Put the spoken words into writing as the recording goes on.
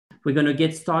We're going to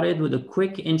get started with a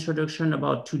quick introduction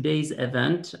about today's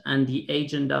event and the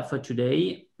agenda for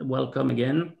today. Welcome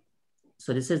again.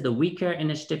 So this is the We Care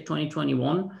Initiative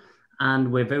 2021,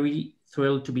 and we're very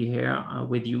thrilled to be here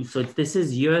with you. So this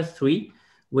is year 3.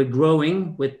 We're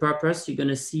growing with purpose. You're going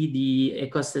to see the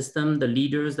ecosystem, the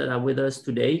leaders that are with us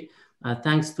today.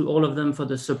 Thanks to all of them for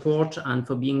the support and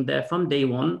for being there from day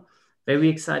one. Very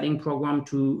exciting program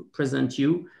to present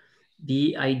you.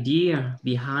 The idea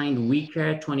behind We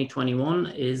Care 2021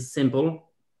 is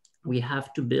simple. We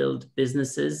have to build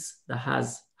businesses that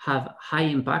have high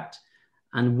impact,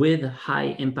 and with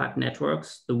high impact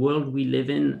networks. The world we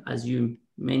live in, as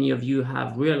many of you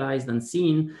have realized and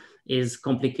seen, is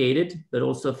complicated, but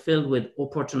also filled with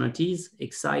opportunities,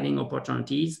 exciting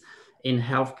opportunities in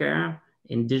healthcare,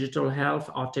 in digital health,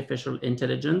 artificial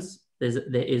intelligence.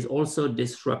 There is also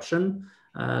disruption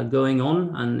going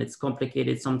on, and it's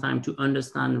complicated sometimes to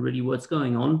understand really what's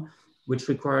going on, which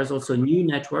requires also new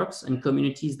networks and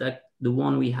communities like the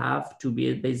one we have to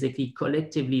be basically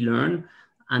collectively learn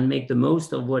and make the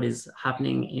most of what is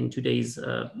happening in today's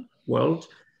world.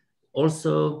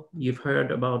 Also, you've heard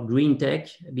about green tech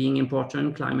being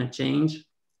important, climate change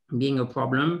being a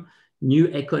problem, new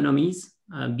economies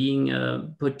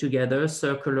being put together,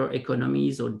 circular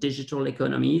economies or digital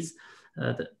economies,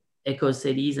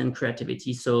 eco-cities and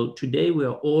creativity. So today we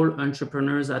are all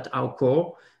entrepreneurs at our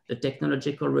core. The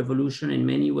technological revolution in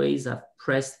many ways have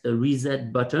pressed the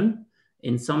reset button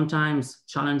in sometimes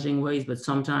challenging ways, but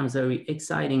sometimes very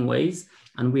exciting ways.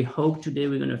 And we hope today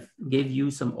we're going to give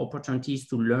you some opportunities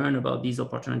to learn about these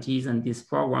opportunities and this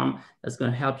program that's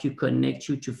going to help you connect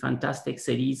you to fantastic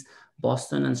cities,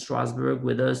 Boston and Strasbourg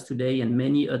with us today and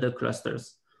many other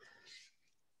clusters.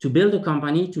 To build a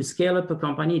company, to scale up a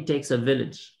company, it takes a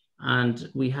village. And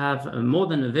we have more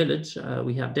than a village.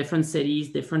 We have different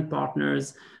cities, different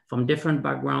partners from different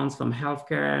backgrounds, from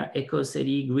healthcare,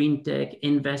 eco-city, green tech,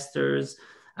 investors,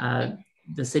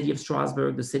 the city of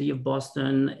Strasbourg, the city of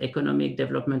Boston, economic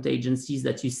development agencies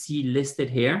that you see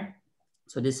listed here.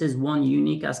 So this is one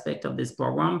unique aspect of this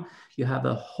program. You have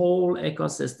a whole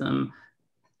ecosystem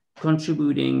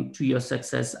contributing to your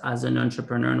success as an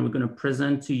entrepreneur. And we're going to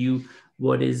present to you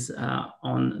what is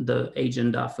on the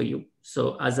agenda for you.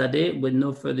 So Azadeh, with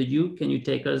no further ado, can you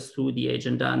take us through the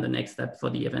agenda and the next step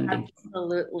for the event?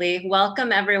 Absolutely.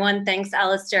 Welcome, everyone. Thanks,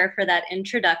 Alistair, for that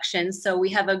introduction. So we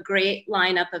have a great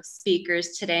lineup of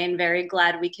speakers today and very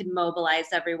glad we could mobilize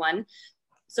everyone.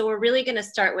 So we're really going to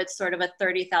start with sort of a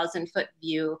 30,000-foot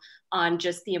view on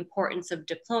just the importance of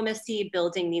diplomacy,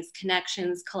 building these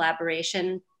connections,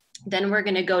 collaboration. Then we're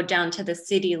going to go down to the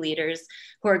city leaders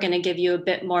who are going to give you a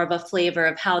bit more of a flavor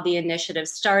of how the initiative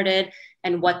started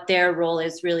and what their role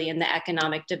is really in the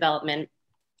economic development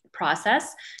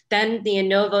process. Then the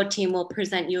Innouvo team will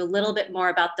present you a little bit more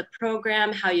about the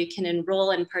program, how you can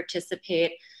enroll and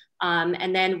participate.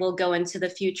 And then we'll go into the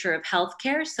future of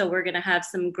healthcare. So we're going to have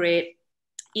some great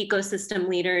ecosystem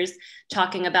leaders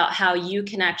talking about how you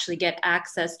can actually get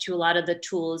access to a lot of the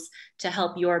tools to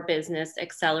help your business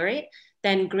accelerate.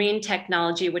 Then green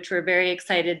technology, which we're very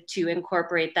excited to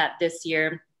incorporate that this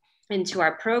year into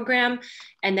our program.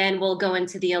 And then we'll go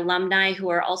into the alumni who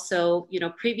are also,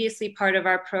 previously part of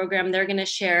our program. They're going to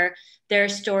share their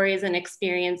stories and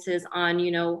experiences on,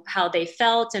 how they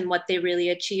felt and what they really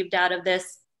achieved out of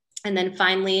this. And then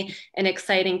finally, an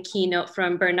exciting keynote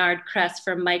from Bernard Kress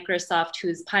from Microsoft,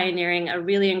 who's pioneering a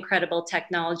really incredible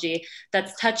technology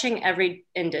that's touching every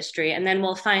industry. And then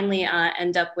we'll finally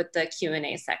end up with the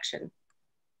Q&A section.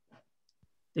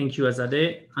 Thank you,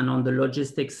 Azadeh. And on the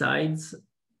logistics sides?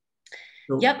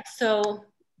 Yep, so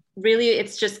really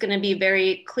it's just going to be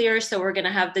very clear. So we're going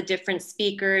to have the different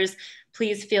speakers.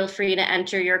 Please feel free to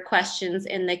enter your questions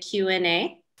in the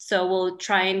Q&A. So we'll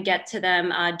try and get to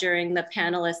them during the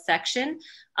panelist section.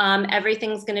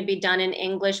 Everything's going to be done in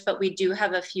English, but we do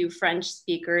have a few French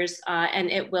speakers and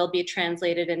it will be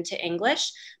translated into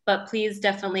English. But please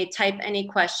definitely type any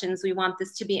questions. We want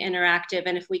this to be interactive.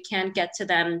 And if we can't get to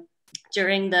them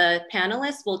during the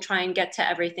panelists, we'll try and get to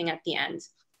everything at the end.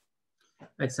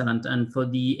 Excellent. And for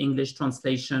the English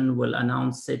translation, we'll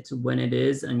announce it when it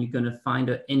is, and you're going to find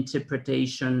an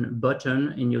interpretation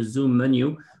button in your Zoom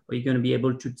menu, where you're going to be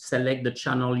able to select the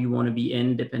channel you want to be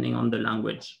in, depending on the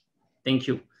language. Thank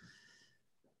you.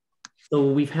 So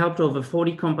we've helped over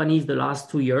 40 companies the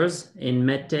last 2 years in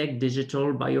medtech,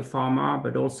 digital, biopharma,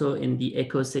 but also in the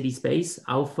eco-city space.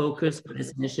 Our focus for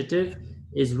this initiative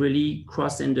is really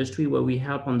cross-industry, where we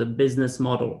help on the business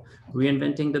model,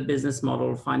 reinventing the business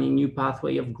model, finding new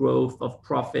pathway of growth, of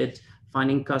profit,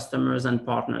 finding customers and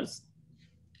partners.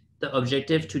 The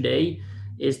objective today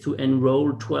is to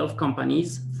enroll 12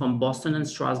 companies from Boston and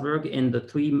Strasbourg in the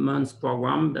 3 months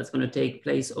program that's going to take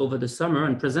place over the summer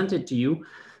and present it to you.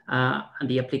 And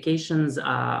the applications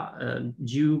are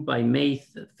due by May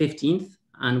 15th,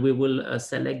 and we will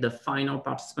select the final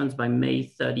participants by May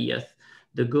 30th.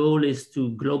 The goal is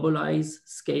to globalize,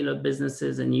 scale up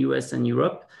businesses in US and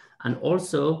Europe, and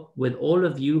also with all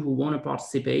of you who want to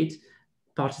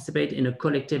participate in a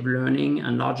collective learning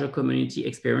and larger community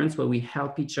experience where we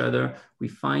help each other, we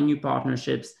find new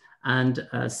partnerships and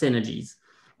synergies.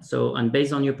 So, and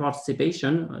based on your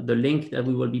participation, the link that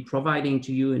we will be providing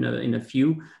to you in a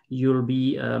few, you'll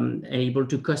be able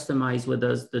to customize with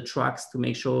us the tracks to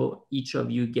make sure each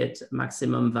of you get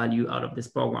maximum value out of this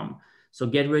program. So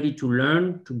get ready to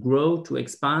learn, to grow, to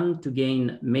expand, to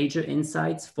gain major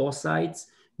insights, foresights,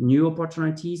 new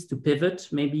opportunities, to pivot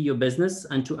maybe your business,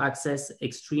 and to access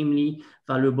extremely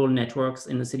valuable networks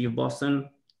in the city of Boston,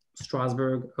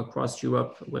 Strasbourg, across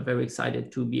Europe. We're very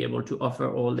excited to be able to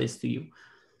offer all this to you.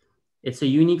 It's a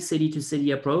unique city-to-city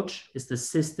approach. It's the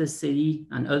sister city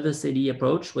and other city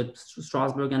approach with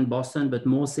Strasbourg and Boston, but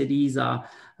more cities are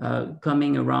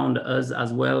coming around us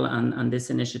as well and this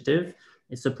initiative.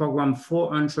 It's a program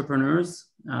for entrepreneurs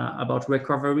about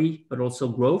recovery, but also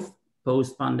growth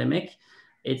post-pandemic.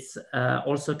 It's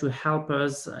also to help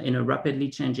us in a rapidly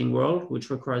changing world, which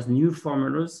requires new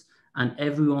formulas and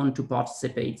everyone to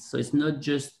participate. So it's not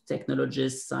just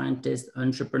technologists, scientists,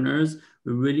 entrepreneurs.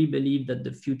 We really believe that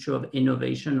the future of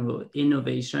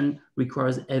innovation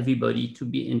requires everybody to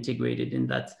be integrated in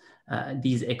that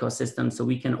these ecosystems. So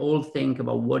we can all think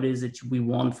about what is it we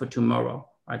want for tomorrow,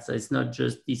 right? So it's not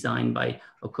just designed by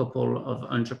a couple of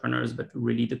entrepreneurs, but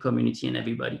really the community and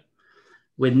everybody.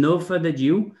 With no further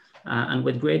ado, and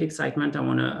with great excitement, I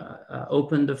want to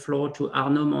open the floor to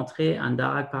Arnaud Montré and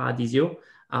Darag Paradisio.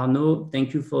 Arnaud,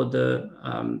 thank you for the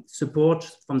support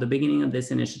from the beginning of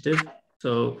this initiative.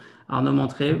 So Arnaud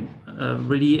Montré,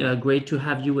 really great to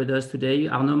have you with us today.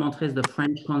 Arnaud Montré is the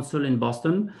French consul in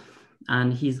Boston,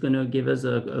 and he's going to give us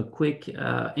a quick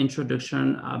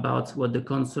introduction about what the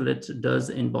consulate does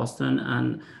in Boston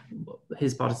and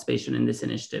his participation in this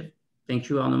initiative. Thank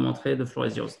you, Arnaud Montré. The floor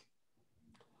is yours.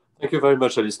 Thank you very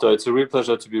much, Alistair. It's a real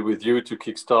pleasure to be with you to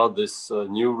kickstart this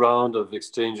new round of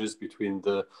exchanges between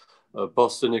the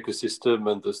Boston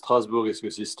ecosystem and the Strasbourg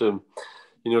ecosystem.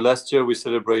 You know, last year we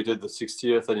celebrated the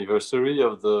 60th anniversary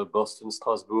of the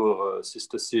Boston-Strasbourg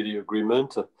Sister City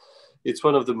Agreement. It's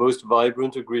one of the most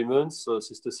vibrant agreements,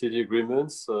 Sister City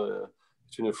agreements,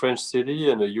 between a French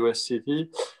city and a US city.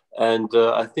 And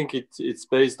I think it's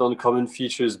based on common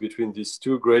features between these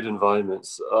two great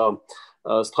environments.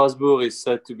 Strasbourg is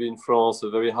said to be in France a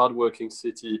very hardworking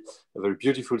city, a very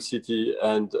beautiful city,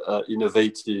 and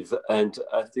innovative. And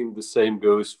I think the same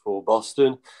goes for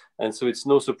Boston. And so it's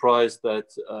no surprise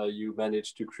that you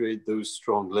managed to create those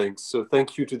strong links. So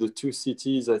thank you to the two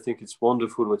cities. I think it's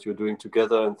wonderful what you're doing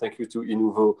together. And thank you to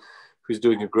Innouvo, who's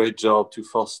doing a great job to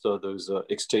foster those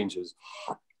exchanges.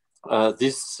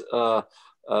 This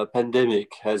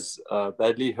pandemic has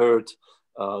badly hurt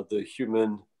the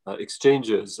human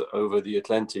exchanges over the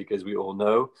Atlantic, as we all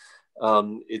know.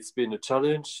 It's been a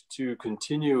challenge to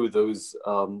continue those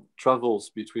travels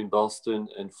between Boston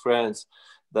and France.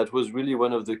 That was really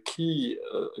one of the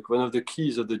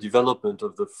keys of the development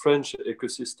of the French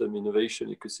ecosystem, innovation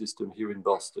ecosystem here in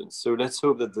Boston. So let's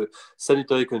hope that the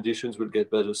sanitary conditions will get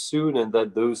better soon and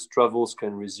that those travels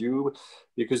can resume.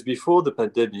 Because before the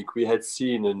pandemic, we had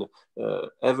seen an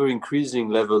ever-increasing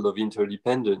level of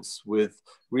interdependence with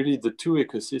really the two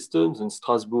ecosystems, and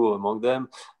Strasbourg among them,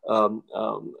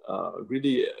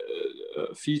 really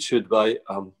featured by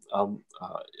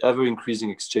ever-increasing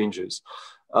exchanges.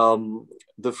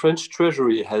 The French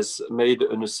Treasury has made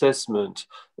an assessment,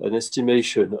 an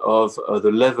estimation of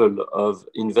the level of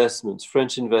investments,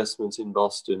 French investments in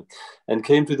Boston, and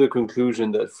came to the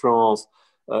conclusion that France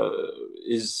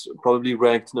is probably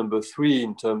ranked number 3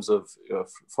 in terms of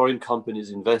foreign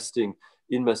companies investing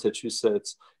in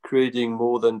Massachusetts, creating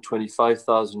more than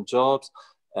 25,000 jobs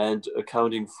and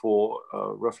accounting for,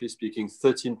 roughly speaking,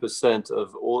 13%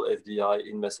 of all FDI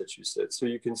in Massachusetts. So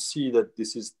you can see that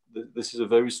this is a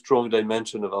very strong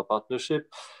dimension of our partnership.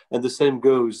 And the same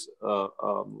goes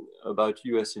about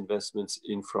US investments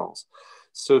in France.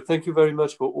 So thank you very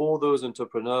much for all those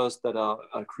entrepreneurs that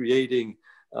are creating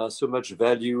so much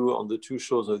value on the two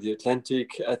shores of the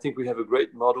Atlantic. I think we have a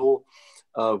great model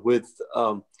with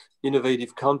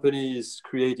innovative companies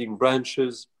creating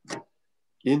branches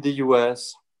in the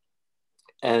US,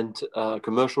 and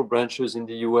commercial branches in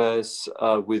the US,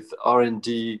 with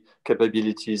R&D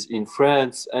capabilities in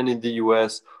France and in the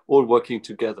US, all working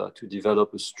together to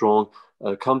develop a strong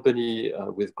company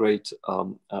with great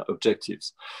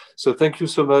objectives. So thank you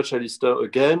so much, Alistair.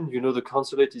 Again, you know, the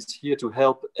consulate is here to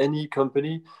help any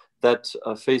company that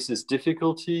faces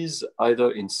difficulties,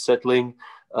 either in settling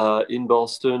in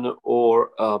Boston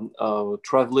or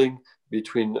traveling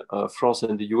between France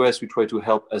and the US. We try to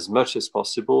help as much as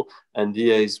possible and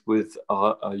liaise with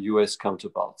our US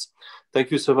counterparts.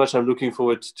 Thank you so much. I'm looking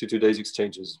forward to today's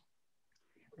exchanges.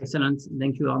 Excellent.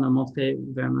 Thank you, Arnaud Montré,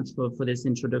 very much for this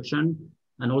introduction.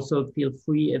 And also feel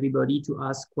free, everybody, to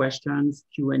ask questions,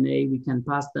 Q&A. We can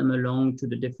pass them along to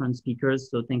the different speakers.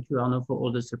 So thank you, Arnaud, for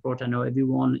all the support. I know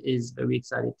everyone is very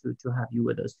excited to have you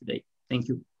with us today. Thank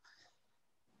you.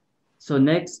 So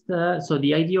next, so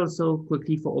the idea also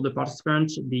quickly for all the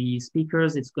participants, the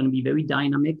speakers, it's going to be very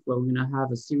dynamic. We're going to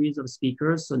have a series of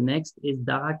speakers. So next is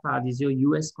Darag Paradiso,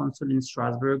 US Consul in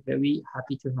Strasbourg. Very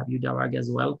happy to have you, Darag,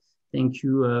 as well. Thank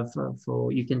you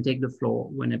for you can take the floor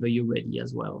whenever you're ready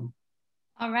as well.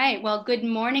 All right. Well, good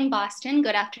morning, Boston.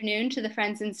 Good afternoon to the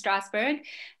friends in Strasbourg.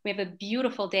 We have a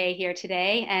beautiful day here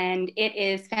today, and it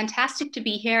is fantastic to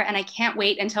be here. And I can't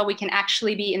wait until we can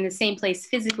actually be in the same place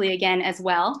physically again as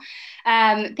well.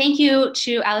 Thank you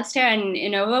to Alistair and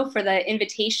Innouvo for the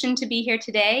invitation to be here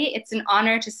today. It's an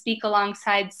honor to speak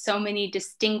alongside so many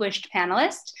distinguished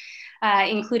panelists,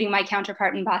 including my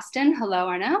counterpart in Boston. Hello,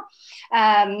 Arnaud.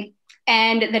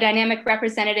 And the dynamic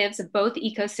representatives of both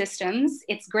ecosystems.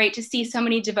 It's great to see so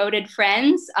many devoted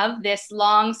friends of this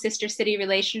long sister city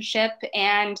relationship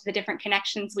and the different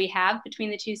connections we have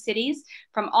between the two cities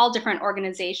from all different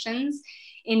organizations.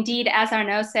 Indeed, as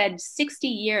Arnaud said, 60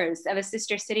 years of a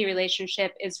sister city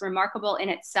relationship is remarkable in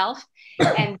itself.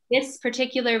 And this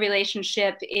particular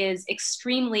relationship is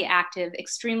extremely active,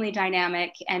 extremely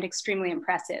dynamic, and extremely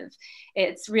impressive.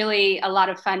 It's really a lot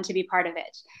of fun to be part of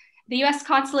it. The US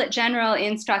Consulate General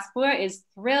in Strasbourg is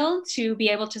thrilled to be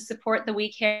able to support the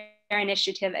We Care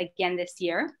initiative again this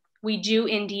year. We do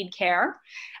indeed care.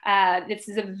 This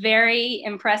is a very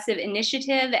impressive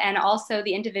initiative, and also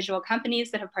the individual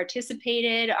companies that have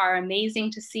participated are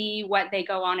amazing to see what they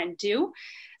go on and do.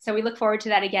 So we look forward to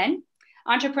that again.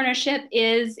 Entrepreneurship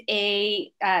is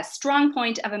a strong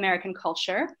point of American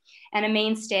culture and a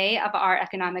mainstay of our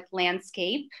economic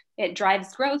landscape. It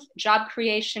drives growth, job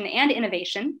creation, and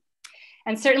innovation.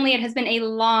 And certainly it has been a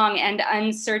long and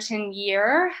uncertain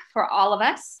year for all of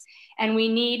us. And we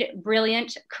need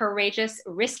brilliant, courageous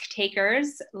risk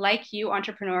takers like you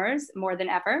entrepreneurs more than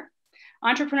ever.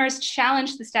 Entrepreneurs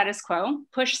challenge the status quo,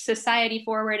 push society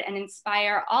forward, and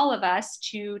inspire all of us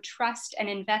to trust and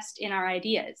invest in our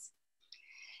ideas.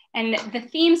 And the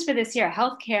themes for this year,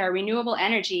 healthcare, renewable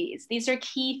energies, these are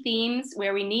key themes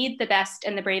where we need the best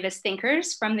and the bravest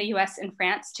thinkers from the US and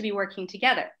France to be working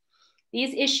together.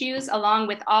 These issues, along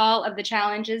with all of the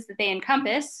challenges that they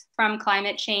encompass, from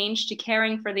climate change to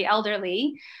caring for the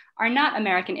elderly, are not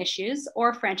American issues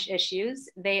or French issues.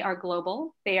 They are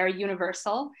global, they are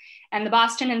universal, and the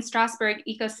Boston and Strasbourg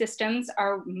ecosystems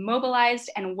are mobilized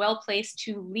and well-placed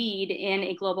to lead in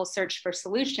a global search for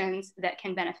solutions that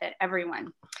can benefit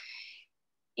everyone.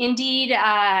 Indeed,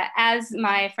 as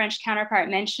my French counterpart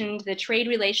mentioned, the trade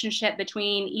relationship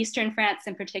between Eastern France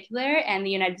in particular and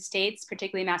the United States,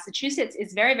 particularly Massachusetts,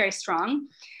 is very, very strong.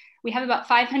 We have about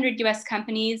 500 US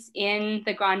companies in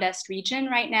the Grand Est region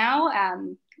right now.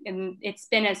 And it's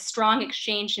been a strong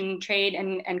exchange in trade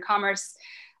and commerce.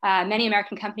 Many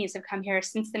American companies have come here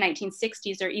since the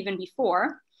 1960s or even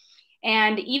before.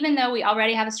 And even though we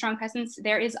already have a strong presence,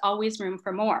 there is always room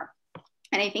for more.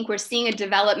 And I think we're seeing a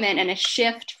development and a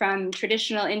shift from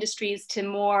traditional industries to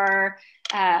more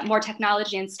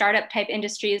technology and startup type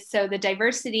industries. So the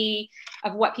diversity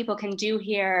of what people can do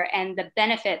here and the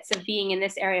benefits of being in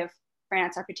this area of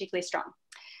France are particularly strong.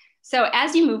 So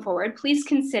as you move forward, please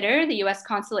consider the US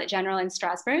Consulate General in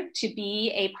Strasbourg to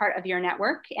be a part of your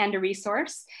network and a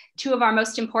resource. Two of our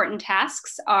most important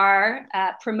tasks are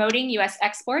promoting US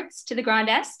exports to the Grand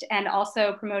Est and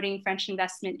also promoting French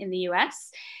investment in the US.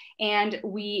 And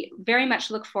we very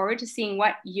much look forward to seeing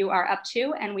what you are up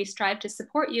to, and we strive to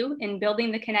support you in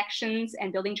building the connections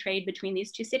and building trade between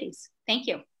these two cities. Thank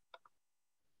you.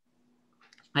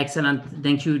 Excellent.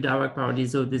 Thank you, Darag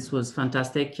Paradiso. This was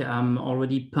fantastic. I'm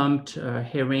already pumped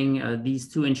hearing these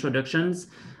two introductions.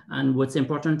 And what's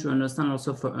important to understand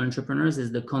also for entrepreneurs is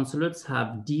the consulates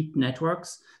have deep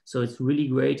networks. So it's really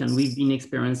great. And we've been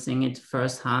experiencing it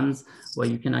firsthand, where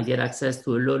you can get access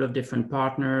to a lot of different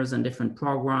partners and different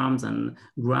programs and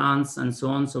grants and so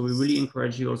on. So we really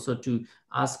encourage you also to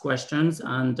ask questions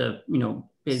and,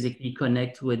 basically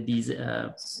connect with these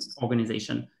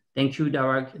organizations. Thank you,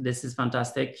 Darag. This is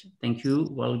fantastic. Thank you.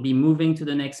 We'll be moving to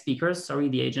the next speakers. Sorry,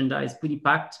 the agenda is pretty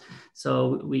packed,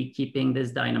 so we're keeping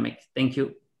this dynamic. Thank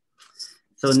you.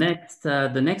 So next,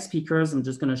 the next speakers, I'm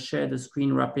just going to share the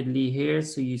screen rapidly here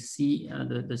so you see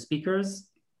the speakers.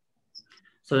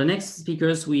 So the next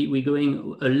speakers, we're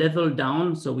going a level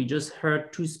down. So we just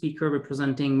heard two speakers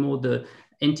representing more the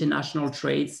international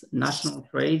trades, national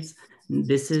trades.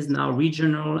 This is now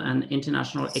regional and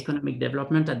international economic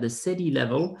development at the city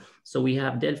level. So we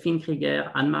have Delphine Krieger,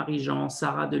 Anne-Marie Jean,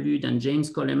 Sarah Delude, and James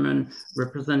Coleman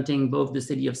representing both the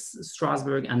city of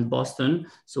Strasbourg and Boston.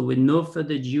 So with no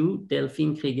further ado,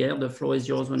 Delphine Krieger, the floor is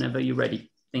yours whenever you're ready.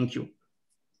 Thank you.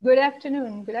 Good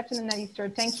afternoon, Alistair.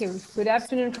 Thank you. Good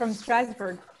afternoon from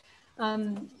Strasbourg.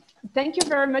 Thank you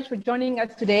very much for joining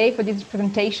us today for this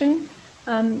presentation.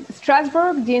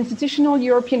 Strasbourg, the institutional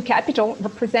European capital,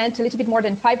 represents a little bit more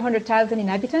than 500,000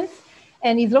 inhabitants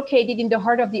and is located in the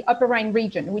heart of the Upper Rhine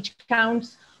region, which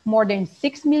counts more than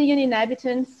 6 million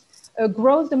inhabitants, a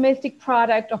gross domestic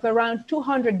product of around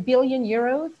 200 billion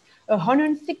euros,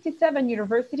 167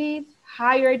 universities,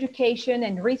 higher education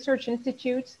and research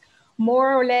institutes,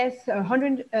 more or less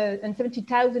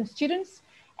 170,000 students,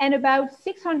 and about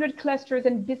 600 clusters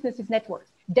and businesses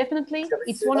networks. Definitely,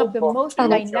 it's one of the most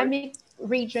dynamic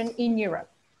regions in Europe.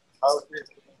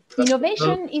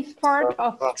 Innovation is part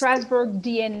of Strasbourg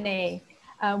DNA,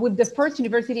 with the first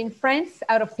university in France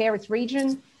out of Paris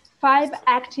region, 5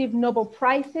 active Nobel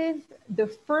Prizes, the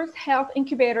first health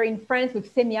incubator in France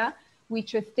with SEMIA,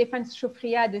 which Stéphane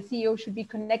Chaufriat, the CEO, should be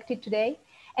connected today,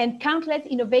 and countless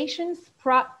innovations,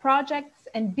 projects,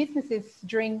 and businesses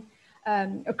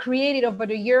created over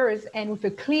the years and with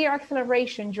a clear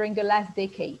acceleration during the last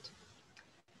decade.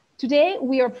 Today,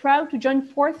 we are proud to join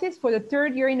forces for the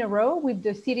 3rd year in a row with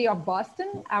the city of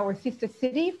Boston, our sister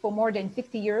city for more than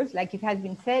 60 years, like it has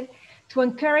been said, to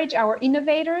encourage our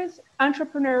innovators,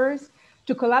 entrepreneurs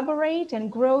to collaborate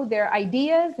and grow their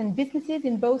ideas and businesses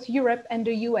in both Europe and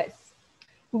the US.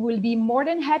 We will be more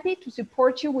than happy to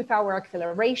support you with our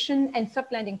acceleration and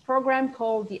soft landing program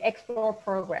called the Explore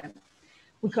program.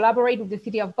 We collaborate with the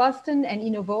city of Boston and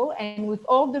Innouvo and with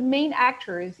all the main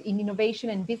actors in innovation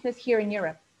and business here in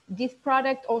Europe. This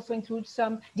product also includes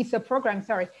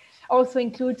also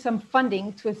includes some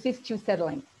funding to assist you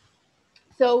settling.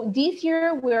 So this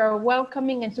year we are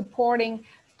welcoming and supporting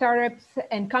startups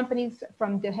and companies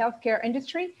from the healthcare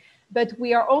industry, but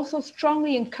we are also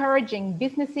strongly encouraging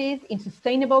businesses in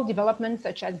sustainable development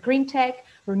such as green tech,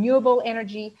 renewable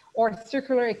energy, or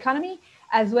circular economy,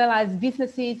 as well as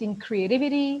businesses in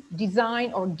creativity,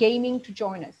 design, or gaming to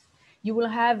join us. You will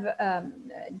have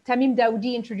Tamim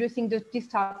Daoudi introducing this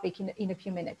topic in a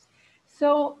few minutes.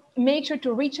 So make sure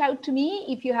to reach out to me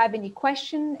if you have any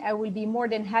question. I will be more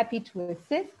than happy to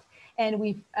assist. And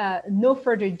with no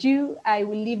further ado, I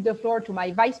will leave the floor to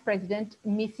my Vice President,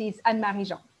 Mrs. Anne-Marie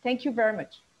Jean. Thank you very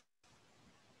much.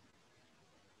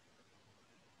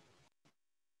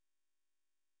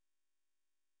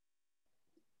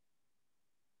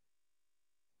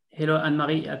 Hello,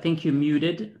 Anne-Marie. I think you're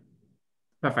muted.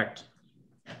 Perfect.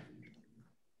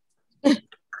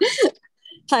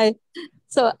 Hi.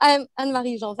 So I'm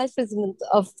Anne-Marie Jean, Vice President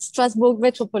of Strasbourg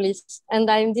Metropolis,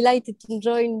 and I'm delighted to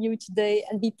join you today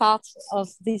and be part of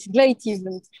this great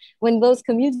event when both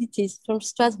communities from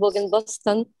Strasbourg and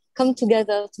Boston come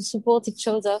together to support each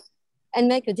other and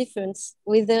make a difference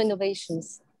with their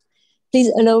innovations. Please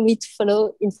allow me to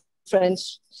follow in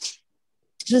French.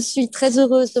 Je suis très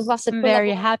heureuse de voir cette I'm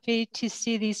very happy to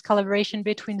see this collaboration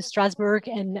between Strasbourg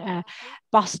and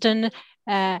Boston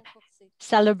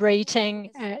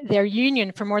celebrating their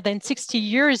union for more than 60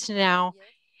 years now,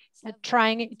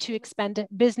 trying to expand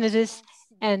businesses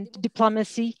and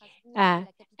diplomacy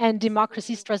and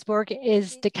democracy. Strasbourg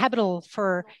is the capital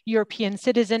for European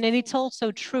citizens, and it's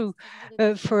also true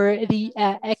for the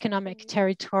economic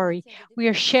territory. We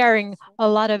are sharing a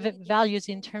lot of values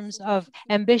in terms of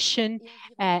ambition,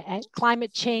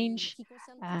 climate change,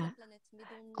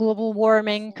 global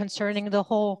warming concerning the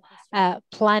whole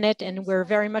planet, and we're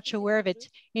very much aware of it.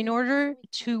 In order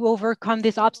to overcome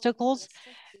these obstacles,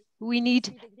 we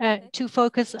need to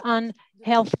focus on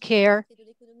healthcare,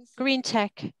 green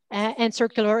tech, and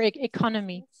circular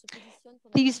economy.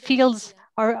 These fields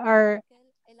are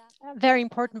very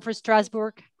important for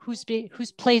Strasbourg, who's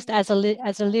placed as a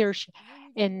leadership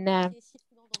in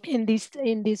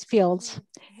these fields.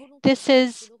 This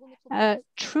is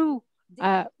true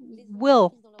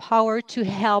willpower to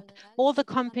help all the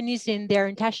companies in their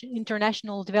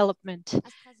international development.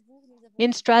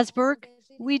 In Strasbourg,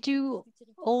 we do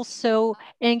also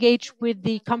engage with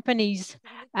the companies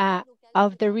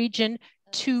of the region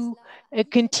to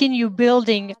continue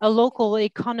building a local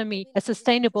economy, a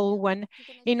sustainable one,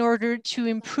 in order to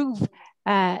improve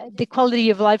the quality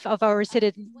of life of our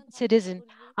citizen.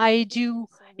 I do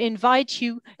invite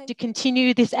you to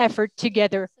continue this effort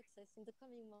together.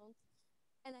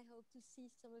 And I hope to see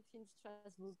some of you in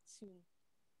Strasbourg soon.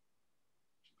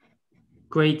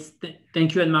 Great.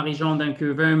 Thank you, Anne-Marie-Jean. Thank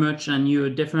you very much. And you're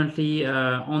definitely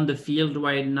on the field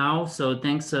right now. So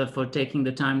thanks for taking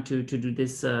the time to do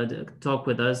this talk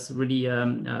with us. Really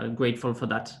grateful for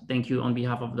that. Thank you on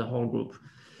behalf of the whole group.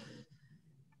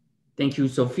 Thank you.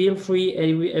 So feel free,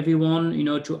 everyone,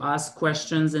 to ask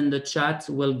questions in the chat.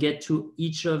 We'll get to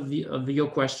each of your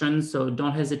questions. So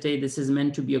don't hesitate. This is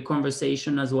meant to be a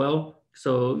conversation as well.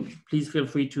 So please feel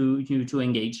free to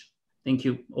engage. Thank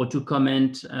you, or to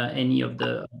comment any of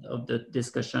the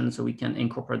discussion so we can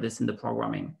incorporate this in the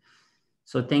programming.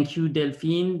 So thank you,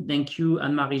 Delphine. Thank you,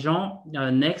 Anne-Marie-Jean.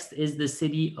 Next is the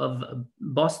city of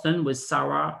Boston with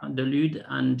Sarah Delude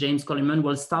and James Coleman.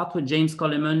 We'll start with James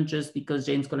Coleman just because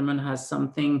James Coleman has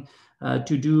something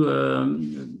to do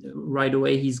right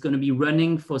away. He's going to be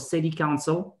running for city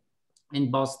council in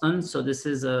Boston. So this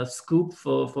is a scoop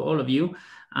for all of you.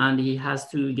 And he has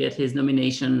to get his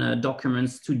nomination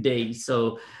documents today.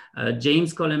 So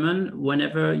James Coleman,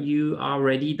 whenever you are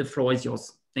ready, the floor is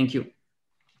yours. Thank you.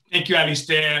 Thank you,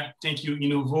 Alistair. Thank you,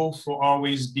 Innouvo, for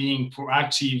always being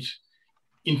proactive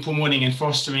in promoting and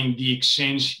fostering the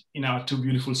exchange in our two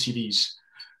beautiful cities.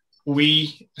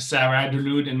 We, Sarah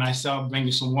Delude and myself, bring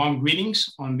you some warm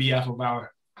greetings on behalf of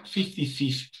our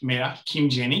 55th mayor, Kim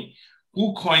Jenny,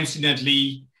 who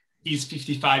coincidentally is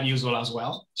 55 years old as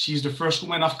well. She's the first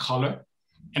woman of color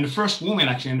and the first woman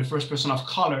actually, and the first person of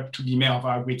color to be mayor of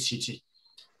our great city.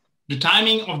 The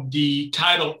timing of the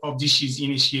title of this year's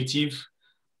initiative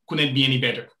couldn't be any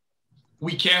better.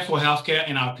 We care for healthcare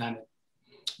and our planet.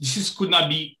 This could not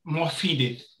be more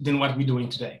fitted than what we're doing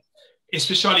today,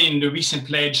 especially in the recent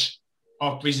pledge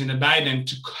of President Biden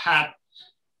to cut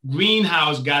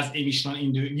greenhouse gas emission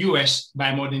in the US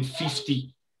by more than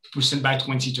 50% by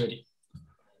 2030.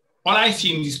 All I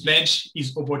see in this pledge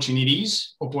is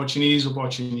opportunities, opportunities,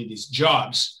 opportunities,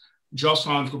 jobs for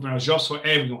entrepreneurs, jobs for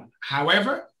everyone.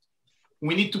 However,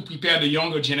 we need to prepare the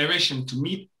younger generation to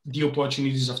meet the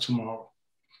opportunities of tomorrow.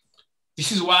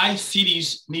 This is why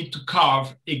cities need to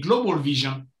carve a global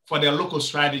vision for their local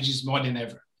strategies more than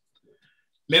ever.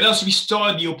 Let us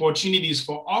restore the opportunities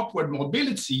for upward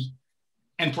mobility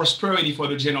and prosperity for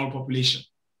the general population.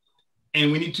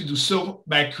 And we need to do so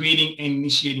by creating and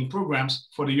initiating programs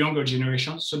for the younger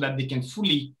generation so that they can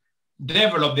fully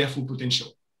develop their full potential.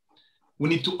 We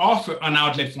need to offer an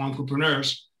outlet for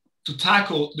entrepreneurs to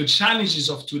tackle the challenges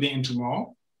of today and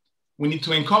tomorrow. We need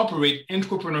to incorporate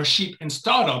entrepreneurship and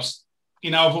startups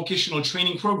in our vocational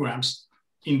training programs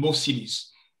in both cities.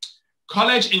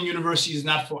 College and university is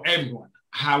not for everyone.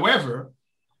 However,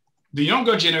 the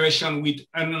younger generation with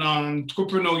an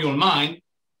entrepreneurial mind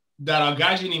that are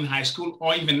graduating high school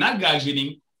or even not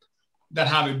graduating that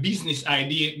have a business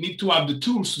idea need to have the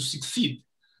tools to succeed,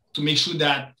 to make sure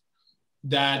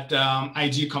that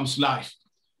idea comes to life.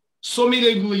 So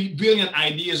many brilliant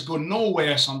ideas go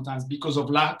nowhere sometimes because of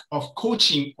lack of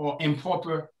coaching or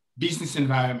improper business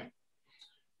environment.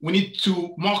 We need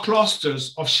more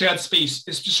clusters of shared space,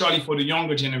 especially for the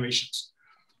younger generations.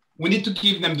 We need to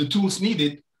give them the tools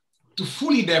needed to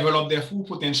fully develop their full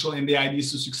potential and their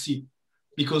ideas to succeed,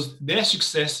 because their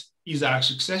success is our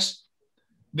success.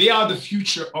 They are the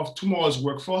future of tomorrow's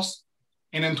workforce,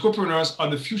 and entrepreneurs are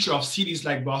the future of cities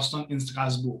like Boston and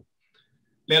Strasbourg.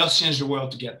 Let us change the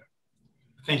world together.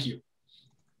 Thank you.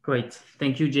 Great.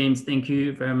 Thank you, James. Thank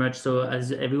you very much. So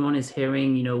as everyone is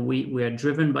hearing, we are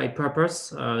driven by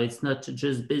purpose. It's not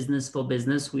just business for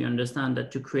business. We understand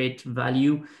that to create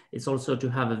value, it's also to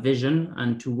have a vision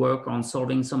and to work on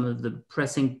solving some of the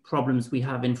pressing problems we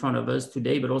have in front of us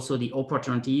today, but also the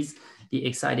opportunities, the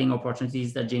exciting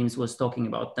opportunities that James was talking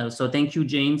about. So thank you,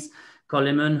 James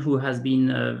Coleman, who has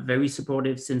been very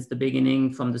supportive since the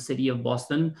beginning from the city of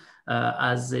Boston,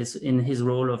 as is in his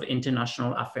role of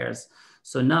international affairs.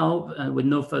 So now, with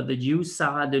no further ado,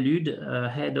 Sarah Delude,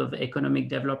 Head of Economic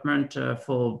Development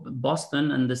for Boston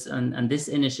and this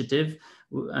initiative.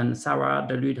 And Sarah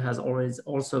Delude has always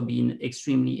also been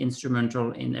extremely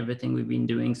instrumental in everything we've been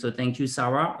doing. So thank you,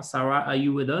 Sarah. Sarah, are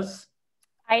you with us?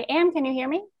 I am. Can you hear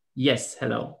me? Yes.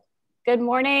 Hello. Good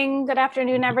morning. Good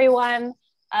afternoon, everyone.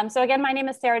 So again, my name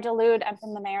is Sarah Delude. I'm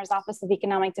from the Mayor's Office of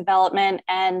Economic Development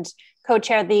and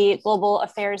co-chair the Global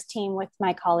Affairs team with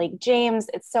my colleague, James.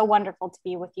 It's so wonderful to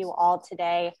be with you all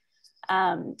today.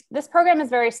 This program is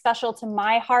very special to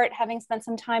my heart, having spent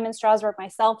some time in Strasbourg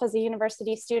myself as a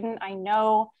university student. I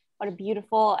know what a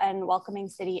beautiful and welcoming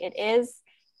city it is.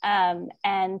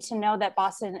 And to know that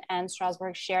Boston and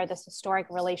Strasbourg share this historic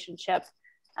relationship,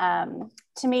 to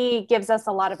me, gives us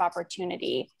a lot of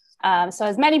opportunity. So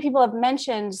as many people have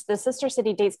mentioned, the sister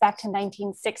city dates back to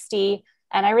 1960.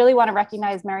 And I really want to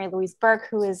recognize Mary Louise Burke,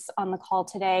 who is on the call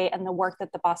today, and the work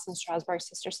that the Boston Strasbourg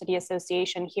Sister City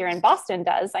Association here in Boston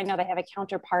does. I know they have a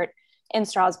counterpart in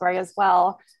Strasbourg as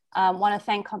well. Want to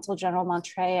thank Consul General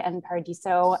Montrey and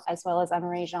Paradiso, as well as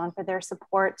Anne-Marie Jean for their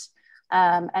support.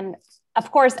 And of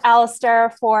course,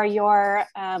 Alistair, for your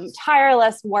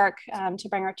tireless work to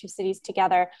bring our two cities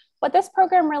together. What this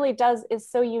program really does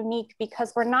is so unique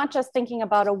because we're not just thinking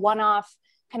about a one-off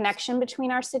connection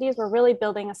between our cities, we're really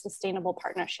building a sustainable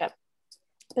partnership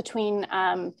between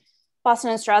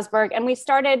Boston and Strasbourg. And we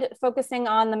started focusing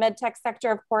on the medtech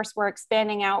sector. Of course, we're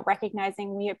expanding out,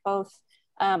 recognizing we both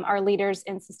are leaders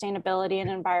in sustainability and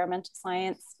environmental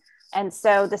science. And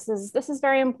so this is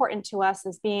very important to us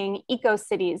as being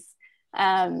eco-cities,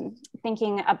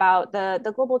 thinking about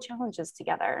the global challenges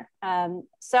together.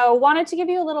 So wanted to give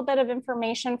you a little bit of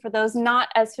information for those not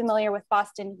as familiar with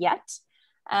Boston yet.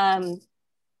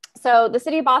 So the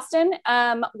city of Boston,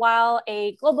 while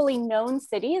a globally known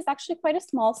city, is actually quite a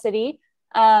small city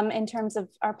in terms of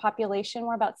our population.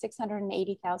 We're about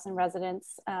 680,000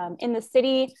 residents in the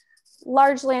city,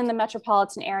 largely in the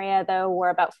metropolitan area, though we're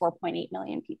about 4.8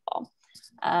 million people.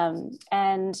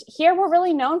 And here we're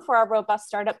really known for our robust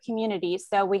startup community.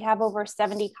 So we have over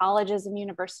 70 colleges and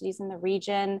universities in the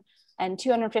region and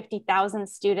 250,000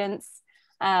 students.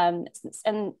 And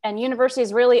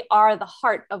universities really are the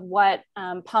heart of what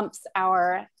pumps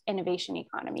our innovation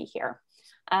economy here.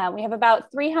 We have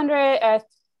about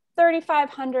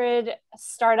 3,500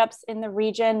 startups in the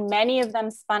region, many of them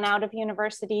spun out of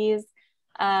universities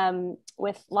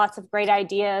with lots of great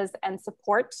ideas and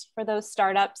support for those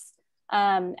startups.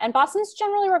 And Boston is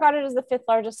generally regarded as the 5th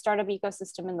largest startup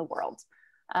ecosystem in the world.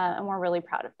 And we're really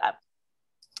proud of that.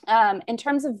 In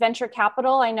terms of venture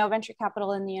capital, I know venture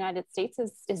capital in the United States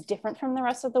is different from the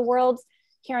rest of the world.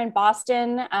 Here in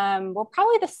Boston, we're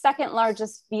probably the 2nd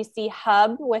largest VC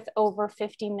hub with over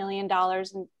 $50 million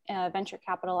in venture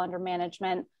capital under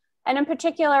management. And in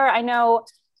particular, I know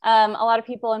a lot of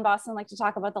people in Boston like to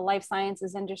talk about the life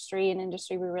sciences industry, an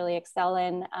industry we really excel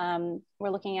in. We're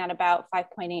looking at about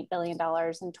 $5.8 billion in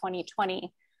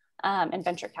 2020 in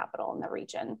venture capital in the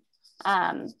region.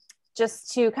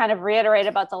 Just to kind of reiterate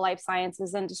about the life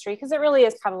sciences industry, because it really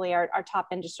is probably our top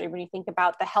industry when you think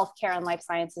about the healthcare and life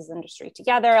sciences industry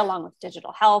together, along with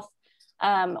digital health.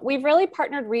 We've really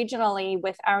partnered regionally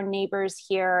with our neighbors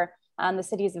here, the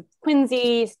cities of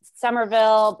Quincy,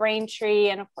 Somerville, Braintree,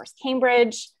 and of course,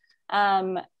 Cambridge,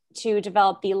 to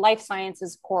develop the life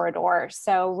sciences corridor.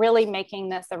 So really making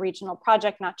this a regional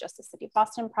project, not just a City of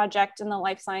Boston project in the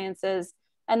life sciences.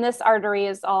 And this artery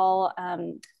is all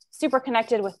super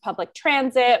connected with public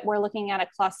transit. We're looking at a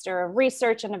cluster of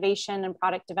research, innovation, and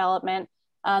product development,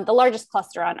 the largest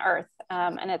cluster on Earth.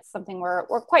 And it's something we're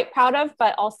quite proud of,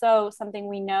 but also something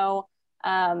we know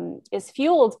is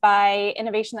fueled by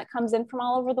innovation that comes in from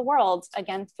all over the world,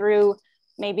 again, through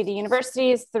maybe the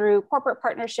universities, through corporate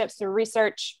partnerships, through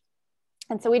research.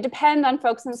 And so we depend on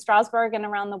folks in Strasbourg and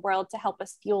around the world to help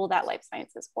us fuel that life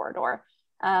sciences corridor.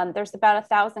 There's about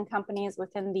 1,000 companies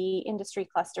within the industry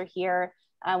cluster here,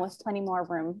 with plenty more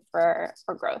room for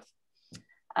growth.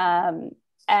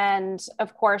 And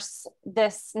of course,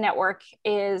 this network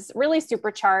is really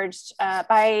supercharged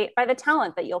by the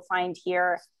talent that you'll find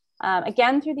here.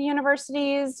 Again, through the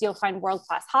universities, you'll find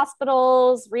world-class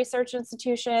hospitals, research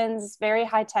institutions, very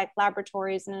high-tech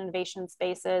laboratories and innovation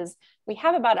spaces. We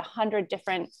have about 100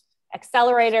 different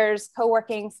accelerators,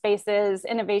 co-working spaces,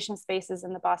 innovation spaces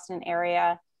in the Boston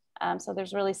area. So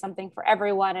there's really something for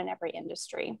everyone in every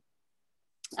industry.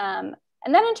 And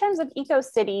then in terms of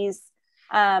eco-cities,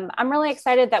 I'm really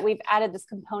excited that we've added this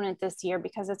component this year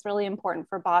because it's really important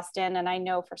for Boston, and I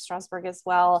know for Strasbourg as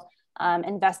well,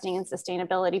 investing in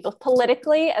sustainability, both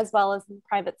politically as well as in the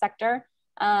private sector,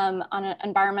 on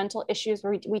environmental issues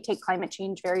where we take climate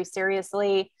change very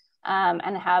seriously,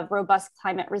 and have robust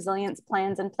climate resilience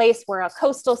plans in place. We're a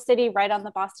coastal city right on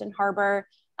the Boston Harbor,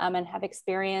 and have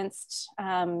experienced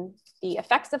the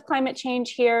effects of climate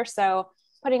change here. So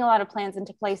putting a lot of plans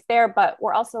into place there, but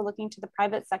we're also looking to the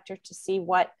private sector to see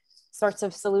what sorts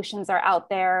of solutions are out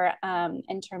there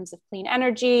in terms of clean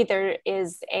energy. There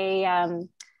is an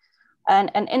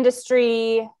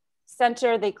industry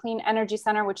center, the Clean Energy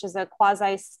Center, which is a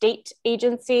quasi-state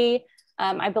agency.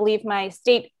 I believe my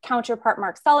state counterpart,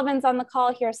 Mark Sullivan's on the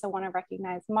call here, so I want to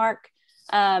recognize Mark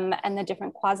and the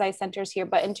different quasi-centers here.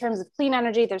 But in terms of clean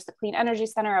energy, there's the Clean Energy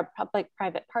Center, a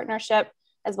public-private partnership.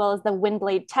 as well as the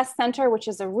Windblade Test Center, which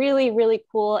is a really, really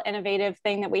cool, innovative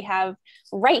thing that we have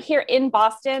right here in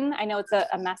Boston. I know it's a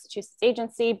Massachusetts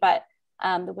agency, but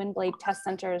the Windblade Test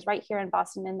Center is right here in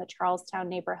Boston in the Charlestown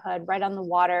neighborhood, right on the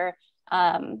water,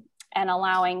 and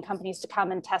allowing companies to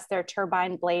come and test their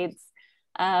turbine blades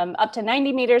up to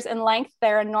 90 meters in length.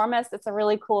 They're enormous. It's a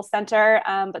really cool center,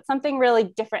 but something really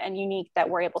different and unique that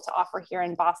we're able to offer here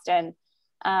in Boston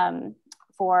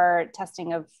for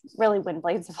testing of really wind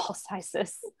blades of all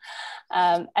sizes.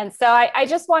 And so I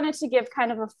just wanted to give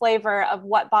kind of a flavor of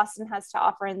what Boston has to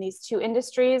offer in these two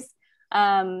industries.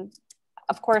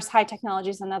 Of course, high technology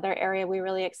is another area we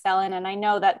really excel in. And I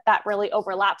know that that really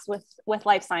overlaps with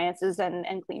life sciences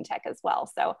and clean tech as well.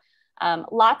 So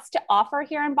lots to offer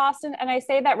here in Boston. And I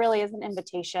say that really as an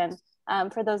invitation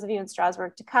for those of you in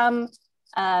Strasbourg to come,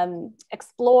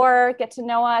 explore, get to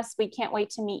know us. We can't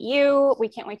wait to meet you. We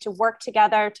can't wait to work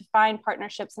together to find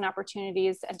partnerships and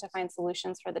opportunities and to find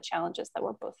solutions for the challenges that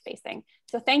we're both facing.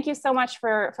 So thank you so much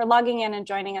for logging in and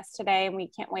joining us today. And we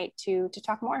can't wait to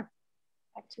talk more.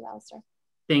 Back to you, Alistair.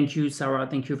 Thank you, Sarah.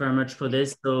 Thank you very much for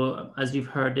this. So as you've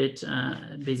heard it,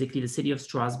 basically the city of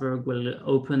Strasbourg will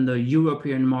open the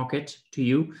European market to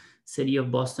you. City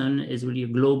of Boston is really a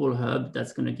global hub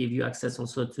that's going to give you access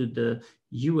also to the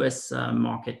US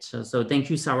market. So thank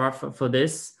you, Sarah, for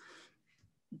this.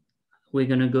 We're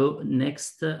going to go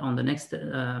next on the next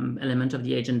element of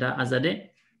the agenda, Azadeh.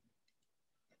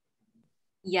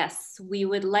 Yes, we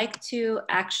would like to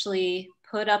actually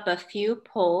put up a few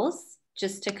polls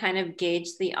just to kind of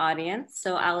gauge the audience.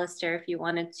 So Alistair, if you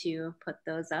wanted to put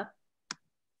those up.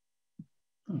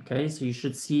 Okay, so you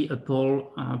should see a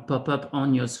poll pop up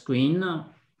on your screen.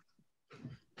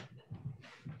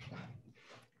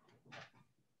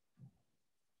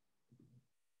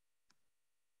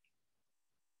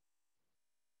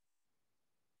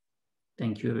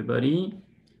 Thank you, everybody.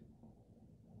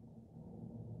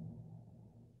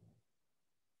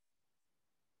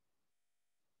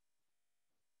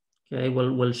 Okay,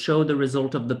 we'll show the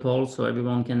result of the poll so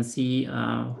everyone can see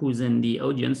who's in the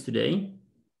audience today.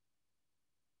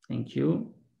 Thank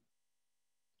you.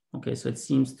 Okay, so it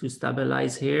seems to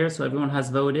stabilize here. So everyone has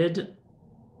voted.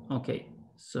 Okay,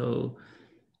 so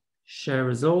share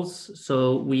results.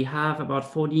 So we have about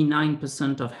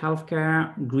 49% of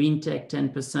healthcare, green tech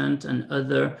 10%, and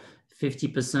other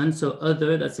 50%. So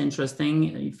other, that's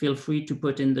interesting. Feel free to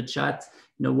put in the chat,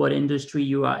 what industry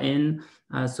you are in,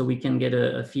 so we can get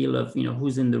a feel of,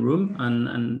 who's in the room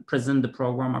and present the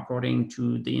program according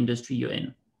to the industry you're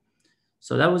in.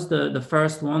 So that was the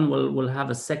first one. We'll have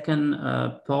a second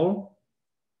poll.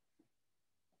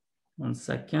 1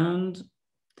 second.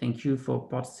 Thank you for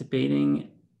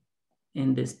participating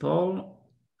in this poll.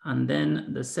 And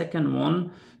then the second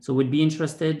one. So we'd be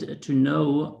interested to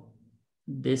know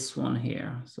this one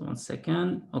here. So 1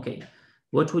 second. Okay.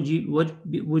 What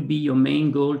would be your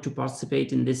main goal to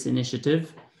participate in this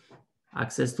initiative?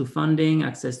 Access to funding,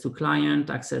 access to client,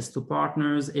 access to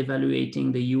partners,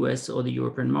 evaluating the US or the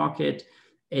European market,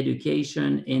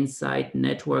 education, insight,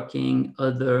 networking,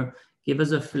 other. Give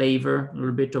us a flavor, a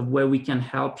little bit of where we can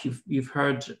help. You've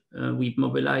heard we've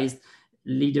mobilized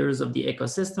leaders of the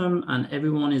ecosystem, and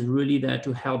everyone is really there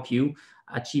to help you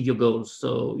achieve your goals.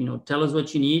 So, tell us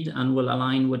what you need and we'll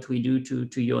align what we do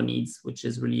to your needs, which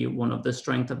is really one of the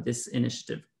strengths of this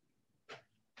initiative.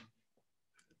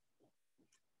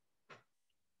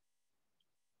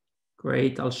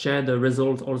 Great, I'll share the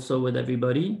results also with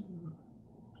everybody.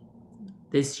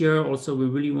 This year also, we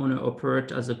really want to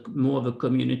operate as more of a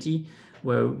community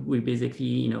where we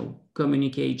basically,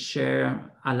 communicate,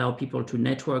 share, allow people to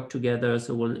network together.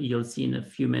 So you'll see in a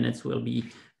few minutes, we'll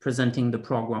be presenting the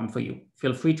program for you.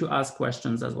 Feel free to ask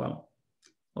questions as well.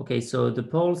 Okay, so the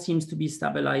poll seems to be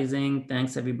stabilizing.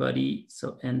 Thanks, everybody.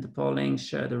 So end the polling,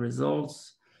 share the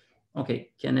results.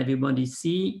 Okay, can everybody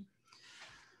see?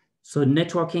 So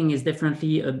networking is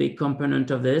definitely a big component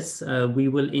of this. We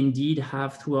will indeed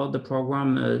have throughout the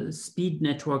program a speed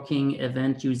networking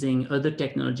event using other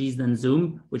technologies than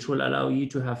Zoom, which will allow you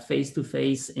to have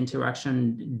face-to-face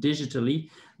interaction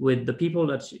digitally with the people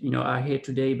that are here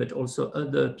today, but also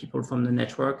other people from the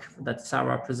network that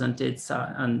Sarah presented,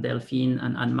 and Delphine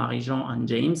and Anne-Marie-Jean and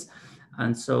James.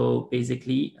 And so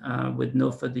basically, with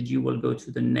no further ado, we'll go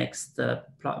to the next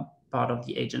part of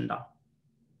the agenda.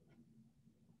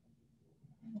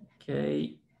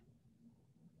 Okay,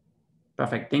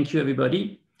 perfect. Thank you,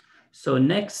 everybody. So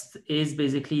next is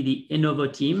basically the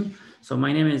Innouvo team. So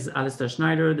my name is Alistair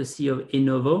Schneider, the CEO of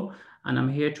Innouvo, and I'm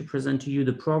here to present to you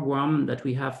the program that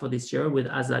we have for this year with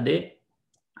Azadeh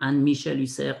and Michel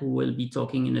Husser, who will be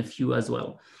talking in a few as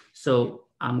well. So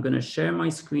I'm going to share my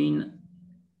screen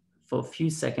for a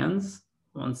few seconds.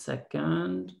 1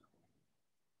 second.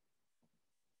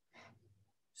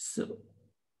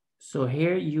 So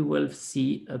here you will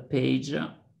see a page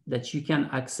that you can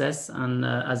access, and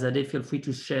Azadeh, feel free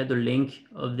to share the link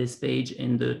of this page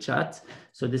in the chat.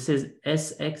 So this is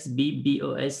sxbbos.com,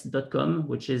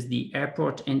 which is the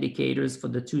airport indicators for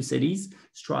the two cities,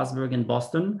 Strasbourg and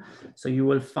Boston. So you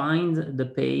will find the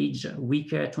page We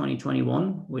Care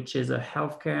 2021, which is a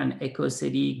healthcare and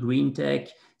eco-city, green tech.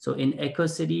 So in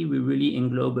eco-city, we really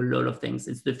englobe a lot of things.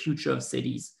 It's the future of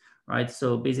cities. Right.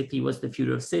 So basically, what's the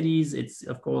future of cities? It's,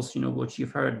 of course, you know, what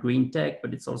you've heard, green tech,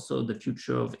 but it's also the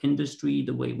future of industry,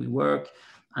 the way we work,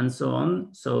 and so on.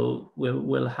 So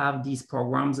we'll have these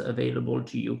programs available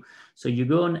to you. So you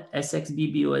go on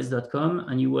sxbbos.com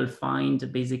and you will find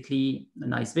basically a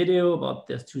nice video about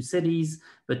the two cities,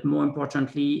 but more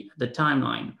importantly, the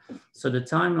timeline. So the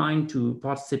timeline to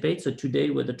participate. So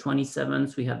today, with the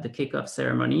 27th, we have the kickoff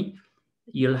ceremony.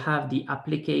 You'll have the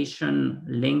application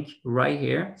link right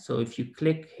here. So if you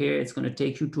click here, it's going to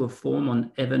take you to a form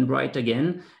on Eventbrite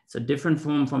again. It's a different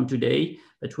form from today,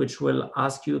 but which will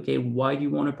ask you, okay, why do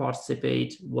you want to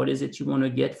participate? What is it you want to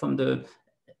get from the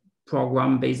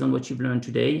program based on what you've learned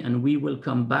today? And we will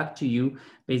come back to you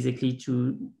basically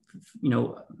to, you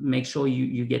know, make sure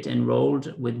you get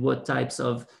enrolled with what types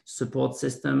of support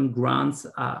system, grants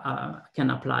can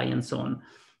apply and so on.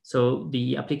 So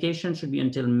the application should be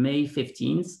until May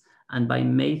 15th, and by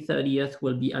May 30th,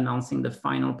 we'll be announcing the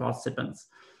final participants.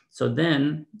 So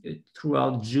then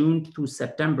throughout June through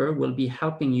September, we'll be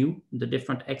helping you, the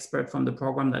different experts from the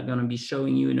program that are going to be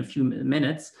showing you in a few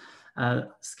minutes,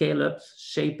 scale up,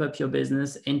 shape up your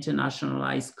business,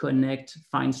 internationalize, connect,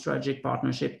 find strategic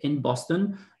partnership in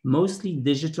Boston, mostly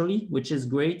digitally, which is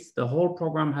great. The whole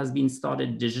program has been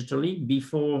started digitally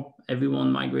before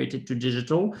everyone migrated to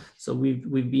digital. So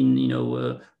we've been, you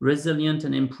know, resilient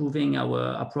and improving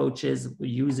our approaches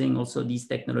using also these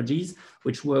technologies,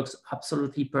 which works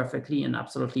absolutely perfectly and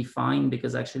absolutely fine,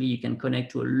 because actually you can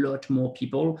connect to a lot more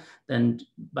people than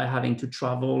by having to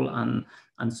travel and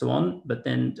so on. But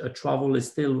then travel is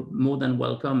still more than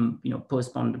welcome, you know,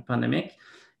 post-pandemic.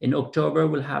 In October,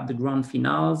 we'll have the grand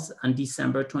finals, and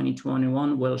December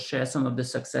 2021, we'll share some of the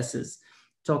successes.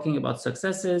 Talking about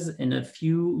successes, in a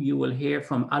few, you will hear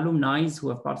from alumni who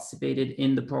have participated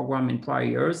in the program in prior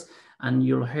years, and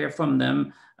you'll hear from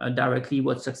them directly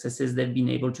what successes they've been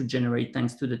able to generate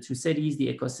thanks to the two cities,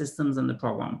 the ecosystems, and the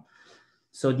program.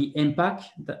 So the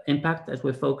impact that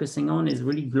we're focusing on is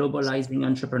really globalizing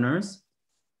entrepreneurs.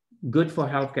 Good for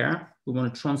healthcare. We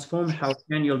want to transform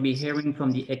healthcare, and you'll be hearing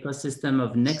from the ecosystem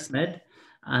of NextMed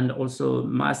and also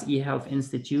Mass eHealth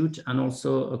Institute and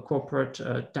also a corporate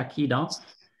Takeda.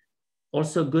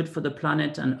 Also good for the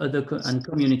planet and other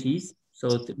communities. So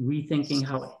rethinking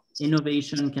how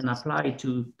innovation can apply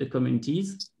to the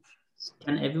communities.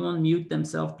 Can everyone mute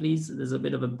themselves, please? There's a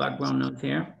bit of a background noise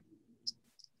here.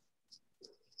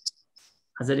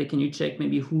 Azadeh, can you check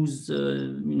maybe who's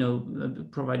you know,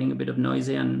 providing a bit of noise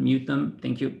here and mute them?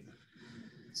 Thank you.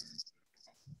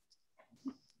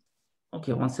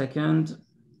 Okay, 1 second.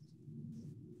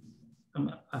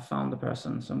 I found the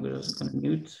person, so I'm just going to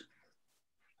mute.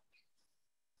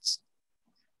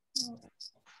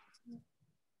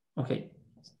 Okay.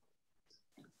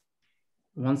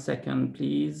 1 second,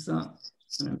 please. I'm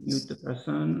going to mute the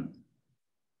person.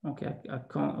 Okay, I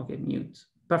can't. Okay, mute.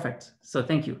 Perfect. So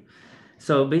thank you.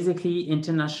 So basically,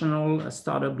 International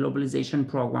Startup Globalization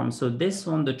Program. So this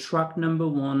one, the track number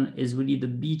 1 is really the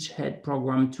beachhead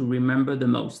program to remember the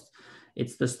most.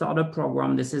 It's the startup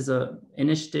program. This is an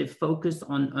initiative focused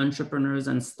on entrepreneurs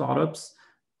and startups,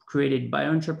 created by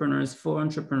entrepreneurs, for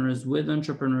entrepreneurs, with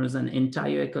entrepreneurs, and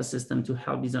entire ecosystem to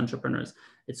help these entrepreneurs.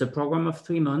 It's a program of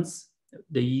 3 months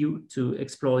to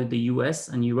explore the US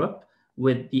and Europe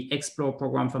with the Explore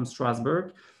program from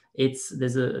Strasbourg.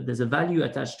 There's a value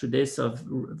attached to this of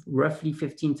roughly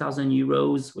 15,000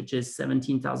 euros, which is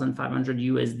 17,500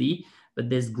 USD. But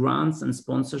there's grants and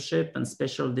sponsorship and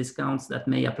special discounts that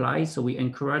may apply. So we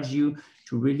encourage you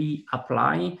to really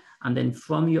apply. And then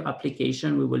from your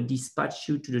application, we will dispatch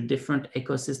you to the different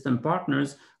ecosystem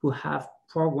partners who have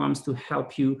programs to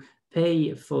help you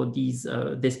pay for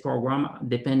this program,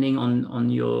 depending on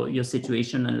your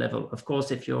situation and level. Of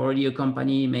course, if you're already a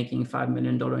company making $5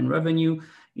 million in revenue,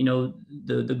 you know,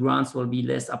 the grants will be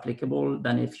less applicable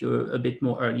than if you're a bit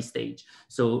more early stage.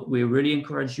 So we really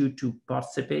encourage you to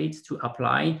participate, to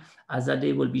apply.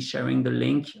 Azadeh will be sharing the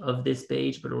link of this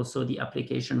page, but also the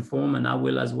application form, and I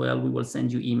will as well. We will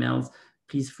send you emails.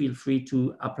 Please feel free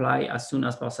to apply as soon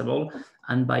as possible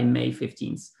and by May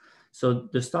 15th. So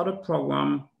the startup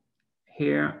program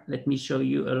here, let me show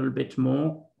you a little bit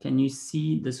more. Can you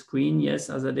see the screen? Yes,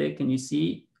 Azadeh, can you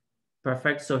see?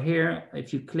 Perfect. So here,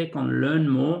 if you click on learn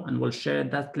more, and we'll share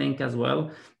that link as well,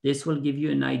 this will give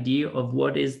you an idea of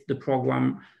what is the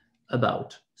program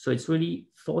about. So it's really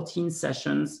 14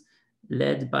 sessions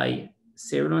led by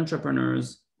serial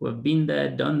entrepreneurs who have been there,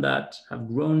 done that, have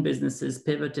grown businesses,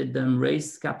 pivoted them,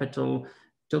 raised capital,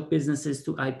 took businesses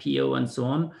to IPO and so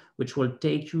on, which will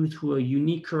take you through a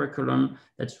unique curriculum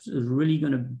that's really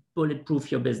going to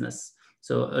bulletproof your business.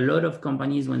 So a lot of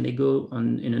companies, when they go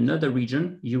on in another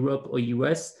region, Europe or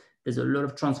US, there's a lot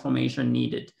of transformation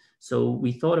needed. So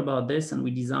we thought about this and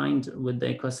we designed with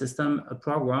the ecosystem a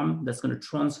program that's going to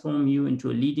transform you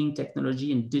into a leading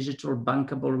technology in digital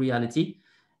bankable reality,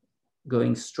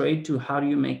 going straight to how do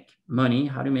you make money,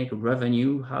 how do you make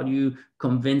revenue, how do you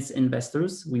convince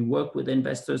investors. We work with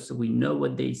investors so we know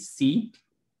what they see,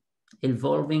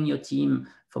 involving your team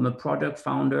from a product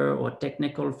founder or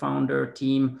technical founder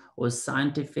team or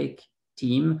scientific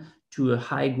team to a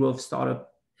high growth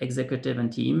startup executive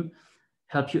and team,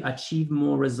 help you achieve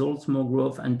more results, more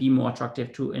growth, and be more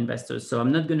attractive to investors. So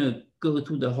I'm not going to go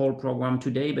through the whole program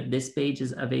today, but this page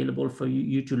is available for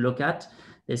you to look at.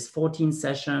 There's 14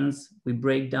 sessions. We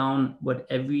break down what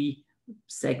every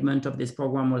segment of this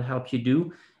program will help you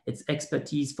do. It's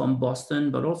expertise from Boston,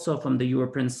 but also from the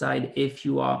European side. If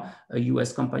you are a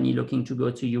US company looking to go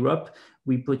to Europe,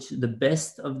 we put the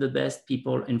best of the best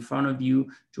people in front of you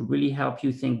to really help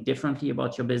you think differently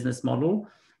about your business model.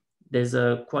 There's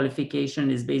a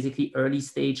qualification is basically early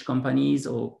stage companies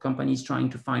or companies trying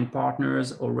to find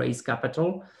partners or raise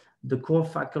capital. The core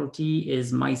faculty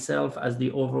is myself as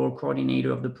the overall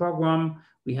coordinator of the program.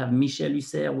 We have Michel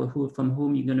Husser, from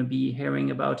whom you're going to be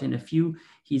hearing about in a few.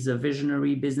 He's a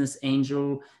visionary business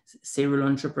angel, serial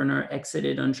entrepreneur,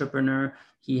 exited entrepreneur.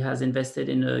 He has invested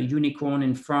in a unicorn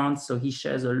in France, so he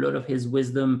shares a lot of his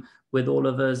wisdom with all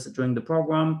of us during the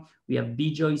program. We have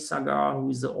Bijoy Sagar,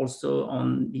 who's also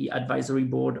on the advisory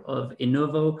board of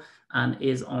Innouvo and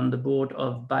is on the board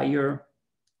of Bayer,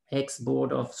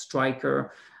 ex-board of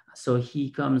Stryker. So he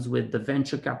comes with the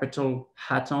venture capital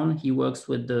hat on. He works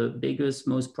with the biggest,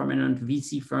 most prominent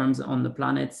VC firms on the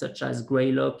planet, such as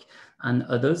Greylock and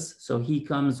others. So he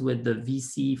comes with the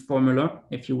VC formula,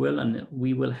 if you will, and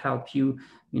we will help you,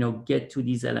 get to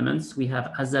these elements. We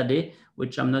have Azadeh,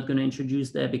 which I'm not going to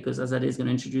introduce there because Azadeh is going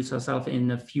to introduce herself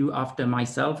in a few after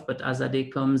myself, but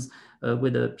Azadeh comes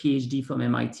with a PhD from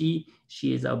MIT.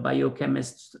 She is a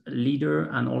biochemist leader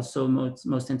and also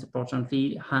most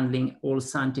importantly, handling all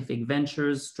scientific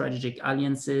ventures, strategic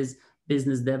alliances,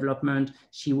 business development.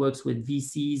 She works with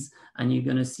VCs and you're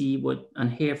going to see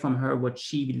and hear from her what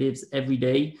she lives every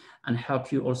day and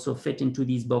help you also fit into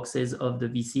these boxes of the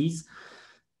VCs.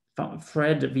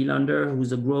 Fred Wielander,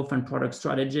 who's a growth and product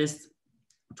strategist,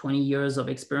 20 years of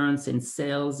experience in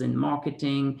sales, in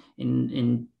marketing,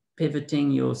 in pivoting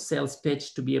your sales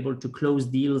pitch to be able to close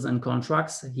deals and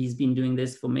contracts. He's been doing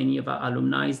this for many of our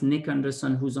alumni. Nick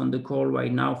Anderson, who's on the call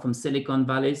right now from Silicon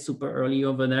Valley, super early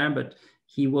over there, but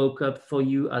he woke up for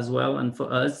you as well and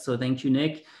for us. So thank you,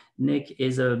 Nick. Nick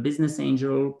is a business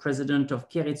angel, president of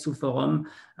Keiretsu Forum,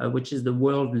 which is the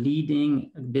world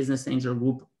leading business angel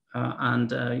group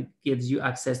and gives you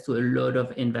access to a lot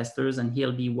of investors, and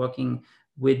he'll be working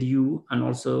with you and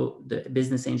also the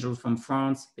business angels from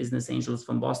France, business angels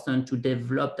from Boston to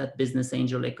develop that business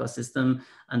angel ecosystem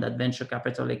and that venture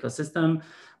capital ecosystem.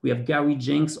 We have Gary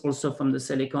Jinks, also from the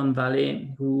Silicon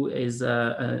Valley, who is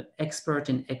an expert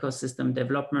in ecosystem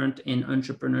development, in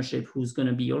entrepreneurship, who's going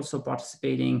to be also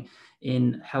participating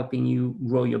in helping you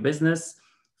grow your business.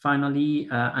 Finally,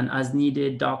 and as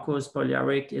needed, Darko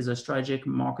Spoljaric is a strategic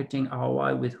marketing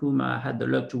ROI with whom I had the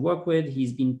luck to work with.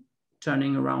 He's been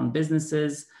turning around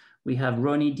businesses. We have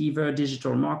Ronnie Deaver,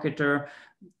 digital marketer,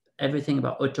 everything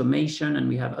about automation, and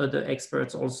we have other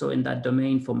experts also in that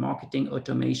domain for marketing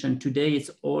automation. Today,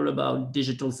 it's all about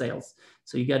digital sales.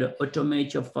 So you got to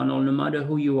automate your funnel, no matter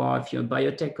who you are. If you're a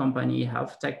biotech company,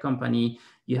 health tech company,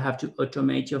 you have to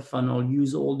automate your funnel,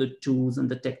 use all the tools and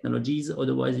the technologies.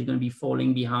 Otherwise, you're going to be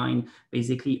falling behind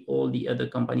basically all the other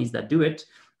companies that do it.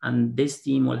 And this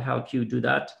team will help you do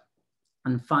that.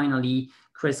 And finally,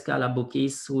 Chris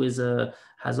Kalabukis, who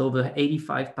has over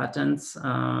 85 patents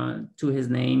to his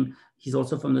name. He's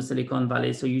also from the Silicon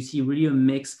Valley. So you see really a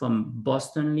mix from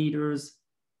Boston leaders,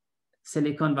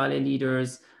 Silicon Valley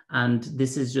leaders, and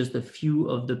this is just a few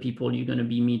of the people you're going to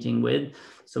be meeting with.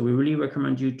 So we really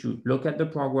recommend you to look at the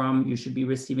program. You should be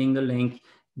receiving the link.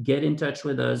 Get in touch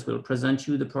with us. We'll present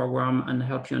you the program and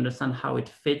help you understand how it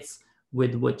fits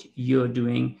with what you're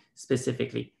doing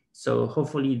specifically. So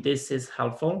hopefully this is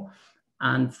helpful.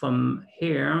 And from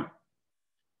here,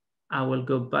 I will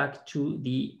go back to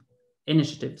the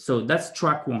initiative. So that's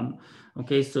track one.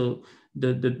 Okay, so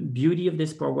the beauty of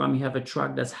this program, you have a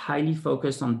track that's highly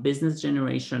focused on business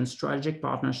generation, strategic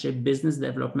partnership, business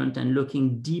development, and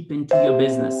looking deep into your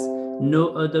business. No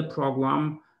other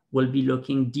program will be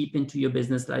looking deep into your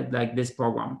business like this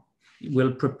program. It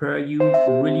will prepare you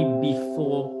really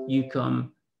before you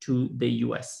come to the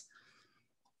US.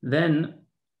 Then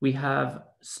we have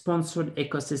sponsored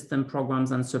ecosystem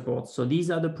programs and support. So these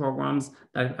are the programs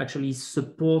that actually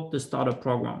support the startup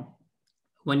program.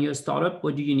 When you're a startup,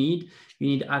 what do you need? You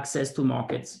need access to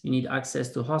markets. You need access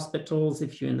to hospitals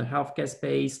if you're in the healthcare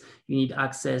space. You need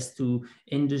access to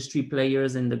industry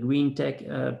players in the green tech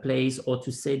place, or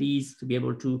to cities to be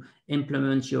able to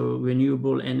implement your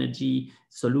renewable energy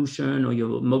solution or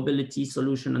your mobility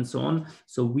solution and so on.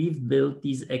 So we've built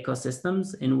these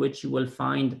ecosystems in which you will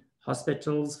find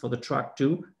hospitals for the track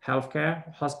 2,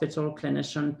 healthcare, hospital,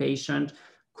 clinician, patient,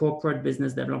 corporate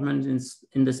business development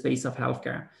in the space of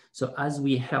healthcare. So as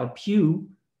we help you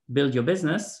build your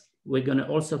business, we're going to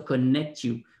also connect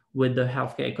you with the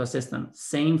healthcare ecosystem.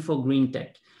 Same for green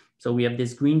tech. So we have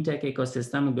this green tech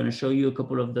ecosystem. We're going to show you a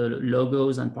couple of the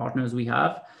logos and partners we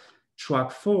have.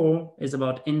 Track 4 is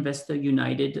about Investor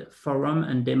United Forum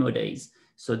and Demo Days.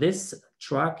 So this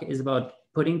track is about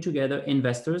putting together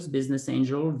investors, business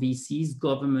angel, VCs,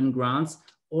 government grants,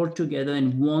 all together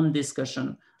in one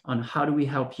discussion on how do we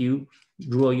help you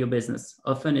grow your business.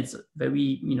 Often it's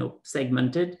very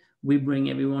segmented. We bring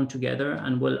everyone together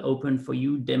and we'll open for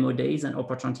you demo days and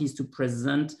opportunities to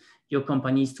present your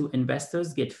companies to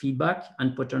investors, get feedback,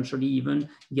 and potentially even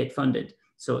get funded.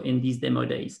 So in these demo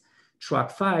days.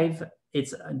 Track 5,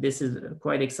 this is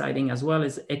quite exciting as well,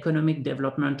 is economic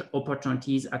development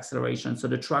opportunities acceleration. So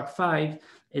the track 5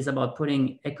 is about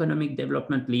putting economic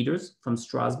development leaders from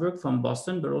Strasbourg, from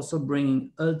Boston, but also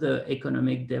bringing other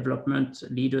economic development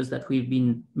leaders that we've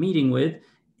been meeting with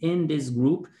in this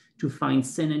group to find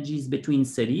synergies between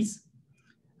cities,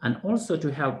 and also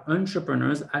to help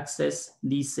entrepreneurs access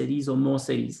these cities or more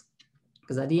cities.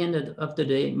 Because at the end of the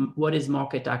day, what is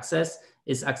market access?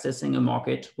 Is accessing a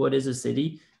market. What is a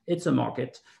city? It's a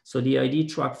market. So the idea,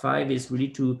 track 5, is really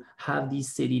to have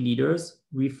these city leaders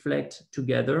reflect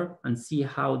together and see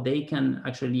how they can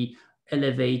actually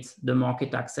elevate the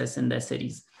market access in their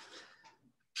cities.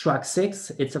 Track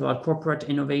 6, it's about corporate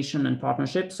innovation and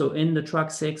partnership. So in the track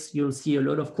 6, you'll see a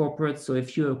lot of corporates. So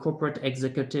if you're a corporate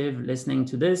executive listening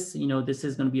to this, this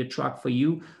is going to be a track for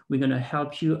you. We're going to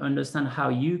help you understand how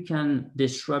you can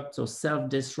disrupt or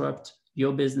self-disrupt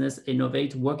your business,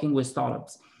 innovate, working with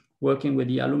startups, working with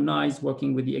the alumni,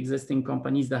 working with the existing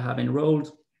companies that have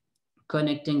enrolled,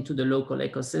 connecting to the local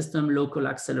ecosystem, local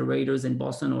accelerators in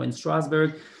Boston or in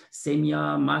Strasbourg,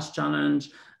 SEMIA, Mass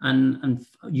Challenge, and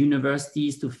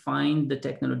universities to find the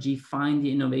technology, find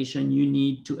the innovation you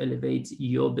need to elevate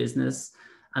your business.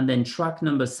 And then track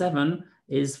number 7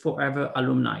 is Forever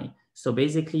Alumni. So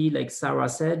basically, like Sarah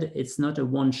said, it's not a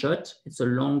one-shot, it's a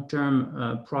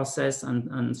long-term process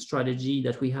and strategy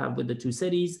that we have with the 2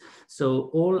 cities.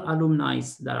 So all alumni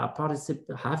that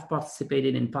have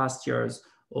participated in past years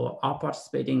or are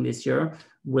participating this year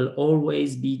will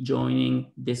always be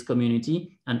joining this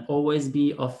community and always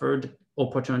be offered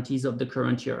opportunities of the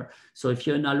current year. So if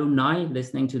you're an alumni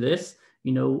listening to this,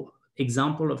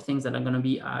 example of things that are going to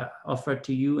be offered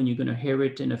to you, and you're going to hear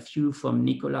it in a few from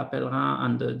Nicolas Pellerin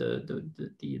and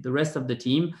the rest of the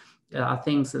team, are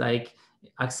things like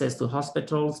access to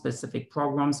hospitals, specific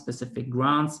programs, specific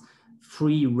grants,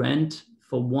 free rent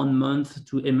for 1 month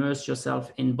to immerse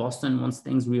yourself in Boston once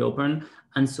things reopen,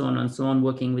 and so on and so on,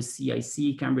 working with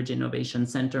CIC, Cambridge Innovation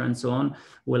Center, and so on.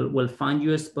 We'll find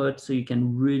you a spot so you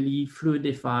can really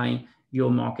fluidify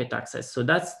your market access. So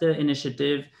that's the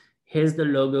initiative. Here's the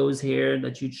logos here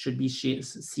that you should be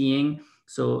seeing.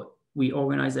 So we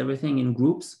organize everything in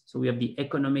groups. So we have the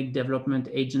Economic Development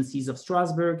Agencies of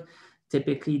Strasbourg.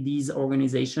 Typically, these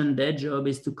organizations, their job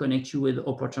is to connect you with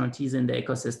opportunities in the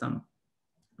ecosystem.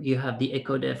 You have the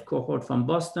EcoDev cohort from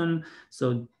Boston.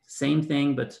 So same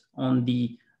thing, but on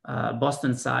the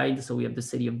Boston side. So we have the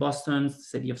city of Boston,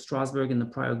 city of Strasbourg in the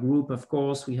prior group, of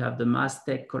course. We have the Mass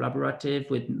Tech Collaborative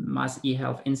with Mass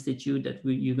eHealth Institute that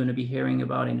you're going to be hearing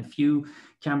about in a few.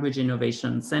 Cambridge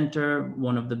Innovation Center,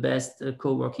 one of the best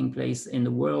co-working places in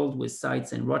the world with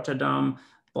sites in Rotterdam,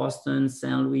 Boston,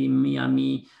 St. Louis,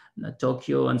 Miami,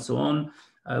 Tokyo, and so on.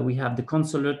 We have the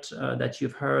consulate that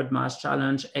you've heard, Mass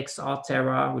Challenge, XR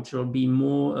Terra, which will be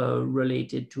more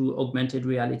related to augmented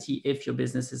reality if your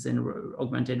business is in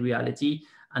augmented reality.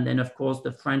 And then, of course,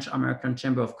 the French American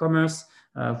Chamber of Commerce,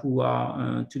 who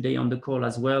are today on the call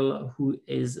as well, who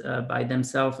is by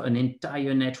themselves an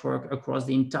entire network across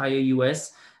the entire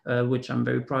US which I'm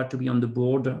very proud to be on the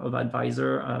board of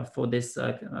advisor for this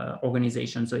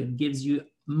organization. So it gives you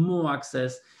more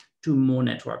access to more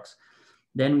networks.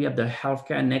 Then we have the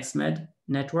Healthcare NextMed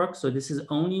network. So this is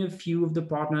only a few of the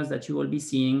partners that you will be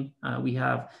seeing. We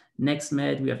have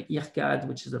NextMed, we have IRCAD,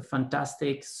 which is a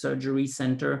fantastic surgery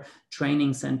center,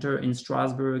 training center in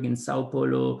Strasbourg, in Sao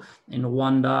Paulo, in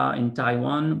Rwanda, in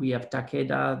Taiwan. We have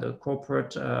Takeda, the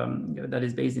corporate that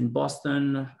is based in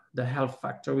Boston, the Health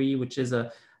Factory, which is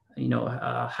a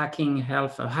hackathon,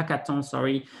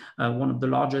 sorry, one of the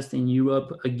largest in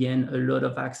Europe. Again, a lot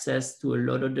of access to a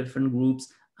lot of different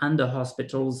groups, and the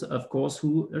hospitals, of course,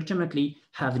 who ultimately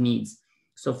have needs.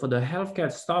 So for the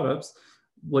healthcare startups,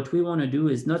 what we want to do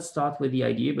is not start with the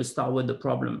idea, but start with the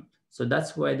problem. So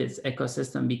that's where this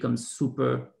ecosystem becomes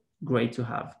super great to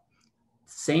have.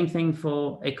 Same thing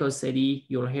for EcoCity.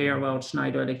 You'll hear about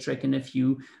Schneider Electric in a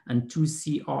few, and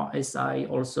 2CRSI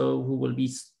also, who will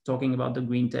be talking about the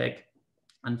green tech.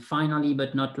 And finally,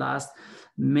 but not last,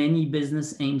 many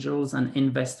business angels and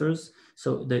investors.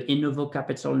 So the Innouvo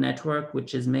Capital Network,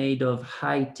 which is made of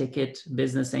high-ticket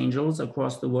business angels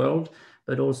across the world,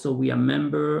 but also we are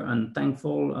member and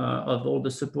thankful of all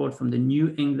the support from the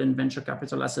New England Venture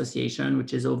Capital Association,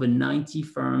 which is over 90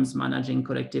 firms managing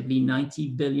collectively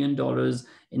 $90 billion,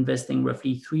 investing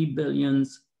roughly $3 billion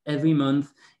every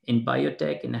month in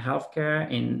biotech, in healthcare,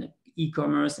 in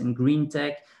e-commerce, in green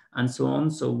tech, and so on.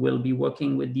 So we'll be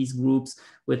working with these groups,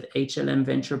 with HLM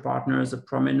Venture Partners, a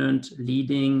prominent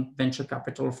leading venture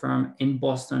capital firm in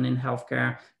Boston in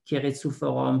healthcare, Keiretsu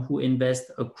Forum, who invest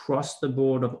across the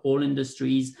board of all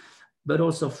industries, but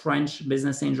also French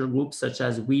business angel groups such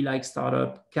as We Like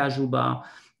Startup, Kajuba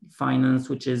Finance,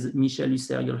 which is Michel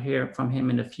Husser, you'll hear from him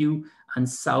in a few, and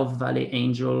South Valley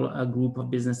Angel, a group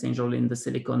of business angel in the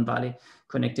Silicon Valley,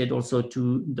 connected also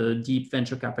to the deep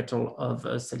venture capital of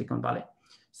Silicon Valley.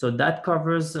 So that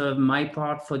covers my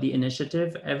part for the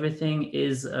initiative. Everything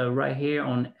is right here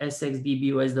on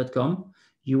sxbbos.com.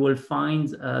 You will find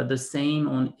the same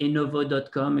on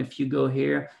innouvo.com. If you go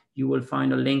here, you will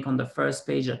find a link on the first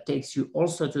page that takes you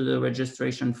also to the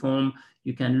registration form.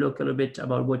 You can look a little bit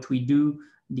about what we do,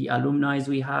 the alumni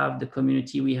we have, the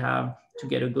community we have, to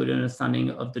get a good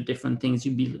understanding of the different things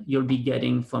you'll be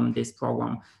getting from this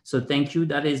program. So thank you.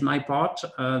 That is my part.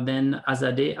 Then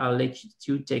Azadeh, I'll let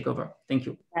you take over. Thank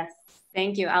you. Yes,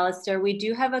 thank you, Alistair. We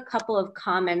do have a couple of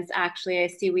comments, actually. I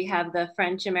see we have the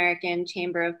French American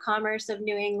Chamber of Commerce of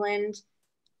New England.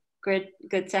 Good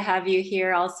to have you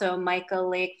here. Also, Michael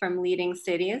Lake from Leading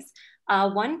Cities.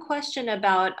 One question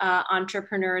about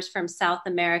entrepreneurs from South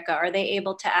America. Are they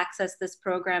able to access this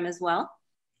program as well?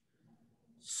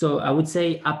 So I would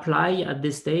say apply at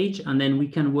this stage, and then we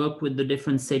can work with the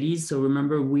different cities. So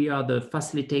remember, we are the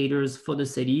facilitators for the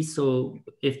cities. So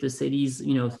if the cities,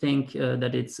 think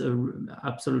that it's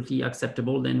absolutely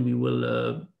acceptable, then we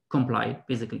will comply,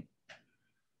 basically.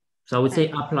 So I would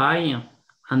say apply,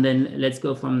 and then let's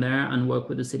go from there and work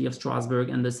with the city of Strasbourg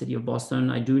and the city of Boston.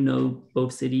 I do know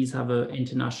both cities have an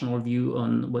international view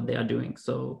on what they are doing.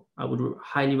 So I would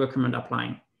highly recommend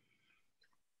applying.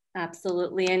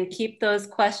 Absolutely, and keep those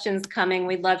questions coming.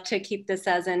 We'd love to keep this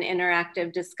as an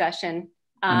interactive discussion.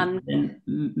 And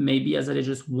maybe as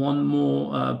just one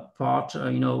more part,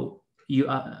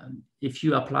 if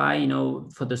you apply,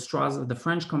 for the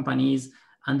French companies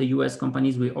and the US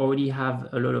companies, we already have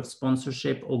a lot of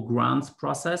sponsorship or grants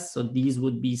process. So these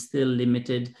would be still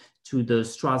limited to the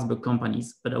Strasbourg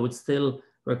companies, but I would still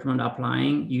recommend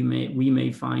applying. We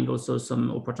may find also some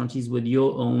opportunities with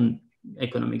your own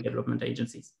economic development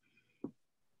agencies.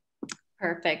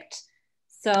 Perfect.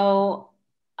 So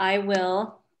I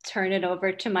will turn it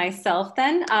over to myself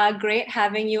then. Great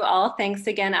having you all. Thanks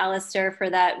again, Alistair, for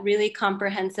that really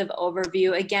comprehensive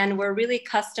overview. Again, we're really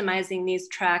customizing these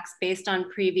tracks based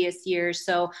on previous years.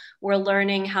 So we're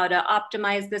learning how to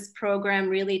optimize this program,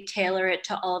 really tailor it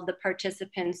to all of the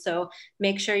participants. So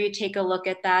make sure you take a look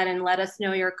at that and let us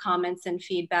know your comments and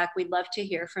feedback. We'd love to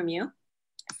hear from you.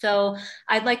 So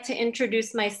I'd like to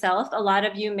introduce myself. A lot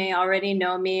of you may already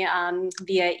know me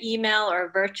via email or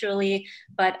virtually,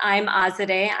 but I'm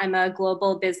Azadeh. I'm a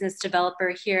global business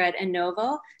developer here at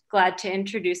Innouvo. Glad to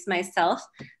introduce myself.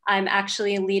 I'm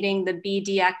actually leading the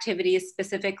BD activities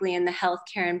specifically in the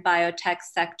healthcare and biotech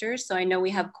sector. So I know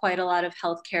we have quite a lot of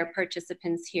healthcare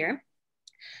participants here.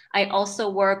 I also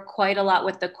work quite a lot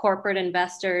with the corporate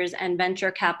investors and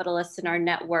venture capitalists in our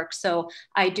network. So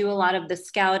I do a lot of the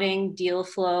scouting, deal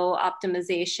flow,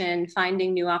 optimization,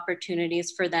 finding new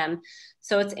opportunities for them.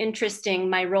 So it's interesting.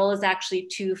 My role is actually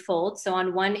twofold. So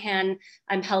on one hand,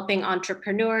 I'm helping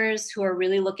entrepreneurs who are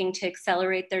really looking to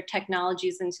accelerate their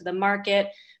technologies into the market,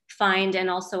 find and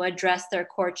also address their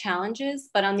core challenges.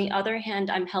 But on the other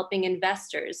hand, I'm helping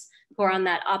investors who are on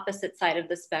that opposite side of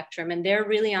the spectrum. And they're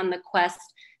really on the quest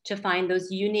to find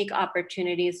those unique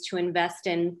opportunities to invest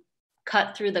in,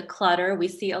 cut through the clutter. We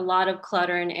see a lot of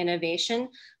clutter and innovation,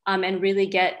 and really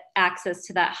get access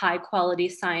to that high quality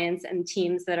science and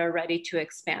teams that are ready to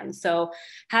expand. So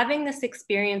having this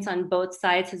experience on both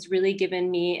sides has really given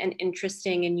me an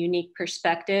interesting and unique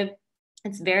perspective.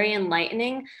 It's very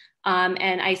enlightening.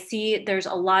 And I see there's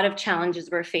a lot of challenges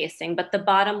we're facing, but the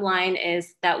bottom line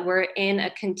is that we're in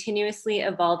a continuously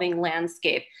evolving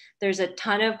landscape. There's a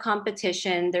ton of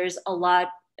competition. There's a lot,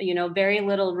 very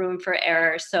little room for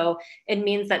error. So it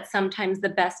means that sometimes the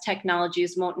best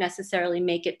technologies won't necessarily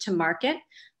make it to market.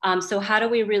 So how do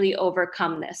we really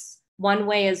overcome this? One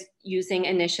way is using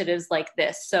initiatives like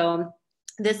this. So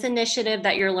this initiative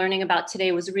that you're learning about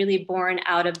today was really born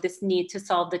out of this need to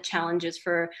solve the challenges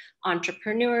for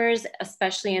entrepreneurs,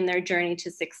 especially in their journey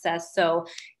to success. So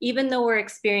even though we're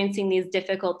experiencing these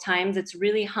difficult times, it's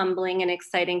really humbling and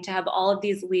exciting to have all of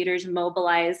these leaders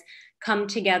mobilize, come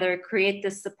together, create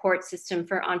this support system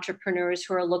for entrepreneurs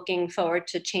who are looking forward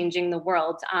to changing the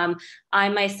world. I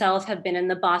myself have been in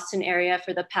the Boston area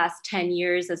for the past 10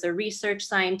 years as a research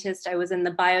scientist. I was in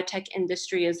the biotech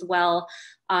industry as well.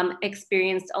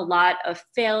 Experienced a lot of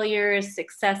failures,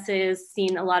 successes,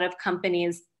 seen a lot of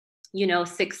companies,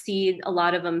 succeed, a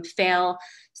lot of them fail.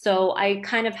 So I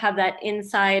kind of have that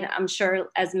inside, I'm sure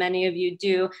as many of you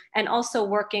do, and also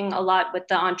working a lot with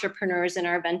the entrepreneurs in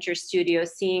our venture studio,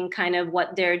 seeing kind of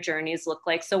what their journeys look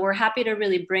like. So we're happy to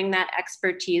really bring that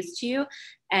expertise to you.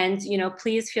 And,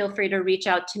 please feel free to reach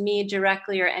out to me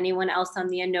directly or anyone else on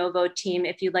the Innouvo team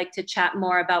if you'd like to chat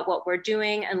more about what we're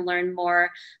doing and learn more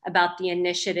about the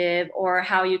initiative or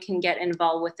how you can get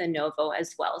involved with Innouvo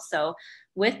as well. So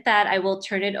with that, I will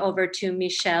turn it over to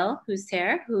Michel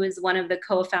Husser, who is one of the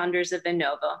co-founders of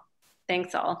Innouvo.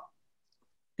 Thanks all.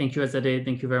 Thank you, Azadeh.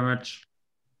 Thank you very much.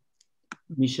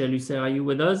 Michel Husser, are you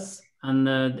with us? And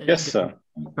yes, sir.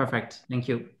 Perfect. Thank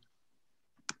you.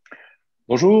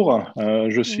 Bonjour,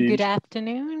 je suis... Good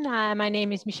afternoon. My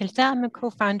name is Michel Husser. I'm a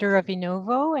co-founder of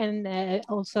Innouvo and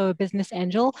also a business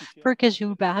angel for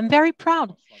Kajuba. I'm very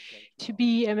proud to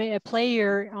be a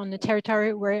player on the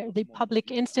territory where the public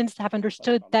instance have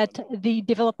understood that the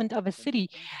development of a city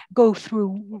go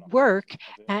through work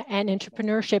and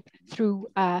entrepreneurship through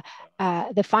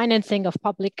the financing of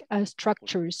public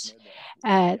structures.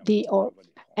 And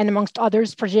amongst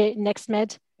others, Project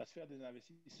NextMed.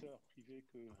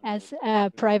 As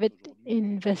a private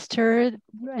investor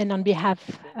and on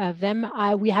behalf of them,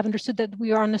 we have understood that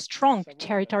we are on a strong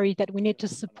territory that we need to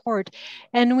support,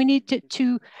 and we need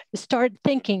to start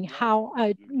thinking how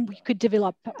we could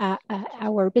develop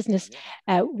our business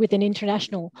with an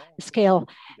international scale.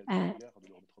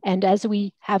 And as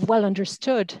we have well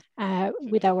understood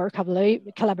with our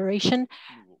collaboration,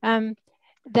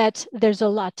 that there's a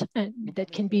lot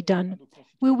that can be done.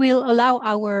 We will allow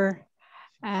our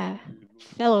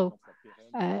fellow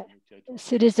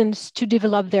citizens to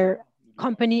develop their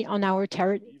company on our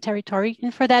territory.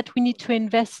 And for that, we need to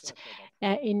invest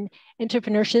in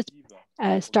entrepreneurship,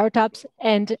 startups,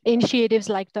 and initiatives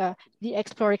like the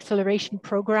Explore Acceleration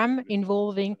Program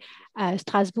involving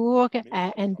Strasbourg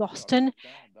and Boston,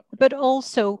 but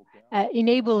also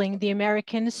enabling the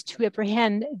Americans to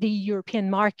apprehend the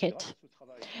European market.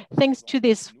 Thanks to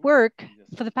this work,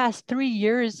 for the past 3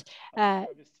 years,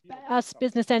 us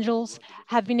business angels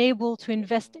have been able to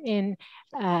invest in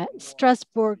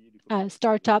Strasbourg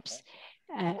startups,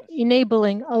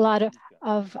 enabling a lot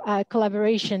of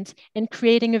collaborations and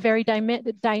creating a very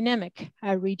dynamic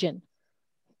region.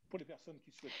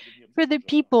 For the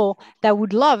people that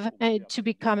would love to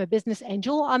become a business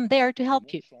angel, I'm there to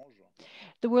help you.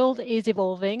 The world is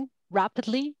evolving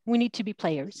rapidly. We need to be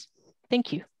players.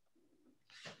 Thank you.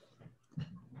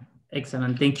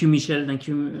 Excellent. Thank you, Michel. Thank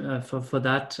you for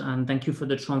that. And thank you for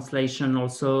the translation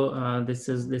also. This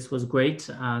was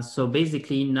great. So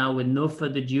basically now with no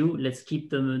further ado, let's keep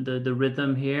the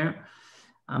rhythm here.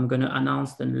 I'm going to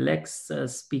announce the next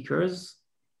speakers.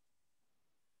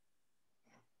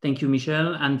 Thank you,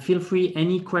 Michel. And feel free,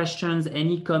 any questions,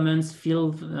 any comments,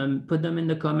 put them in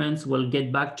the comments. We'll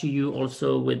get back to you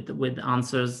also with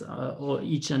answers, or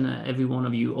each and every one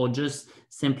of you, or just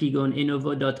simply go on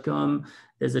innouvo.com.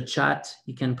 There's a chat.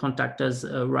 You can contact us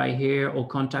right here, or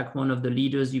contact one of the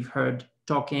leaders you've heard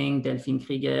talking, Delphine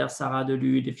Krieger, Sarah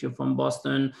Delude, if you're from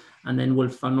Boston, and then we'll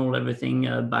funnel everything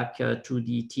back to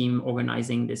the team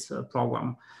organizing this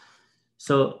program.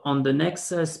 So on the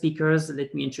next speakers,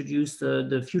 let me introduce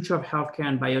the Future of Healthcare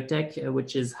and Biotech,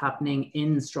 which is happening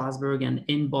in Strasbourg and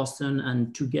in Boston,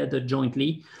 and together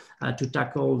jointly to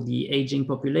tackle the aging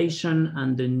population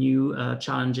and the new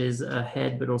challenges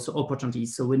ahead, but also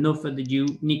opportunities. So with no further ado,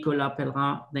 Nicolas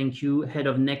Pellerin, thank you, Head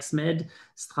of NextMed,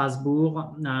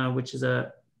 Strasbourg, which is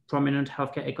a prominent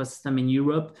healthcare ecosystem in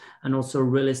Europe, and also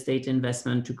real estate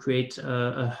investment to create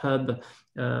a hub,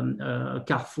 a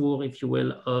carrefour, if you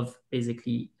will, of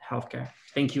basically healthcare.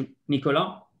 Thank you,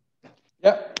 Nicolas.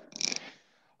 Yeah.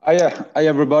 Hi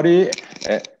everybody.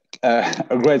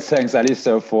 A great thanks, Alice,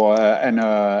 for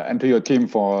and to your team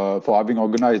for having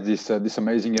organized this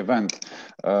amazing event,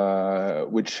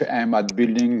 which aims at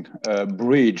building a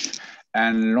bridge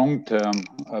and long-term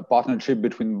partnership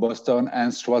between Boston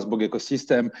and Strasbourg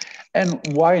ecosystem. And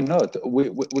why not?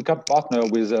 We can partner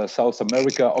with a South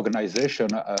America organization,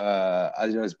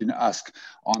 as has been asked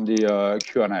on the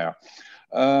Q&A.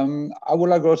 I would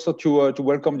like also to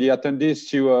welcome the attendees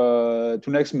to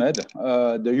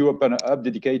NextMed, the European hub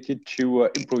dedicated to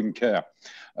improving care.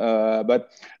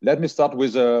 But let me start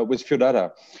with few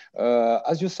data.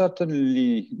 As you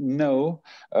certainly know,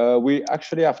 we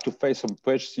actually have to face some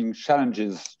purchasing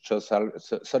challenges,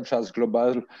 such as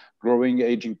global growing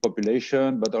aging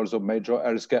population, but also major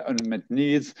healthcare unmet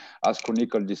needs as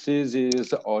chronic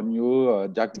diseases or new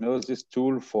diagnosis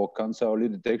tool for cancer early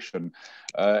detection.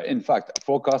 In fact,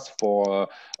 forecasts for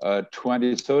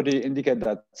 2030 indicate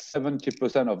that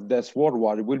 70% of deaths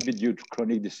worldwide will be due to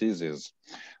chronic diseases.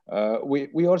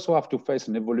 We also have to face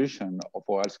an evolution of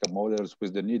our healthcare models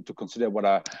with the need to consider what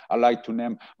I like to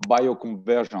name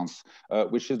bioconvergence,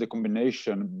 which is the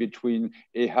combination between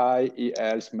AI,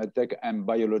 e-health, medtech, and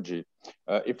biology.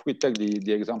 If we take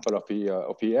the example of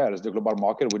e-health, the global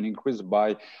market will increase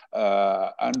by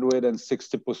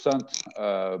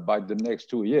 160% by the next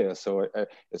 2 years. So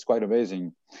it's quite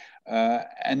amazing.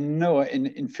 And no,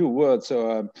 in few words,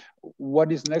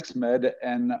 what is NextMed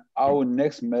and how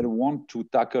NextMed want to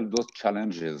tackle those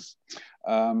challenges?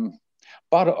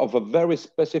 Part of a very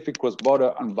specific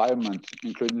cross-border environment,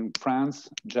 including France,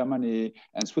 Germany,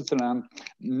 and Switzerland,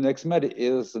 NextMed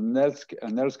is an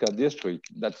healthcare district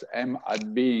that's aimed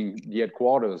at being the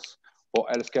headquarters for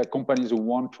healthcare companies who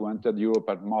want to enter the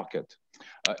European market.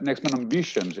 NextMed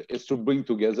ambition is to bring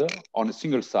together on a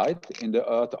single site in the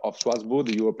heart of Strasbourg,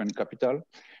 the European capital,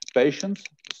 patients,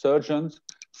 surgeons,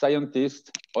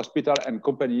 scientists, hospital, and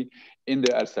company in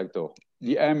the health sector.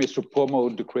 The aim is to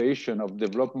promote the creation of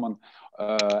development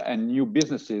and new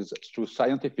businesses through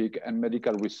scientific and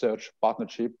medical research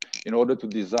partnership in order to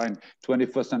design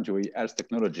 21st century health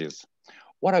technologies.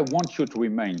 What I want you to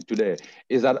remain today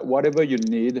is that whatever you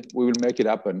need, we will make it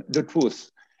happen. The truth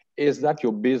is that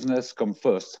your business comes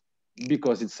first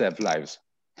because it saves lives.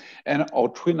 And our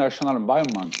tri-national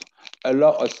environment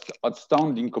allows us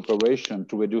outstanding cooperation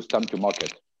to reduce time to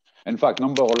market. In fact, a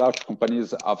number of large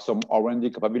companies have some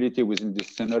R&D capability within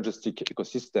this synergistic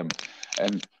ecosystem.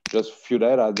 And just a few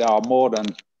data, there are more than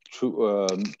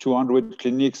 200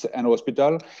 clinics and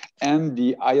hospitals, and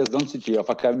the highest density of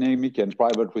academic and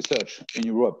private research in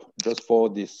Europe, just for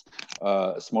this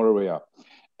small area.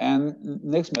 And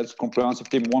NextMed's comprehensive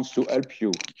team wants to help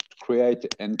you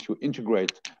create and to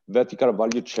integrate vertical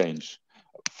value change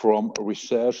from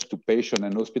research to patient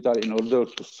and hospital in order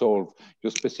to solve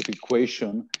your specific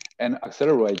question and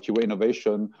accelerate your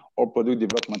innovation or product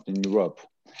development in Europe.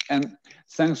 And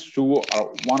thanks to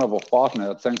one of our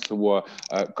partners, thanks to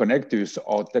Connectus,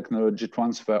 our technology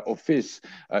transfer office,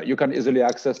 you can easily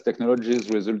access technologies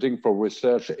resulting from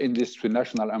research in this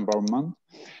tri-national environment.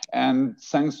 And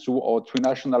thanks to our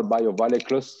tri-national BioValley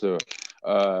cluster,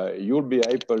 you'll be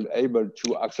able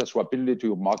to access rapidly to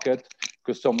your market,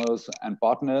 customers, and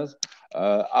partners,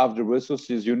 have the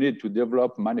resources you need to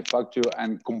develop, manufacture,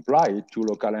 and comply to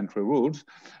local entry rules.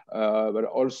 But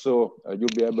also,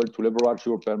 you'll be able to leverage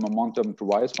European momentum to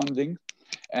raise funding.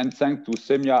 And thanks to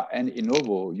Semia and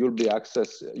Innouvo, you'll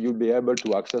be able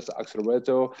to access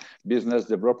accelerator business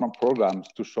development programs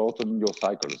to shorten your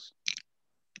cycles.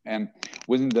 And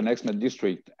within the NextMed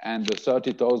district and the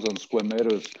 30,000 square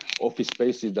meters office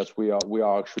spaces that we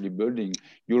are actually building,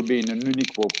 you'll be in a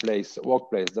unique workplace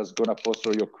that's gonna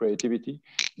foster your creativity,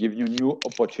 give you new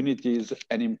opportunities,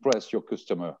 and impress your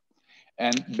customer.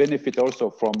 and benefit also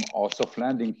from our soft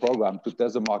landing program to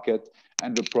test the market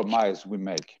and the promise we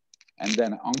make. And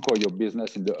then anchor your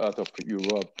business in the heart of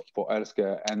Europe for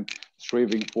healthcare and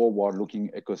thriving forward-looking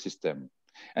ecosystem.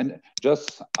 And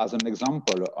just as an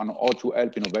example on how to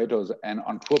help innovators and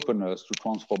entrepreneurs to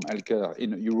transform healthcare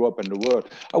in Europe and the world,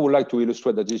 I would like to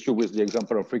illustrate that issue with the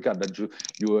example of Africa that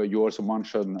you also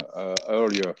mentioned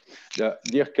earlier. The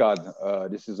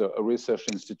DIRCAD, this is a research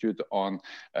institute on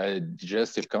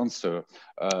digestive cancer.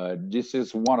 This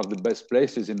is one of the best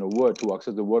places in the world to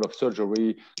access the world of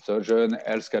surgery, surgeon,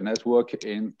 healthcare network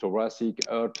in thoracic,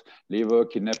 heart, liver,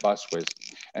 kidney pathways.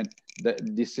 And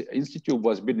this institute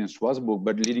was built in Strasbourg,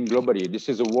 but leading globally. This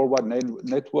is a worldwide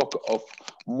network of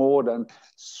more than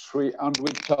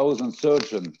 300,000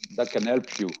 surgeons that can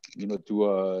help you,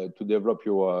 to develop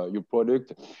your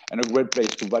product, and a great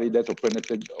place to validate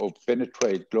or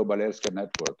penetrate global healthcare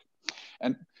network.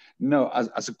 And now,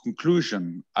 as a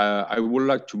conclusion, I would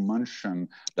like to mention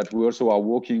that we also are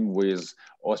working with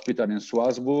hospital in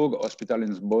Strasbourg, hospital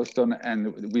in Boston,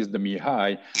 and with the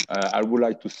MIHI. I would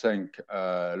like to thank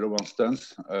Laurence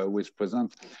Tuns, who is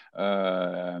present.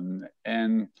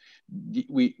 And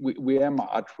we aim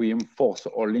at reinforce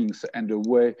our links and the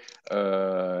way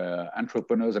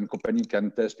entrepreneurs and companies can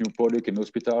test new product in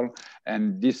hospital.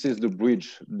 And this is the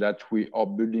bridge that we are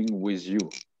building with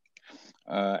you.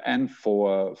 And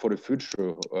for the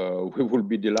future, we will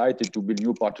be delighted to build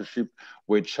new partnership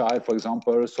with CHILD, for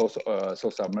example,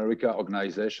 South America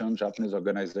organization, Japanese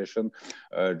organization,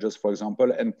 just for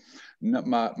example. And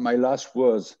my last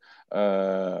words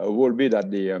will be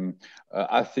that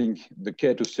I think the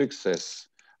key to success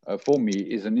for me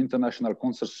is an international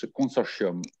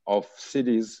consortium of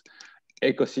cities,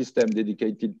 ecosystem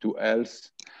dedicated to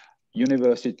health,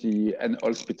 university and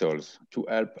hospitals to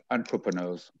help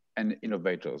entrepreneurs and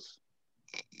innovators.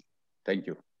 Thank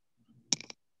you.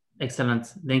 Excellent.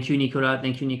 Thank you, Nicolas.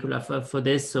 Thank you, Nicolas, for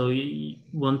this. So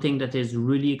one thing that is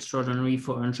really extraordinary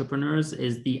for entrepreneurs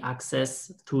is the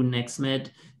access through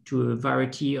NextMed to a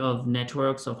variety of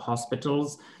networks of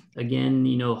hospitals. Again,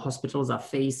 hospitals are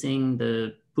facing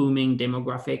the booming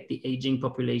demographic, the aging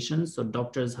population. So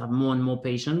doctors have more and more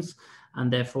patients,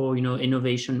 and therefore,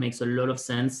 innovation makes a lot of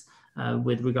sense.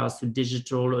 With regards to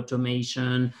digital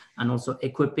automation and also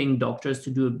equipping doctors to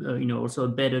do, also a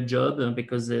better job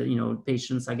because,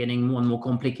 patients are getting more and more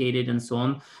complicated and so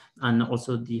on. And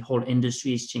also the whole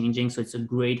industry is changing. So it's a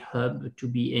great hub to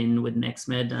be in with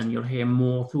NextMed, and you'll hear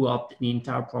more throughout the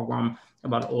entire program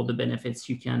about all the benefits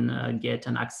you can get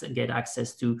and get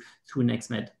access to through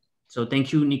NextMed. So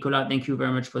thank you, Nicolas. Thank you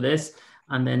very much for this.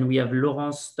 And then we have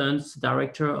Laurence Tuns,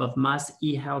 Director of Mass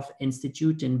eHealth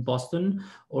Institute in Boston,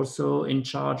 also in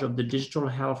charge of the Digital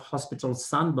Health Hospital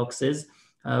Sandboxes.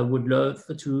 Would love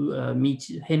to meet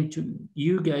him,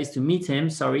 you guys to meet him,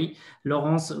 sorry.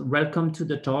 Laurence, welcome to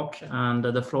the talk, and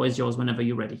the floor is yours whenever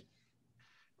you're ready.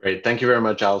 Great, thank you very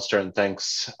much, Alistair, and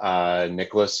thanks,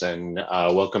 Nicholas, and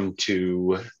welcome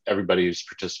to everybody who's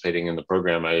participating in the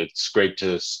program. It's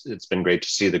been great to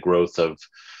see the growth of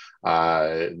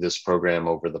this program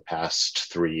over the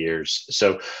past 3 years.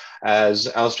 So as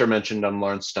Alistair mentioned, I'm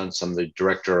Laurence Tuns. I'm the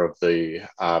director of the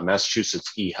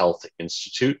Massachusetts eHealth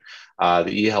Institute. The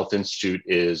eHealth Institute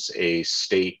is a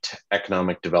state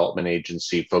economic development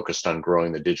agency focused on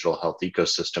growing the digital health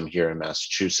ecosystem here in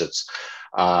Massachusetts.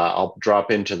 I'll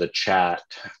drop into the chat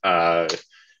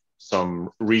some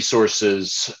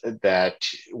resources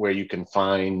where you can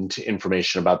find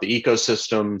information about the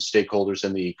ecosystem, stakeholders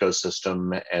in the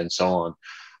ecosystem, and so on.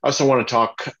 I also want to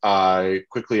talk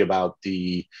quickly about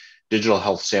the Digital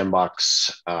Health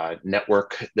Sandbox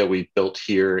network that we built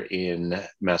here in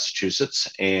Massachusetts.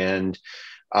 And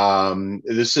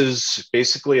this is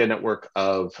basically a network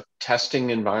of testing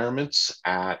environments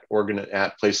at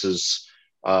places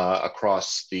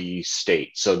across the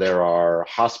state. So there are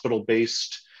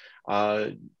hospital-based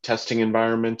testing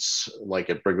environments like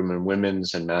at Brigham and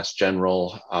Women's and Mass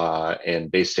General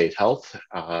and Bay State Health.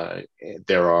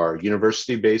 There are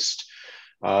university-based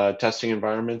testing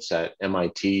environments at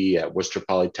MIT, at Worcester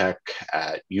Polytech,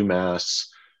 at UMass,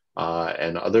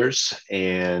 and others.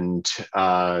 And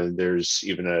there's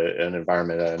even an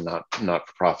environment at a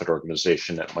not-for-profit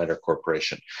organization at MITRE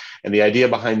Corporation. And the idea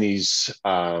behind these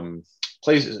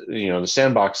places, the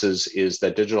sandboxes, is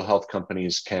that digital health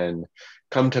companies can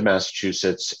come to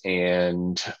Massachusetts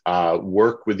and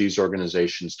work with these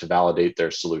organizations to validate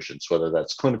their solutions, whether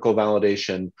that's clinical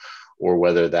validation or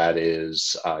whether that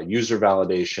is user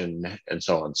validation and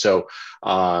so on. So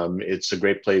it's a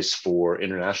great place for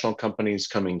international companies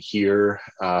coming here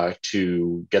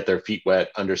to get their feet wet,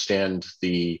 understand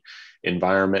the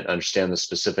environment, understand the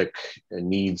specific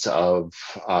needs of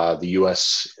the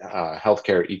US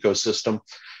healthcare ecosystem.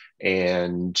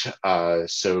 And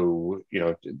so,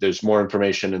 there's more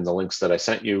information in the links that I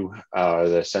sent you,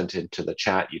 that I sent into the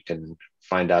chat. You can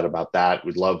find out about that.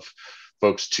 We'd love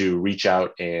folks to reach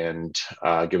out and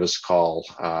give us a call.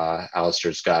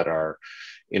 Alistair's got our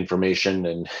information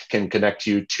and can connect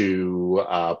you to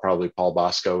probably Paul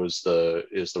Bosco is the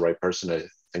right person. I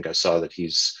think I saw that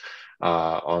he's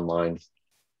online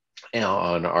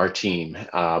on our team,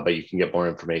 but you can get more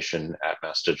information at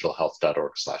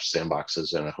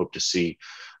massdigitalhealth.org/sandboxes. And I hope to see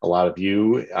a lot of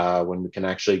you when we can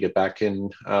actually get back in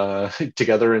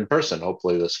together in person,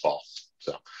 hopefully this fall.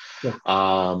 So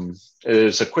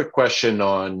there's a quick question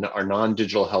on, are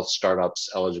non-digital health startups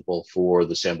eligible for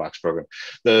the Sandbox program?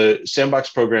 The Sandbox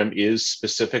program is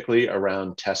specifically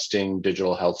around testing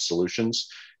digital health solutions.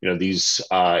 These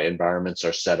environments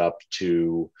are set up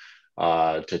to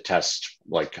test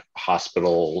like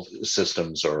hospital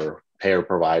systems or payer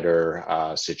provider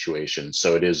situations.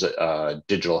 So it is a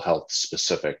digital health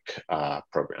specific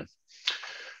program.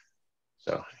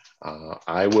 So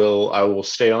I will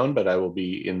stay on, but I will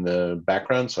be in the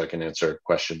background so I can answer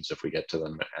questions if we get to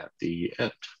them at the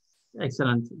end.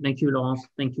 Excellent. Thank you, Laurence.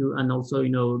 Thank you. And also,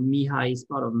 Mihai is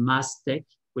part of MassTech,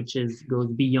 which goes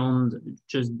beyond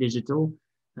just digital,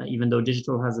 even though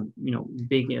digital has a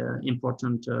big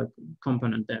important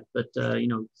component there. But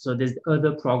so there's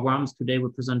other programs. Today we're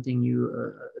presenting you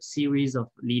a series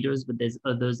of leaders, but there's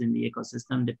others in the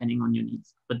ecosystem depending on your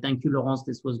needs. But thank you, Laurence.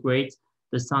 This was great.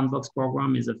 The Sandbox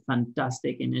program is a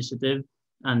fantastic initiative,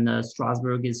 and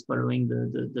Strasbourg is following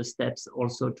the steps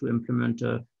also to implement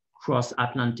a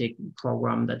cross-Atlantic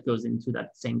program that goes into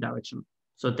that same direction.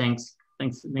 So thank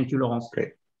you, Laurence.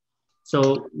 Great.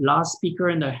 So last speaker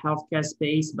in the healthcare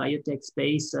space, biotech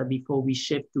space, before we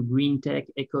shift to green tech,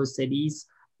 eco cities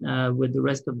with the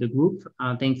rest of the group.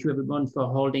 Thank you everyone for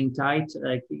holding tight.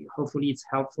 Hopefully it's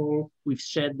helpful. We've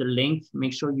shared the link.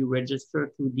 Make sure you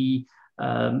register to the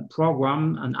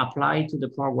program and apply to the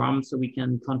program so we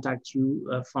can contact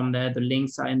you from there. The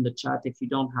links are in the chat. If you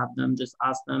don't have them, just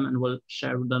ask them and we'll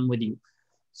share them with you.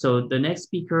 So the next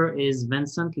speaker is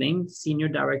Vincent Ling, Senior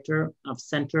Director of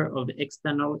Center of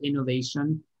External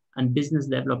Innovation and Business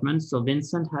Development. So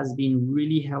Vincent has been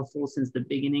really helpful since the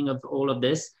beginning of all of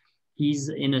this. He's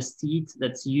in a seat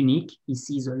that's unique. He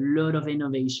sees a lot of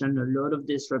innovation, a lot of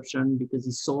disruption because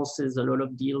he sources a lot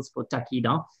of deals for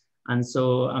Takeda. And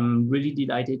so I'm really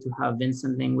delighted to have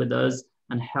Vincent Ling with us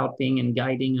and helping and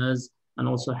guiding us and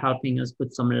also helping us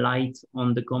put some light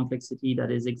on the complexity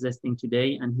that is existing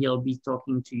today. And he'll be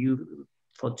talking to you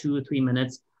for 2 or 3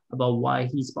 minutes about why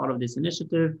he's part of this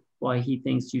initiative, why he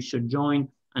thinks you should join,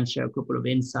 and share a couple of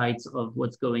insights of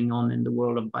what's going on in the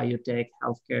world of biotech,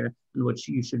 healthcare, and what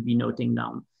you should be noting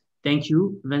down. Thank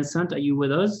you. Vincent, are you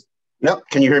with us? No,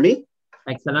 can you hear me?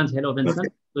 Excellent. Hello, Vincent. Okay.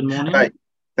 Good morning. Hi.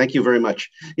 Thank you very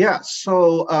much. Yeah,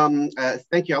 so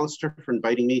thank you, Alistair, for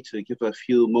inviting me to give a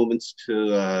few moments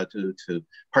to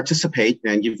participate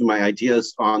and give you my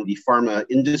ideas on the pharma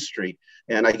industry.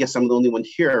 And I guess I'm the only one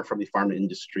here from the pharma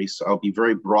industry, so I'll be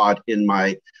very broad in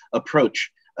my approach.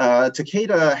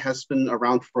 Takeda has been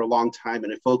around for a long time,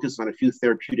 and it focuses on a few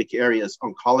therapeutic areas: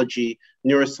 oncology,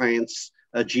 neuroscience,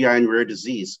 GI, and rare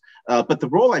disease. But the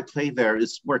role I play there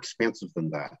is more expansive than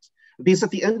that. Because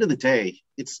at the end of the day,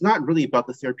 it's not really about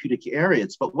the therapeutic area,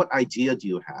 it's about what idea do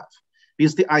you have?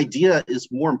 Because the idea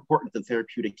is more important than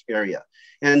therapeutic area.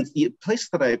 And the place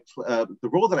that the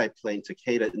role that I play in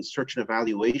Takeda in search and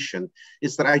evaluation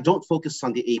is that I don't focus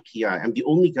on the API. I'm the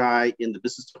only guy in the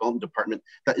business development department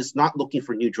that is not looking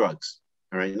for new drugs.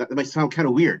 All right, that might sound kind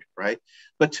of weird, right?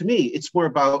 But to me, it's more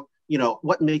about,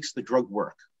 what makes the drug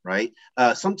work, right?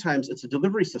 Sometimes it's a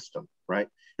delivery system, right?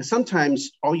 And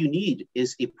sometimes all you need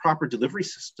is a proper delivery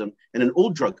system and an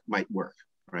old drug might work,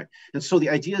 right? And so the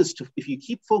idea is if you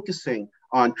keep focusing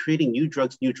on creating new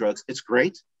drugs, it's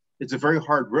great. It's a very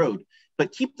hard road,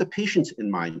 but keep the patient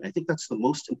in mind. I think that's the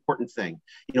most important thing.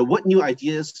 What new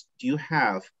ideas do you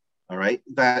have, all right,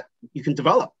 that you can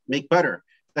develop, make better,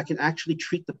 that can actually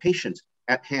treat the patient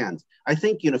at hand? I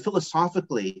think,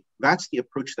 philosophically, that's the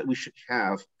approach that we should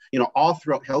have, all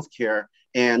throughout healthcare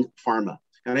and pharma.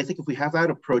 And I think if we have that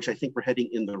approach, I think we're heading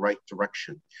in the right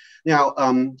direction. Now,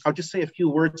 I'll just say a few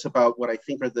words about what I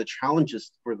think are the challenges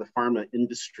for the pharma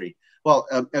industry. Well,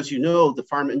 as you know, the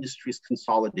pharma industry is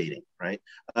consolidating, right?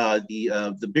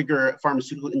 The bigger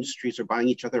pharmaceutical industries are buying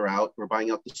each other out. We're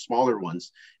buying out the smaller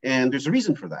ones. And there's a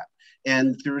reason for that.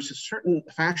 And there is a certain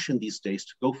fashion these days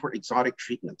to go for exotic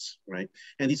treatments, right?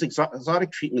 And these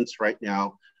exotic treatments right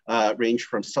now range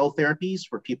from cell therapies,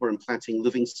 where people are implanting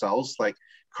living cells like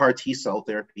CAR T cell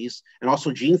therapies, and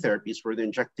also gene therapies where they're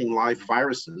injecting live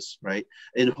viruses, right,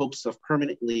 in hopes of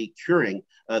permanently curing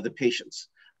the patients.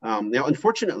 Now,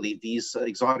 unfortunately, these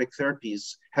exotic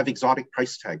therapies have exotic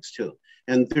price tags too.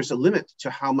 And there's a limit to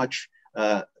how much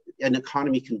an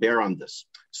economy can bear on this.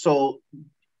 So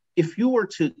if you were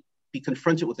to be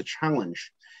confronted with a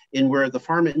challenge in where the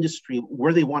pharma industry,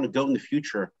 where they want to go in the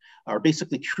future, are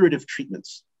basically curative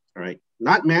treatments, all right?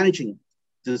 Not managing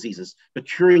diseases, but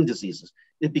curing diseases.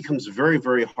 It becomes very,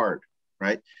 very hard,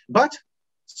 right? But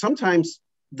sometimes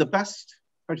the best,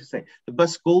 the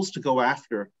best goals to go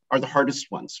after are the hardest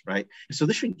ones, right? And so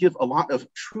this should give a lot of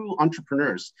true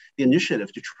entrepreneurs the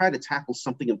initiative to try to tackle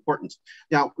something important.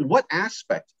 Now, what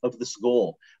aspect of this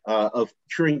goal of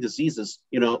curing diseases,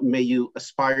 may you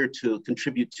aspire to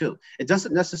contribute to? It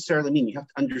doesn't necessarily mean you have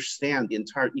to understand the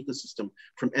entire ecosystem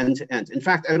from end to end. In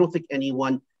fact, I don't think any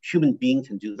one human being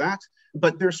can do that,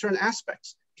 but there are certain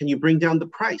aspects. Can you bring down the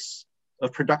price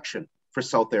of production for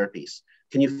cell therapies?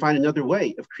 Can you find another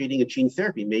way of creating a gene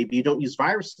therapy? Maybe you don't use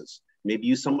viruses. Maybe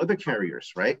use some other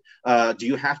carriers, right? Do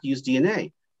you have to use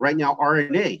DNA? Right now,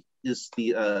 RNA is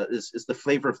the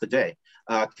flavor of the day.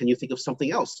 Can you think of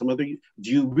something else? Some other? Do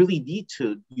you really need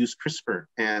to use CRISPR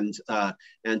and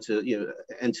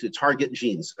to target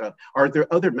genes? Are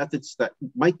there other methods that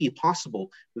might be possible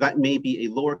that may be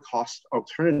a lower cost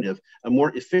alternative, a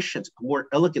more efficient, a more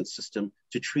elegant system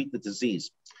to treat the disease?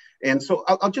 And so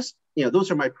I'll just,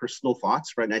 those are my personal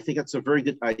thoughts, right? And I think that's a very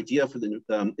good idea for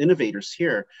the innovators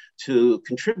here to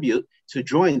contribute, to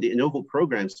join the Innouvo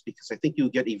programs, because I think you'll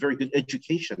get a very good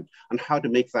education on how to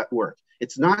make that work.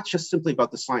 It's not just simply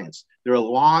about the science. There are a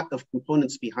lot of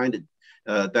components behind it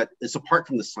that is apart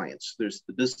from the science. There's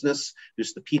the business,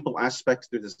 there's the people aspect,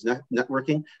 there's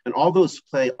networking, and all those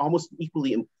play almost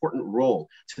equally important role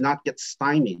to not get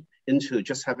stymied into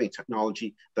just having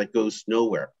technology that goes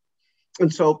nowhere.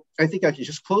 And so I think I can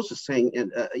just close this saying,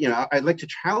 and I'd like to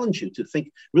challenge you to think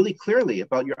really clearly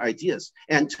about your ideas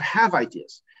and to have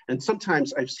ideas. And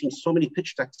sometimes I've seen so many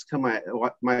pitch decks come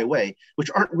my way,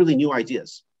 which aren't really new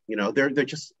ideas. They're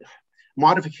just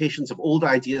modifications of old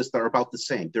ideas that are about the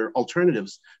same. They're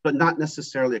alternatives, but not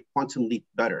necessarily a quantum leap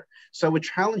better. So I would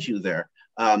challenge you there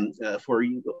for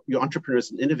you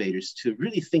entrepreneurs and innovators to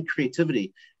really think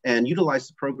creativity and utilize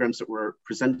the programs that were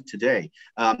presented today,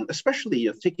 especially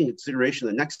taking into consideration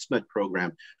the NextMed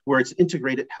program, where it's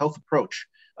integrated health approach.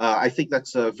 I think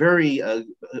that's a very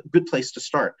good place to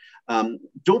start.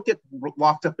 Don't get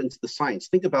locked up into the science.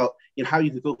 Think about how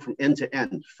you can go from end to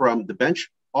end, from the bench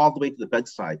all the way to the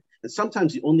bedside. And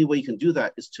sometimes the only way you can do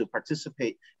that is to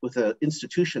participate with an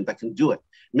institution that can do it.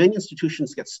 Many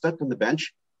institutions get stuck on the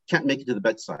bench, can't make it to the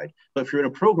bedside. But if you're in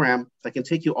a program that can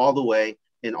take you all the way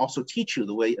and also teach you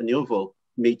the way Innouvo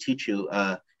may teach you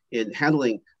in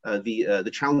handling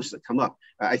the challenges that come up,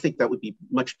 I think that would be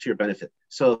much to your benefit.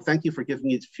 So thank you for giving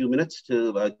me a few minutes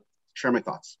to share my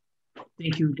thoughts.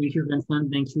 Thank you,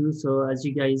 Vincent. Thank you. So as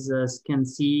you guys can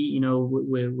see,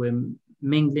 we're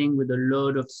mingling with a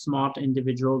load of smart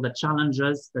individuals that challenge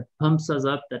us, that pumps us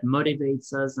up, that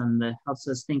motivates us, and that helps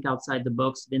us think outside the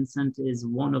box. Vincent is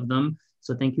one of them.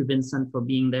 So thank you, Vincent, for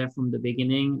being there from the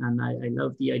beginning. And I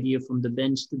love the idea from the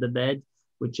bench to the bed,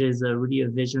 which is really a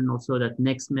vision also that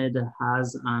NextMed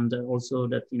has, and also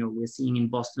that we're seeing in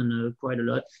Boston quite a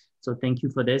lot. So thank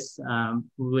you for this.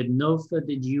 With no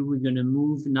further ado, we're going to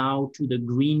move now to the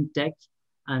green tech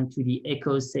and to the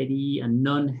eco-city and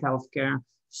non-healthcare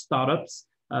startups.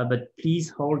 But please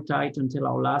hold tight until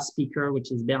our last speaker,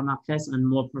 which is Bernard Kress, and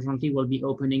more importantly, we'll be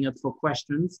opening up for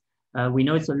questions. We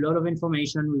know it's a lot of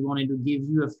information. We wanted to give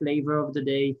you a flavor of the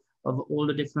day of all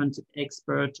the different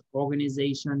expert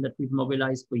organizations that we've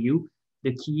mobilized for you.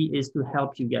 The key is to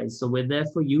help you guys. So we're there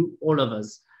for you, all of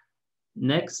us.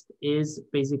 Next is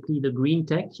basically the green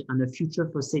tech and the future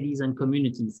for cities and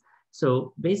communities.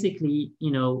 So basically,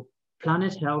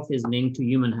 planet health is linked to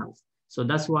human health. So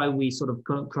that's why we sort of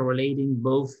correlating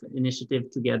both initiatives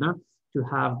together to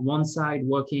have one side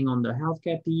working on the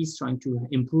healthcare piece, trying to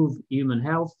improve human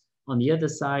health. On the other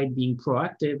side, being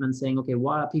proactive and saying, okay,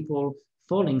 why are people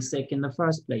falling sick in the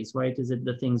first place, right? Is it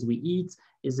the things we eat?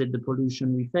 Is it the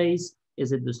pollution we face?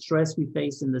 Is it the stress we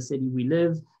face in the city we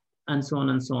live? And so on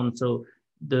and so on. So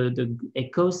the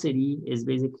eco-city is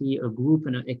basically a group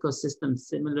and an ecosystem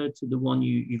similar to the one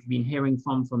you've been hearing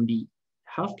from the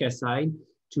healthcare side,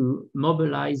 to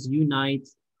mobilize, unite,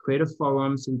 create a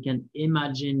forum so we can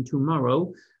imagine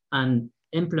tomorrow and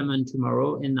implement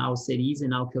tomorrow in our cities,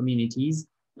 in our communities,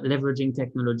 leveraging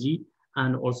technology,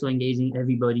 and also engaging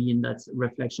everybody in that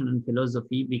reflection and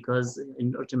philosophy, because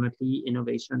ultimately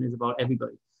innovation is about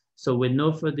everybody. So with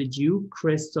no further ado,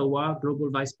 Chris Sowa, Global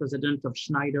Vice President of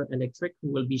Schneider Electric,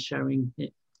 who will be sharing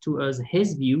to us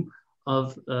his view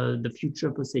of the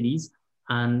future for cities,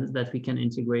 and that we can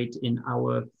integrate in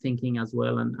our thinking as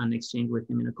well and exchange with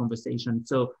him in a conversation.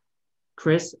 So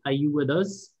Chris, are you with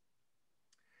us?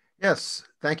 Yes,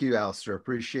 thank you, Alistair.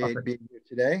 Appreciate being here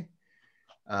today.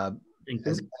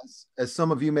 As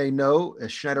some of you may know,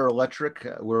 as Schneider Electric,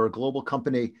 we're a global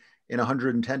company in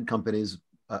 110 companies,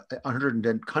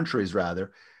 110 countries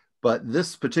rather. But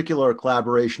this particular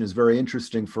collaboration is very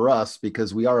interesting for us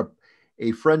because we are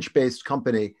a French-based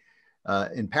company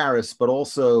in Paris, but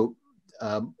also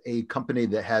a company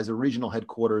that has a regional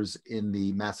headquarters in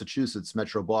the Massachusetts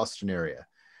metro Boston area.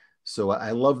 So I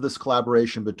love this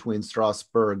collaboration between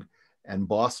Strasbourg and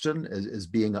Boston as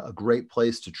being a great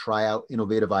place to try out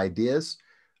innovative ideas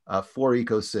for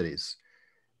eco-cities.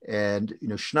 And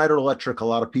Schneider Electric, a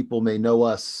lot of people may know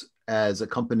us as a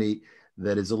company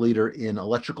that is a leader in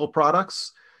electrical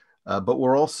products, but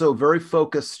we're also very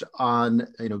focused on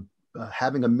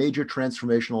having a major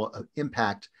transformational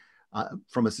impact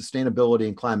from a sustainability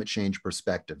and climate change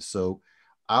perspective. So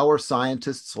our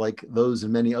scientists, like those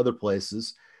in many other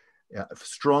places,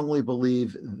 strongly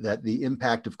believe that the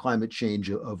impact of climate change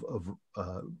of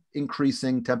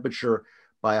increasing temperature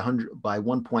by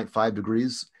 1.5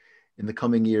 degrees in the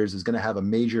coming years is going to have a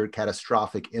major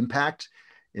catastrophic impact.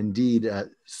 Indeed,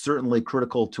 certainly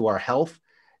critical to our health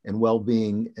and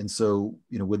well-being. And so,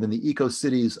 within the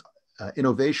EcoCities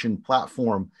innovation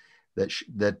platform that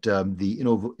the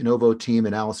Innouvo team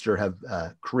and Alistair have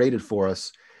created for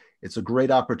us, it's a great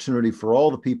opportunity for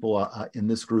all the people in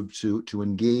this group to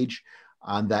engage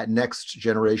on that next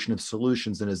generation of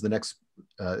solutions. And as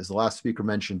the last speaker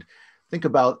mentioned, think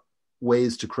about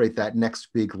ways to create that next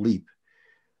big leap.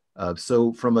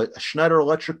 So from a Schneider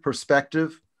Electric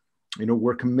perspective,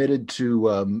 we're committed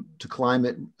to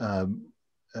climate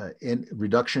and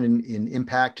reduction in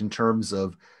impact in terms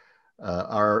of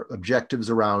our objectives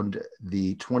around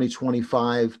the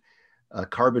 2025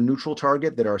 carbon neutral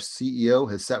target that our CEO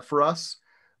has set for us.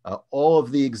 All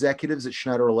of the executives at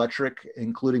Schneider Electric,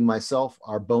 including myself,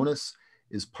 our bonus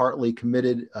is partly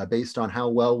committed based on how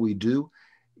well we do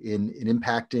in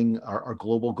impacting our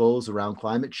global goals around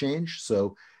climate change.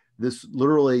 So this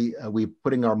literally, we're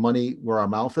putting our money where our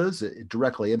mouth is. It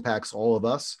directly impacts all of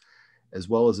us, as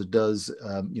well as it does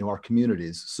our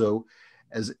communities. So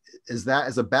as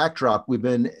a backdrop, we've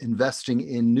been investing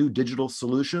in new digital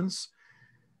solutions.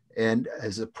 And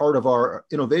as a part of our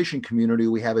innovation community,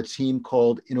 we have a team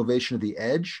called Innovation at the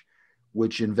Edge,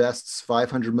 which invests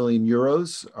 500 million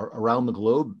euros around the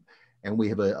globe. And we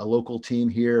have a local team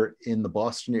here in the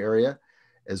Boston area,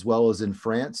 as well as in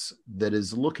France, that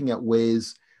is looking at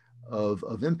ways of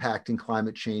impacting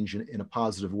climate change in a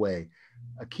positive way.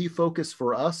 A key focus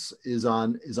for us is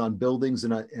on buildings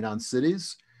and on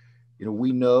cities.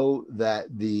 We know that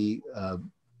the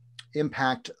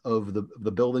impact of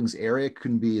the buildings area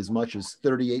can be as much as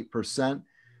 38%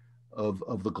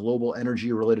 of the global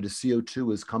energy related to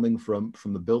CO2 is coming from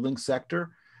the building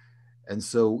sector. And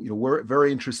so we're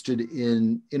very interested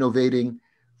in innovating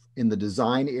in the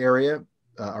design area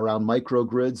around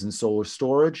microgrids and solar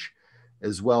storage,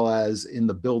 as well as in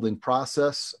the building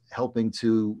process, helping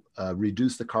to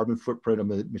reduce the carbon footprint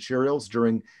of materials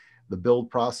during the build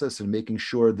process and making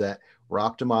sure that we're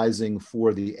optimizing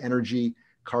for the energy,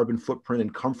 carbon footprint,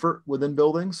 and comfort within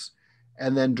buildings.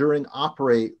 And then during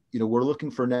operate, we're looking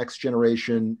for next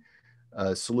generation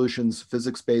solutions,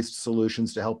 physics-based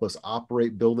solutions to help us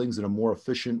operate buildings in a more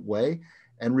efficient way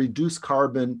and reduce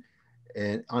carbon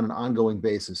on an ongoing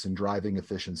basis in driving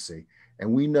efficiency.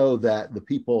 And we know that the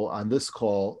people on this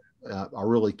call are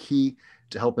really key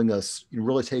to helping us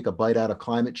really take a bite out of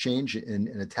climate change and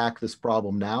attack this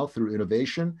problem now through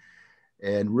innovation.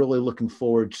 And really looking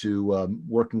forward to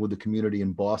working with the community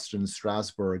in Boston,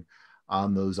 Strasbourg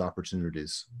on those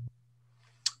opportunities.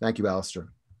 Thank you, Alistair.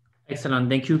 Excellent.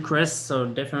 Thank you, Chris. So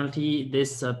definitely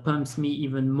this pumps me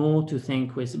even more to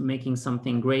think we're making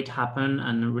something great happen.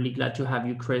 And I'm really glad to have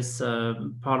you, Chris,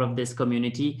 part of this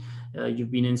community.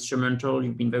 You've been instrumental.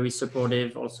 You've been very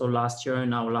supportive also last year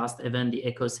in our last event, the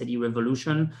EcoCity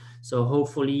Revolution. So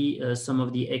hopefully some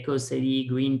of the EcoCity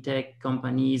green tech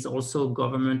companies, also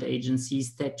government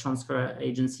agencies, tech transfer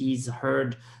agencies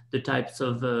heard the types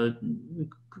of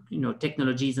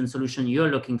technologies and solutions you're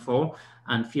looking for,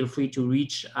 and feel free to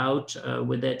reach out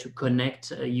with that to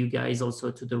connect you guys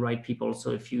also to the right people.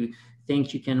 So if you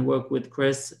think you can work with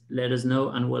Chris, let us know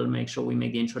and we'll make sure we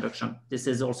make the introduction. This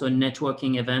is also a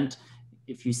networking event.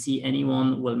 If you see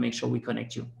anyone, we'll make sure we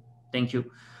connect you. Thank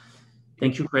you.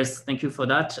 Thank you, Chris. Thank you for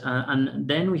that. And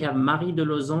then we have Marie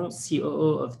Delozon,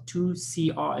 COO of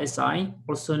 2CRSI,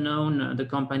 also known the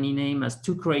company name as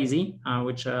Too Crazy,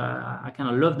 which I kind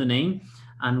of love the name.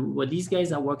 And what these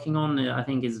guys are working on, I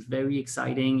think, is very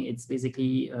exciting. It's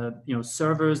basically,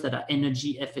 servers that are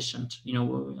energy efficient.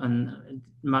 And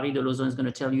Marie Delozon is going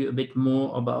to tell you a bit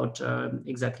more about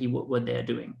exactly what they're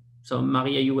doing. So,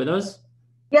 Marie, are you with us?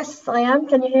 Yes, I am.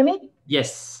 Can you hear me?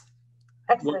 Yes.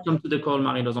 Excellent. Welcome to the call,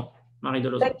 Marie Delozon. Thank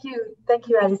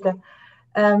you, Alistair.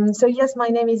 So yes, my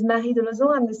name is Marie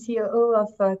Delozon. I'm the COO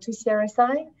of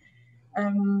 2CRSI.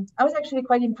 I was actually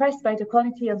quite impressed by the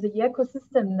quality of the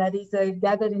ecosystem that is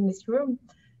gathered in this room.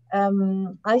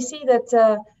 I see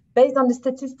that based on the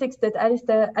statistics that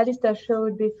Alistair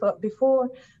showed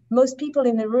before, most people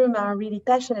in the room are really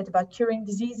passionate about curing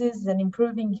diseases and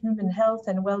improving human health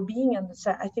and well-being, and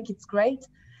so I think it's great.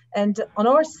 And on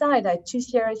our side at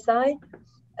 2CRSI,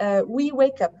 we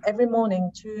wake up every morning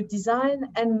to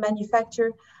design and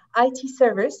manufacture IT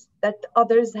servers that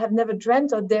others have never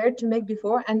dreamt or dared to make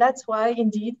before. And that's why,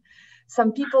 indeed,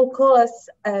 some people call us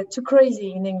too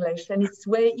crazy in English, and it's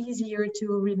way easier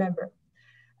to remember.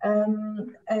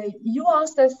 You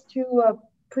asked us to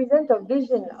present a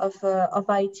vision of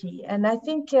IT. And I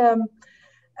think to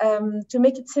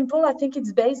make it simple, I think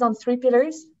it's based on 3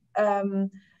 pillars. The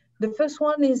first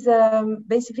one is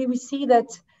basically we see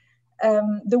that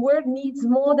the world needs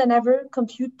more than ever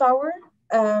compute power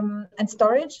and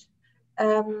storage.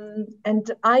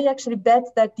 And I actually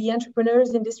bet that the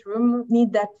entrepreneurs in this room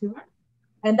need that too.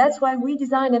 And that's why we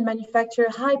design and manufacture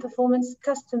high-performance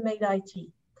custom-made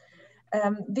IT.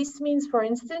 This means, for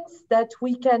instance, that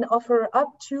we can offer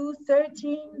up to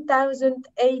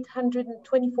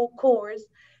 13,824 cores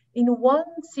in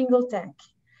one single tank.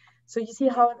 So you see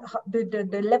how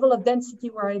the level of density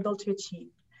we're able to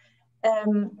achieve.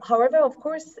 However, of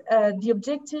course, the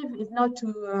objective is not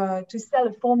to sell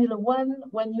a Formula One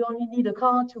when you only need a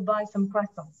car to buy some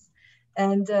croissants.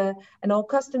 And our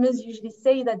customers usually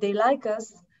say that they like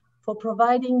us for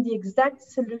providing the exact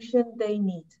solution they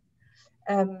need.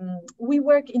 We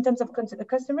work in terms of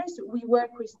customers, we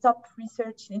work with top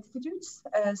research institutes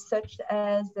such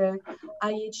as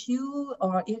IHU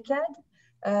or IRCAD.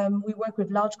 We work with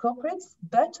large corporates,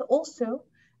 but also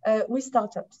with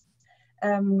startups.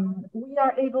 We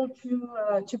are able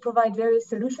to provide various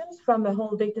solutions from a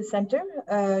whole data center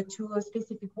to a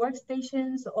specific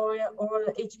workstations or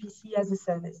HPC as a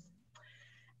service.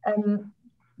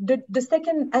 The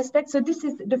second aspect, so this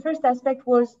is the first aspect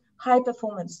was high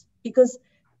performance, because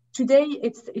today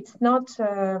it's not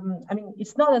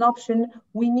it's not an option.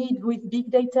 We need, with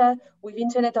big data, with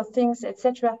Internet of Things,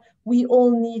 etc. We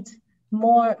all need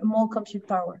more compute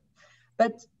power.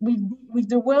 But with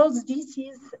the world's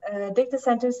data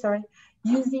centers,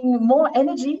 using more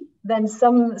energy than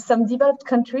some developed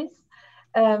countries,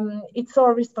 it's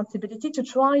our responsibility to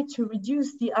try to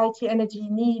reduce the IT energy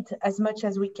need as much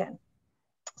as we can.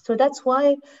 So that's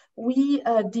why we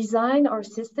design our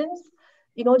systems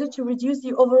in order to reduce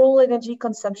the overall energy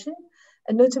consumption,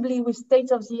 and notably with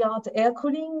state-of-the-art air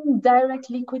cooling, direct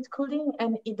liquid cooling,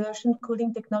 and immersion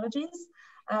cooling technologies.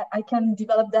 I can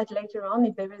develop that later on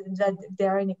if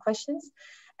there are any questions.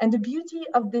 And the beauty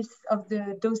of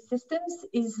those systems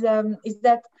is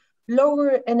that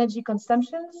lower energy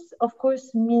consumptions, of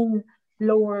course, mean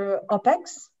lower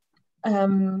OPEX,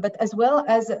 but as well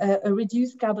as a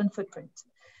reduced carbon footprint.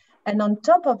 And on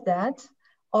top of that,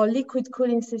 our liquid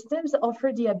cooling systems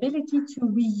offer the ability to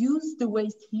reuse the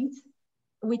waste heat,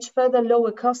 which further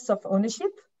lower costs of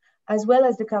ownership, as well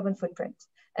as the carbon footprint.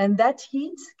 And that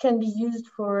heat can be used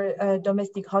for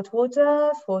domestic hot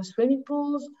water, for swimming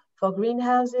pools, for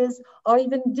greenhouses, or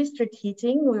even district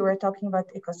heating. We were talking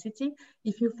about EcoCity,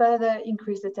 if you further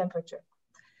increase the temperature.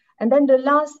 And then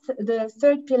the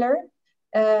third pillar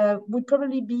would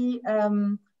probably be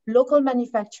local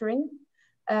manufacturing.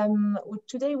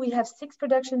 Today we have 6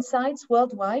 production sites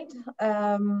worldwide,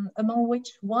 among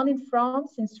which 1 in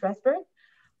France, in Strasbourg,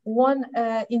 1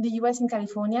 in the US in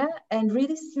California, and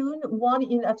really soon 1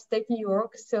 in upstate New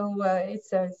York. So it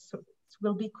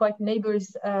will be quite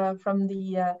neighbors from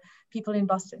the people in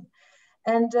Boston.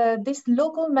 And this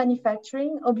local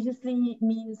manufacturing obviously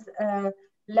means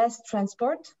less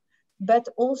transport, but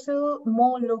also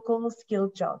more local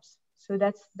skilled jobs. So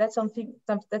that's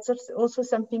also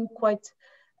something quite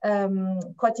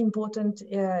important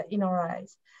in our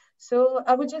eyes. So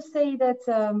I would just say that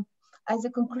as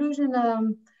a conclusion,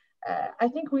 I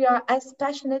think we are as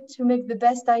passionate to make the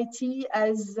best IT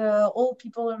as all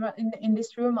people in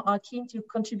this room are keen to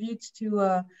contribute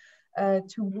to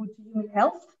human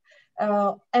health.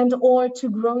 and or to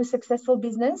grow a successful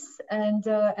business. And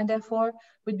therefore,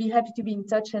 we'd be happy to be in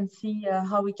touch and see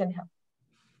how we can help.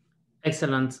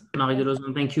 Excellent, Marie de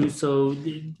Lozon, thank you. So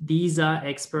these are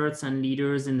experts and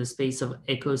leaders in the space of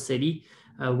EcoCity.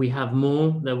 We have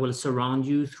more that will surround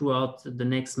you throughout the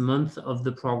next month of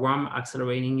the program,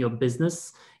 Accelerating Your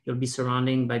Business. You'll be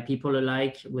surrounded by people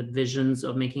alike with visions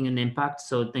of making an impact.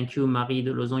 So thank you, Marie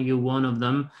de Lozon, you're one of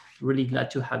them. Really glad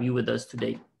to have you with us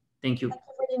today. Thank you. Thank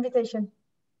you for the invitation.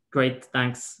 Great,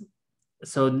 thanks.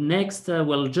 So next,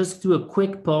 we'll just do a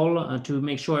quick poll to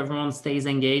make sure everyone stays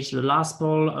engaged. The last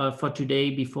poll for today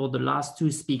before the last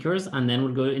two speakers, and then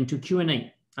we'll go into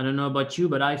Q&A. I don't know about you,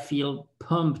 but I feel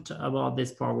pumped about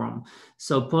this program.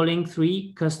 So polling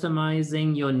 3,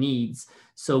 customizing your needs.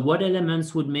 So what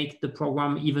elements would make the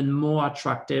program even more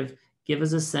attractive? Give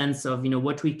us a sense of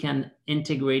what we can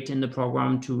integrate in the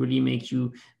program to really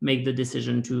make the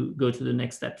decision to go to the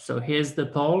next step. So here's the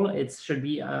poll. It should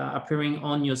be appearing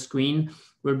on your screen.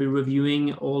 We'll be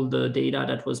reviewing all the data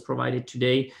that was provided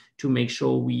today to make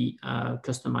sure we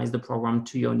customize the program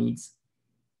to your needs.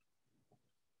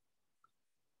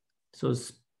 So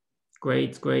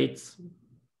great.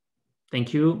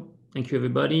 Thank you. Thank you,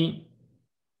 everybody.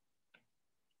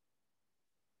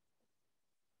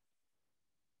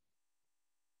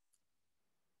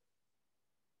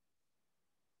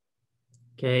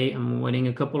 Okay, I'm waiting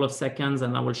a couple of seconds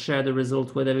and I will share the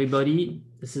results with everybody.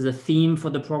 This is a theme for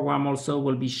the program also.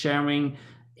 We'll be sharing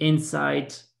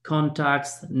insight,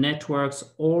 contacts, networks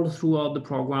all throughout the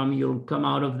program. You'll come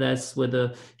out of this with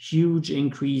a huge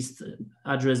increased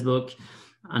address book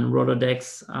and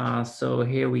Rolodex. So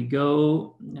here we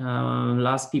go.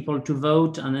 Last people to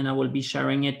vote, and then I will be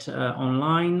sharing it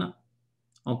online.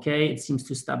 Okay, it seems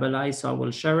to stabilize, so I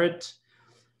will share it.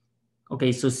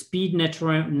 Okay, so speed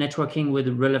networking with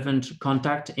relevant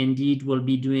contact. Indeed, we'll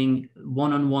be doing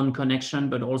one-on-one connection,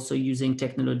 but also using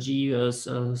technology,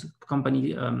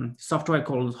 company software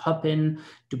called Hopin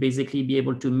to basically be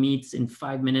able to meet in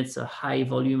 5 minutes a high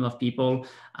volume of people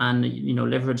and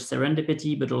leverage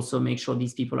serendipity, but also make sure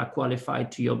these people are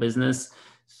qualified to your business.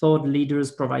 Thought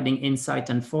leaders providing insight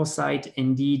and foresight.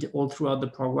 Indeed, all throughout the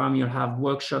program, you'll have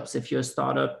workshops if you're a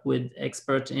startup with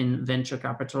experts in venture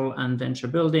capital and venture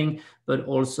building, but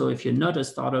also if you're not a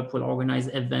startup, we'll organize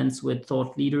events with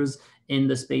thought leaders in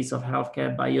the space of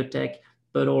healthcare, biotech,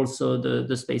 but also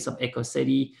the space of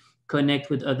EcoCity. Connect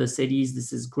with other cities.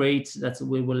 This is great.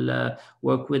 We will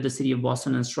work with the city of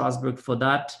Boston and Strasbourg for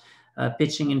that.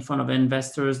 Pitching in front of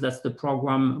investors, that's the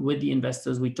program with the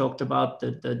investors. We talked about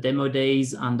the demo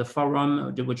days and the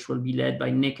forum, which will be led by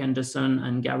Nick Anderson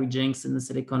and Gary Jenks in the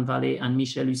Silicon Valley and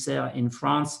Michel Husser in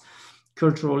France.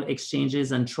 Cultural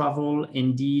exchanges and travel,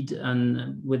 indeed,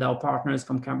 and with our partners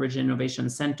from Cambridge Innovation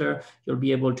Center, you'll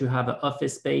be able to have an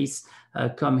office space.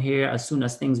 Come here as soon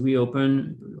as things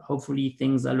reopen. Hopefully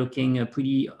things are looking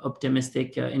pretty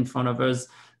optimistic in front of us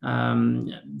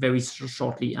very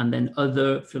shortly. And then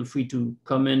feel free to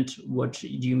comment what do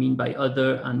you mean by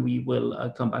other, and we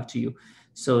will come back to you.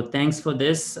 So thanks for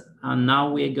this. And now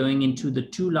we are going into the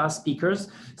two last speakers.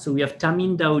 So we have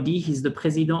Tamim Daoudi. He's the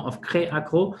president of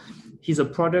Créacro. He's a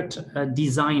product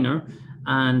designer,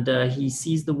 and he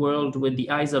sees the world with the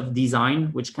eyes of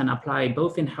design, which can apply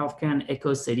both in healthcare and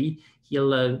EcoCity.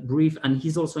 He'll brief, and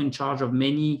he's also in charge of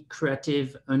many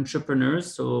creative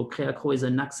entrepreneurs. So Créacro is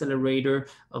an accelerator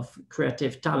of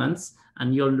creative talents,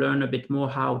 and you'll learn a bit more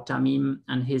how Tamim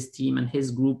and his team and his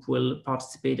group will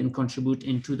participate and contribute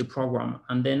into the program.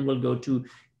 And then we'll go to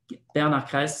Bernard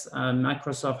Kress,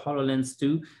 Microsoft HoloLens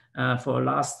 2, for a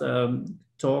last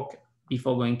talk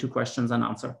before going to questions and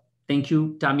answer. Thank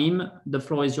you, Tamim. The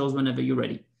floor is yours whenever you're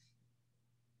ready.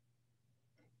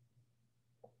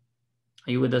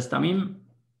 Are you with us, Tamim?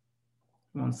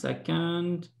 1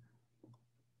 second.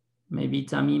 Maybe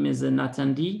Tamim is an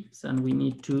attendee, and we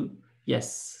need to,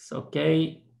 yes,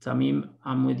 okay. Tamim,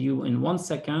 I'm with you in 1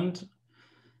 second.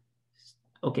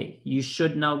 Okay, you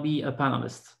should now be a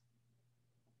panelist.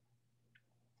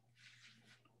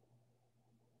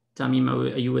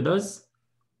 Tamim, are you with us?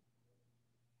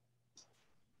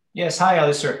 Yes, hi,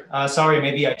 Alistair. Sorry,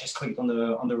 maybe I just clicked on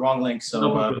the wrong link. So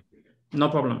no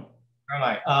problem. All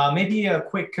right. Maybe a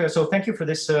quick. So thank you for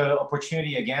this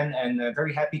opportunity again, and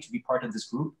very happy to be part of this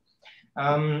group.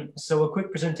 So a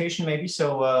quick presentation, maybe.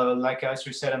 So like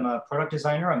Alistair said, I'm a product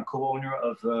designer. I'm co-owner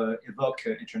of Embark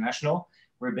International.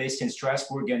 We're based in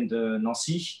Strasbourg and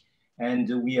Nancy,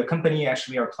 and we accompany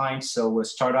actually our clients, so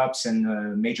startups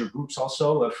and major groups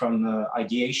also, from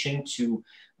ideation to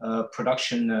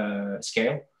production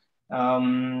scale.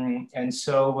 And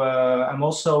so I'm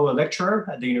also a lecturer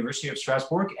at the University of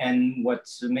Strasbourg. And what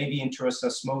maybe interests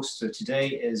us most today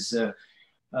is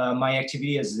my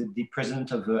activity as the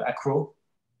president of ACRO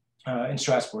in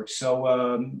Strasbourg. So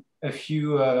a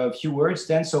few words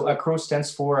then. So ACRO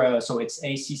stands for, so it's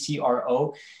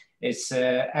ACCRO. It's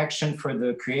Action for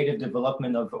the Creative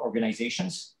Development of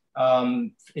Organizations.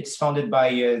 It's founded by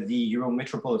the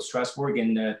Eurometropole of Strasbourg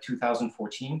in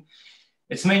 2014.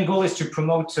 Its main goal is to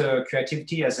promote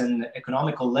creativity as an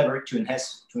economical lever to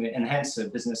enhance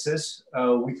businesses.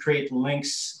 We create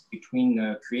links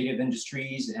between creative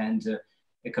industries and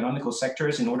economical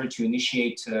sectors in order to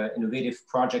initiate innovative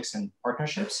projects and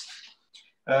partnerships.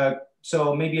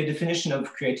 So maybe a definition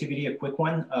of creativity, a quick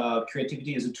one.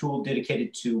 Creativity is a tool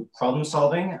dedicated to problem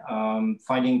solving,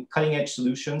 finding cutting edge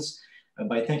solutions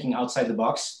by thinking outside the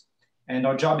box. And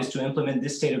our job is to implement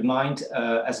this state of mind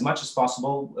as much as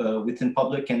possible within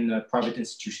public and private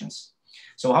institutions.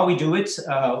 So how we do it,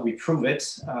 we prove it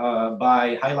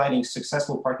by highlighting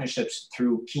successful partnerships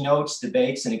through keynotes,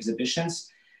 debates, and exhibitions,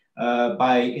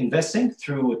 by investing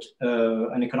through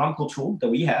an economical tool that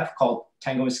we have called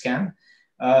Tango Scan,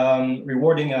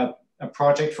 rewarding a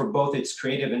project for both its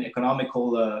creative and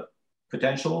economical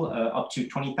potential up to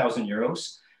 20,000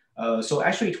 euros. So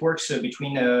actually it works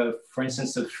between, for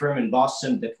instance, a firm in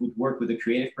Boston that would work with a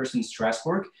creative person in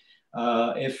Strasbourg.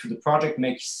 If the project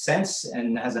makes sense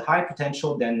and has a high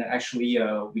potential, then actually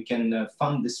we can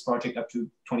fund this project up to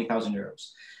 20,000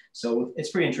 euros. So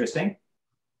it's pretty interesting.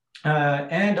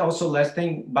 And also last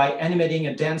thing, by animating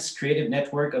a dense creative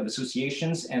network of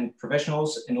associations and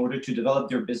professionals in order to develop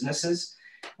their businesses.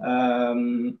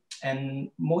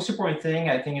 And most important thing,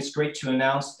 I think it's great to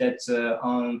announce that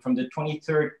from the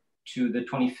 23rd to the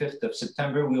 25th of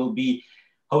September, we'll be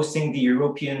hosting the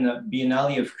European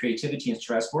Biennale of Creativity in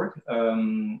Strasbourg.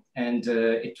 And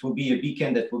it will be a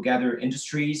beacon that will gather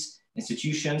industries,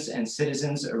 institutions, and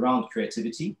citizens around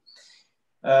creativity.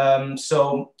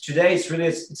 So today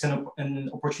it's an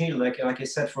opportunity, like I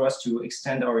said, for us to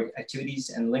extend our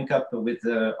activities and link up with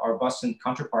our Boston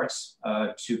counterparts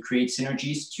to create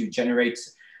synergies, to generate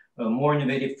more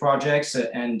innovative projects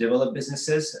and develop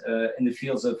businesses in the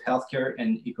fields of healthcare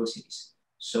and eco-cities.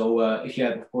 So if you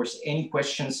have, of course, any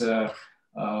questions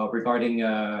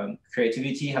regarding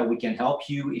creativity, how we can help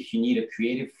you, if you need a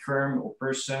creative firm or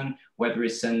person, whether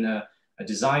it's a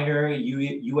designer,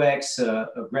 UX,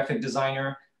 a graphic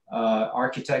designer,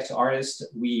 architect, artist,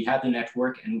 we have the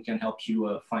network and we can help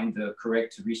you find the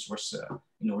correct resource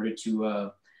in order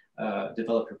to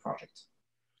develop your project.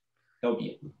 That'll be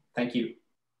it. Thank you.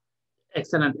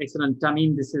 Excellent, excellent.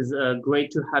 Tamim, this is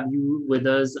great to have you with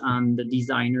us, and the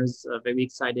designers are very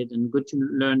excited, and good to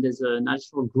learn there's a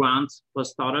national grant for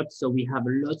startups. So we have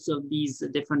lots of these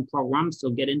different programs. So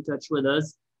get in touch with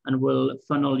us and we'll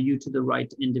funnel you to the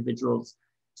right individuals.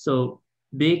 So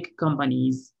big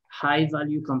companies, high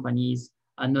value companies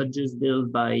are not just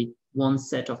built by one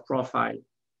set of profile,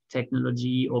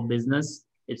 technology or business.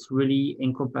 It's really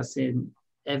encompassing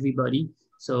everybody.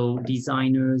 So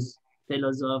designers,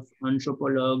 philosophes,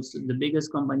 anthropologues, the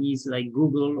biggest companies like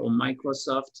Google or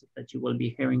Microsoft that you will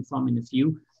be hearing from in a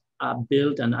few are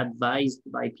built and advised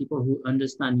by people who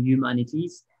understand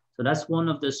humanities. So that's one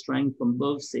of the strengths from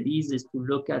both cities, is to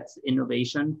look at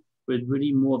innovation with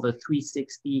really more of a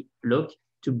 360 look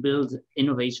to build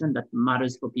innovation that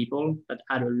matters for people, that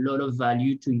add a lot of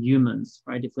value to humans,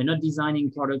 right? If we're not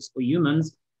designing products for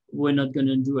humans, we're not going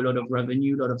to do a lot of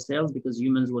revenue, a lot of sales, because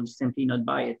humans will simply not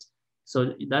buy it.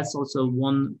 So that's also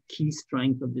one key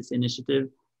strength of this initiative,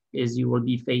 is you will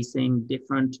be facing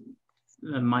different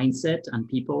mindset and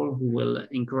people who will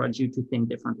encourage you to think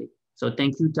differently. So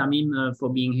thank you, Tamim, for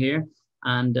being here.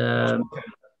 And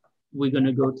we're going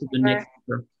to go to the next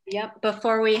speaker. Yep.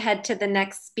 Before we head to the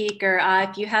next speaker,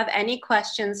 if you have any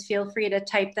questions, feel free to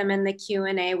type them in the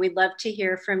Q&A. We'd love to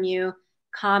hear from you.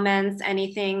 Comments,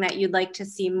 anything that you'd like to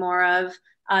see more of.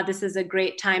 This is a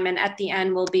great time. And at the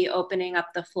end, we'll be opening up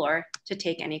the floor to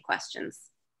take any questions.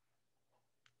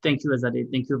 Thank you, Azadeh.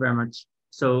 Thank you very much.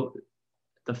 So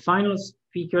the final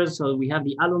speakers, so we have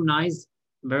the alumni,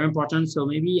 very important. So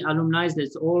maybe alumni,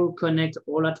 let's all connect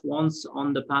all at once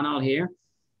on the panel here.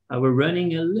 We're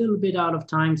running a little bit out of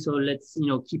time, so let's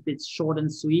keep it short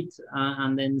and sweet,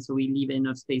 and then so we leave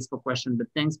enough space for questions. But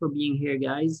thanks for being here,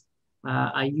 guys.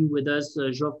 Are you with us,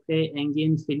 Geoffrey,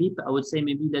 Engin, Philippe? I would say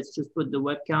maybe let's just put the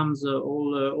webcams,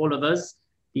 all of us.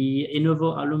 The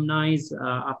Innouvo alumni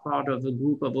are part of a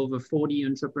group of over 40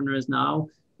 entrepreneurs now.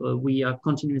 We are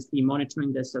continuously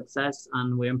monitoring their success,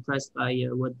 and we're impressed by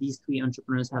what these 3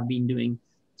 entrepreneurs have been doing.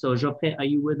 So Geoffrey, are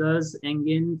you with us?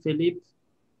 Engin, Philippe?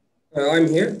 I'm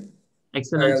here.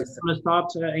 Excellent. Want to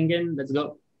start, Engin? Let's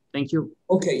go. Thank you.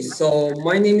 Okay, so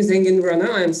my name is Engin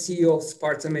Rana. I'm CEO of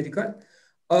Sparta Medical.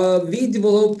 We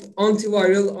develop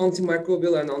antiviral,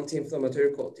 antimicrobial, and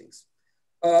anti-inflammatory coatings.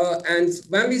 And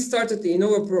when we started the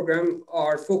Innouvo program,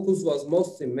 our focus was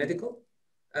mostly medical.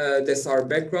 That's our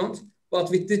background. But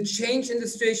with the change in the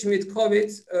situation with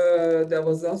COVID, there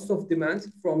was lots of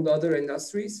demand from the other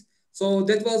industries. So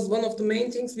that was one of the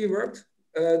main things we worked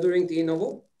during the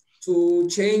Innouvo, to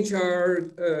change our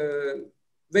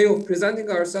way of presenting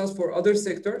ourselves for other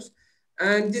sectors.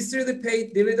 And this really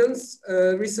paid dividends.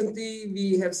 Recently,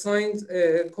 we have signed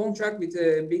a contract with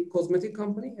a big cosmetic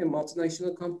company, a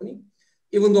multinational company,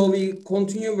 even though we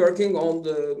continue working on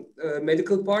the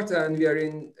medical part, and we are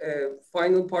in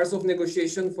final parts of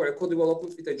negotiation for a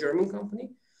co-development with a German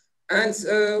company. And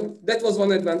that was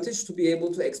one advantage, to be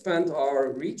able to expand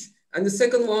our reach. And the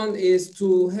second one is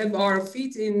to have our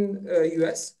feet in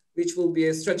US, which will be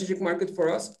a strategic market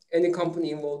for us. Any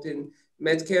company involved in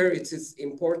Medcare, it is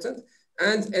important.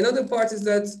 And another part is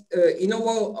that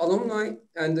Innouvo alumni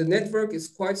and the network is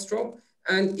quite strong.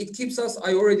 And it keeps us,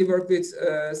 I already work with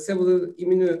several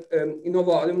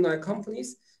Innouvo alumni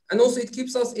companies. And also it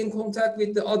keeps us in contact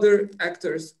with the other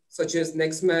actors, such as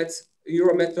NextMed,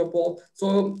 Eurometropole.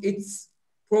 So it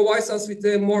provides us with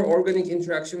a more organic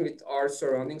interaction with our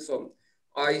surroundings. So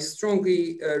I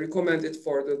strongly recommend it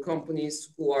for the companies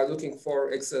who are looking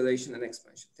for acceleration and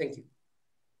expansion. Thank you.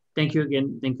 Thank you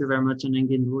again. Thank you very much. And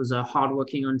Engin was a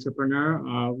hardworking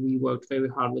entrepreneur. We worked very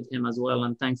hard with him as well.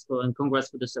 And thanks for, and congrats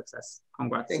for the success.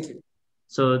 Congrats. Thank you.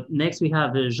 So next we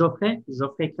have Geoffrey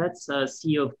Kretz,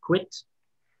 CEO of Quit.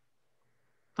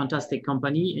 Fantastic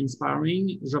company,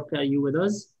 inspiring. Geoffrey, are you with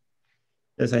us?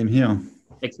 Yes, I'm here.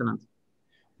 Excellent.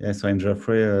 Yes, so I'm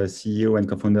Geoffrey, CEO and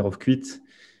co-founder of Quit,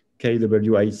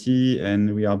 KWIT,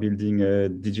 and we are building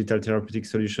digital therapeutic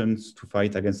solutions to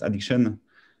fight against addiction.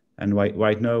 And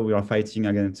right now we are fighting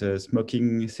against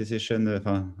smoking cessation,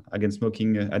 against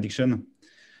smoking addiction.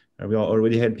 We are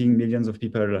already helping millions of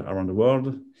people around the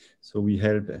world. So we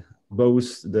help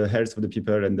both the health of the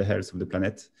people and the health of the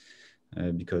planet,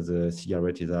 because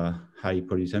cigarette is a high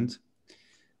pollutant.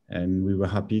 And we were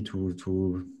happy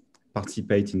to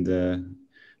participate in the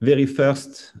very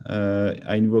first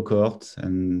Innouvo cohort.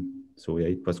 And so yeah,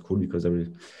 it was cool because there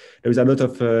is a lot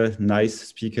of nice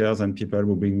speakers and people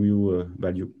who bring you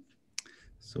value.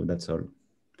 So that's all.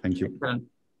 Thank you.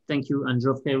 Thank you. And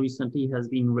Geoffrey recently has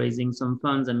been raising some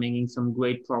funds and making some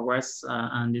great progress,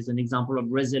 and is an example of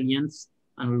resilience.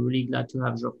 And we're really glad to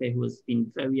have Geoffrey, who has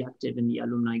been very active in the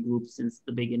alumni group since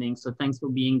the beginning. So thanks for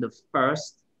being the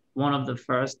first, one of the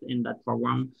first in that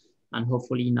program. And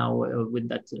hopefully now with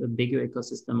that bigger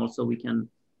ecosystem, also we can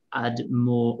add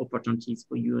more opportunities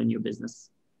for you and your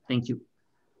business. Thank you.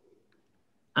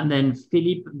 And then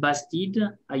Philippe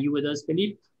Bastide, are you with us,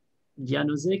 Philippe?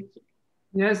 Diagnostic?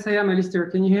 Yes, I am,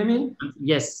 Alistair. Can you hear me?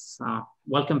 Yes.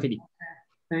 Welcome, Philippe.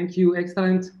 Thank you.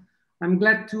 Excellent. I'm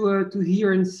glad to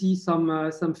hear and see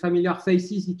some familiar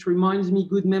faces. It reminds me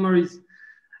good memories.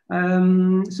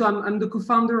 So I'm the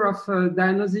co-founder of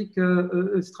Diagnostic,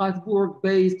 a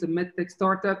Strasbourg-based medtech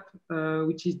startup,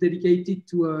 which is dedicated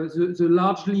to the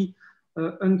largely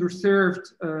underserved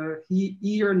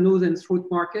ear, nose, and throat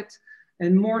market,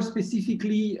 and more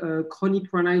specifically,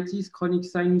 chronic rhinitis, chronic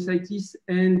sinusitis,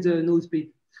 and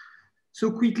nosebleed. So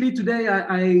quickly today,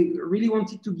 I really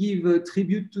wanted to give a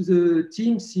tribute to the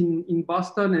teams in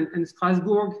Boston and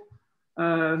Strasbourg,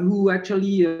 who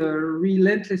actually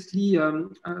relentlessly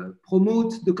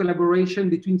promote the collaboration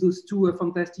between those two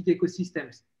fantastic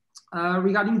ecosystems.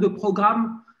 Regarding the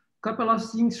program, a couple of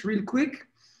things real quick.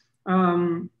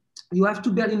 You have to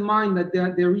bear in mind that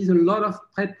there is a lot of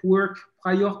prep work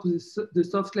prior to the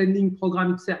soft landing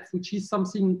program itself, which is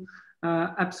something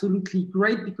absolutely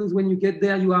great, because when you get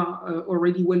there, you are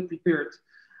already well prepared.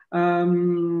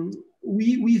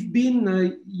 We've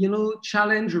been,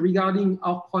 challenged regarding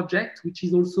our project, which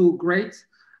is also great.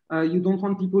 You don't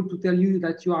want people to tell you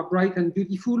that you are bright and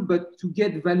beautiful, but to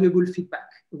get valuable feedback,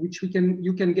 which you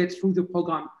can get through the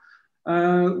program.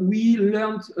 We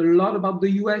learned a lot about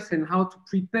the US and how to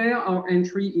prepare our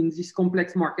entry in this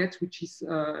complex market, which is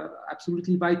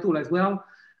absolutely vital as well.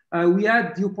 We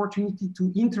had the opportunity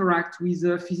to interact with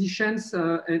physicians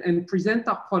and present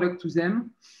our product to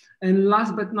them. And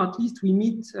last but not least, we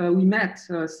met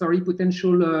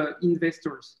potential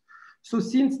investors. So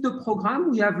since the program,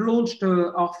 we have launched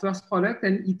our first product,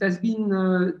 and it has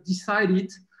been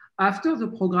decided after the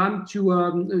program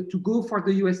to go for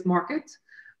the US market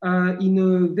in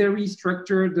a very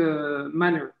structured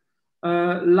manner.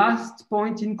 Last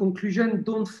point in conclusion,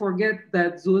 don't forget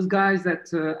that those guys at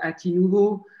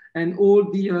Innouvo and all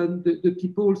the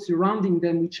people surrounding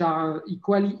them, which are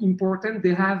equally important.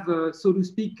 They have, so to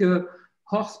speak,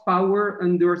 horsepower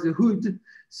under the hood.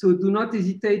 So do not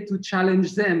hesitate to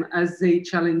challenge them as they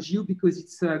challenge you, because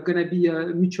it's going to be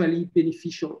mutually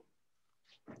beneficial.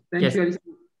 Thank you, Alice.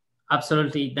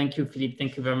 Absolutely. Thank you, Philippe.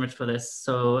 Thank you very much for this.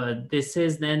 So this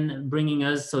is then bringing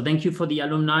us, so thank you for the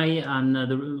alumni,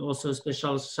 and also a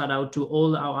special shout out to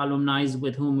all our alumni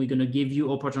with whom we're going to give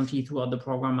you opportunity throughout the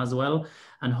program as well,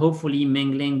 and hopefully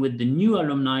mingling with the new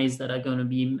alumni that are going to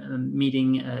be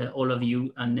meeting all of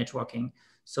you and networking.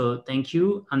 So thank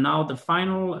you. And now the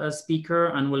final speaker,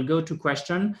 and we'll go to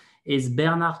question, is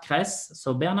Bernard Kress.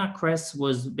 So Bernard Kress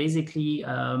was basically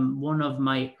one of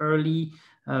my early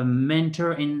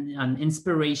mentor and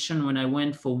inspiration when I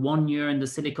went for 1 year in the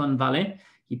Silicon Valley.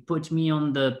 He put me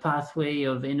on the pathway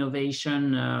of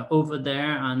innovation over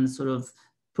there, and sort of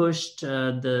pushed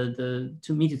to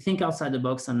me to think outside the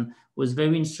box, and was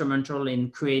very instrumental in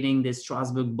creating this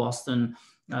Strasbourg Boston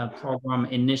program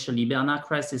initially. Bernard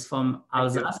Kress is from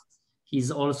Alsace. He's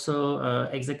also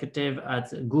executive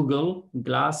at Google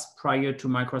Glass prior to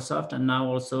Microsoft, and now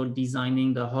also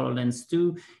designing the HoloLens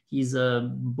 2. He's a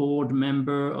board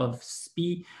member of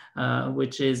SPI,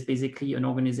 which is basically an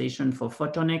organization for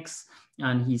photonics,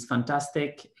 and he's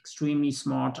fantastic, extremely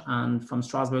smart, and from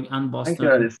Strasbourg and Boston. Thank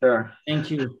you, Alistair.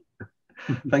 Thank you.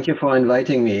 Thank you for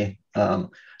inviting me.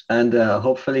 And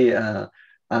hopefully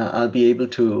I'll be able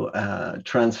to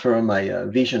transfer my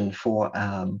vision for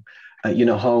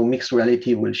how mixed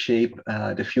reality will shape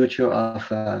the future of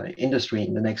industry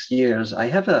in the next years. I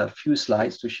have a few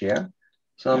slides to share,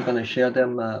 so I'm going to share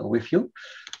them with you.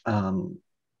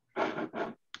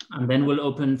 And then we'll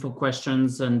open for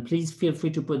questions, and please feel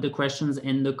free to put the questions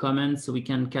in the comments so we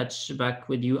can catch back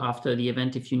with you after the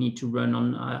event if you need to run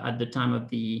on at the time of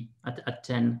at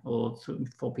 10 or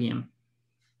 4 p.m.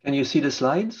 Can you see the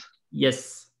slides?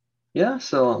 Yes. Yeah,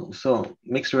 so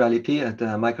mixed reality at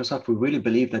Microsoft, we really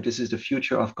believe that this is the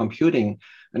future of computing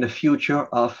and the future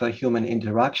of human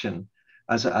interaction.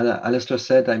 As Alistair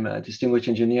said, I'm a distinguished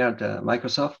engineer at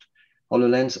Microsoft,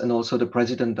 HoloLens, and also the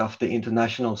president of the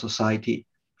International Society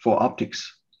for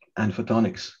Optics and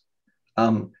Photonics.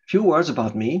 Few words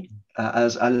about me.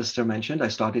 As Alistair mentioned, I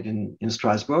started in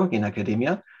Strasbourg in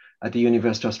academia at the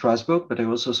University of Strasbourg, but I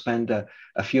also spent a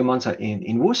few months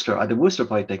in Worcester, at the Worcester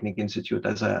Polytechnic Institute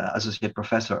as an associate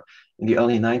professor in the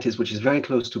early 90s, which is very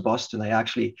close to Boston. I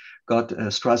actually got a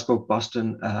Strasbourg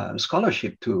Boston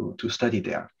scholarship to study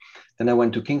there. Then I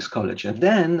went to King's College, and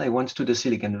then I went to the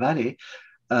Silicon Valley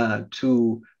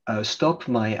to stop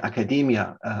my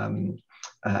academia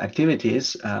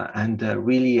activities and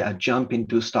really jump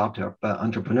into startup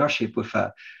entrepreneurship with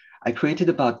I created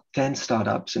about 10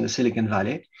 startups in the Silicon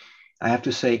Valley. I have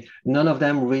to say, none of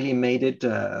them really made it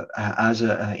as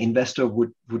an investor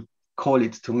would call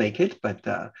it to make it. But,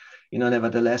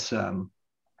 nevertheless,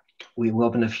 we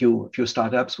opened a few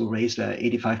startups. We raised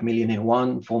 85 million in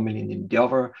one, 4 million in the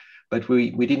other. But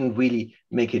we didn't really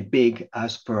make it big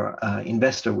as per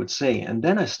investor would say. And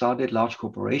then I started large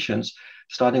corporations,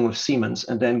 starting with Siemens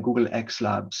and then Google X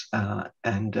Labs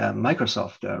and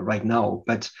Microsoft right now.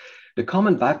 But the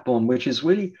common backbone, which is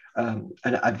really an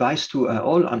advice to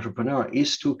all entrepreneurs,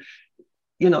 is to,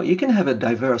 you can have a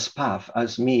diverse path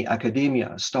as me,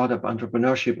 academia, startup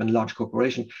entrepreneurship, and large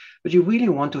corporation, but you really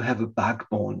want to have a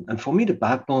backbone. And for me, the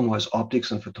backbone was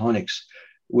optics and photonics,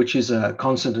 which is a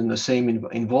constant and the same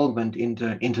involvement in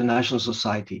the International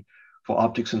Society for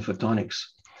Optics and Photonics.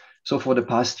 So for the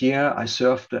past year, I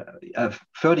served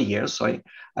 30 years, sorry,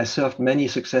 I served many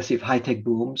successive high-tech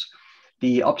booms,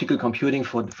 the optical computing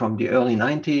from the early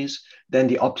 90s, then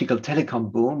the optical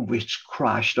telecom boom, which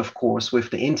crashed, of course, with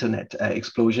the internet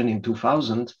explosion in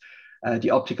 2000,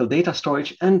 the optical data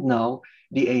storage, and now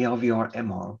the AR, VR,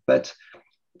 MR. But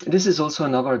this is also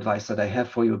another advice that I have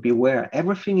for you. Beware,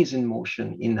 everything is in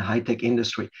motion in the high-tech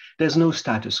industry. There's no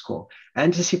status quo.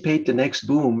 Anticipate the next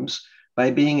booms by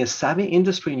being a savvy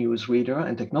industry news reader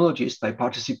and technologist, by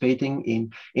participating in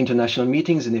international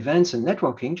meetings and events and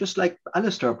networking, just like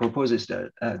Alistair proposes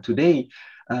today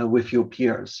with your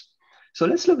peers. So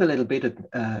let's look a little bit at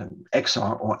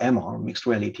XR or MR, mixed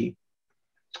reality.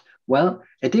 Well,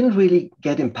 it didn't really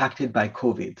get impacted by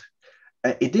COVID.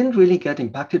 It didn't really get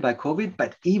impacted by COVID,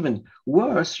 but even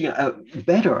worse,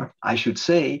 better, I should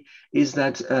say, is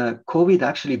that COVID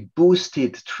actually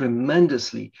boosted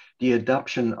tremendously the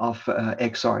adoption of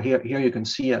XR. Here you can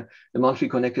see the monthly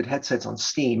connected headsets on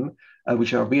Steam,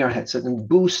 which are VR headsets, and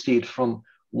boosted from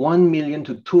 1 million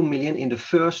to 2 million in the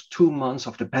first 2 months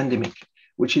of the pandemic,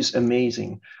 which is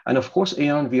amazing. And of course,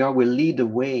 AR and VR will lead the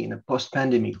way in a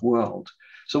post-pandemic world.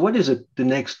 So what is the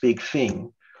next big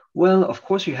thing? Well, of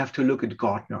course, you have to look at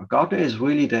Gartner. Gartner is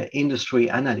really the industry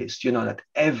analyst, that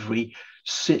every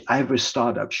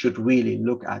startup should really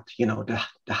look at,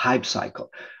 the hype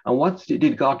cycle. And what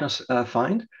did Gartner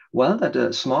find? Well, that the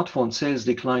smartphone sales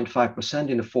declined 5%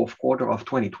 in the fourth quarter of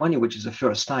 2020, which is the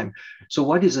first time. So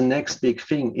what is the next big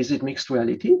thing? Is it mixed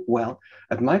reality? Well,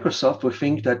 at Microsoft, we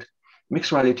think that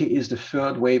mixed reality is the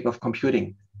third wave of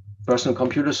computing, personal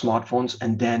computers, smartphones,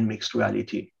 and then mixed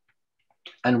reality.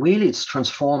 And really, it's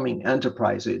transforming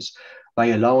enterprises by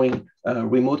allowing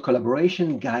remote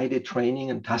collaboration, guided training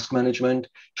and task management,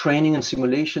 training and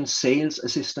simulation, sales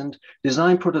assistant,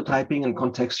 design prototyping, and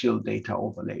contextual data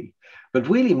overlay. But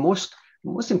really, most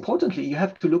importantly, you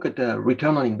have to look at the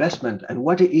return on investment and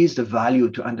what is the value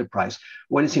to enterprise.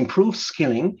 Well, it's improved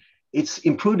skilling, it's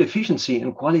improved efficiency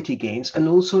and quality gains, and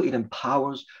also it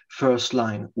empowers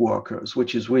first-line workers,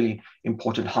 which is really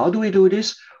important. How do we do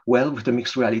this? Well, with the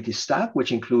mixed reality stack,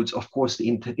 which includes, of course, the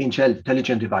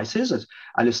intelligent devices, as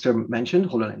Alistair mentioned,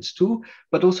 HoloLens 2,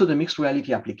 but also the mixed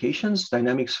reality applications,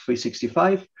 Dynamics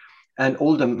 365, and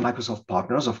all the Microsoft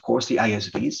partners, of course, the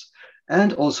ISVs,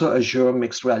 and also Azure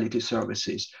mixed reality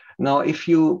services. Now, if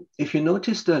you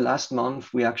noticed last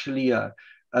month, we actually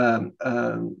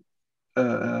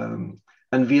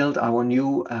unveiled our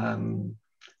new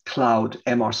cloud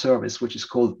MR service, which is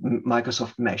called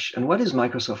Microsoft Mesh. And what is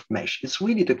Microsoft Mesh? It's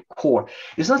really the core.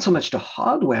 It's not so much the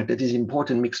hardware that is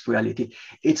important in mixed reality.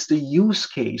 It's the use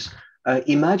case.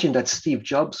 Imagine that Steve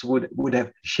Jobs would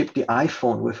have shipped the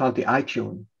iPhone without the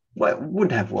iTunes. Well, it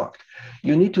wouldn't have worked.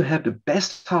 You need to have the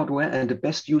best hardware and the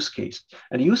best use case.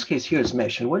 And the use case here is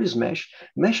Mesh. And what is Mesh?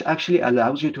 Mesh actually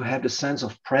allows you to have the sense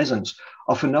of presence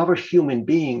of another human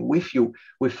being with you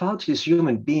without this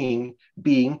human being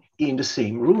being in the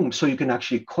same room. So you can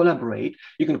actually collaborate.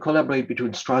 You can collaborate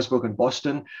between Strasbourg and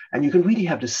Boston, and you can really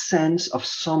have the sense of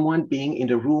someone being in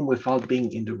the room without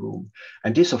being in the room.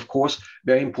 And this, of course,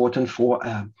 very important for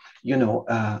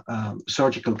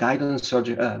surgical guidance,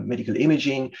 medical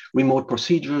imaging, remote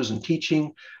procedures and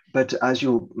teaching. But as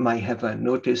you might have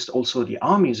noticed, also the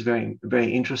Army is very,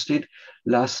 very interested.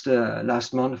 Last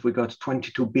month, we got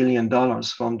 $22 billion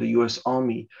from the US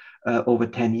Army over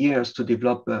 10 years to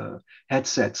develop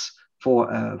headsets for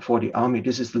the Army.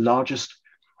 This is the largest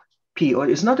PO.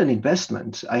 It's not an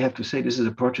investment. I have to say this is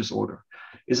a purchase order.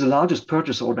 It's the largest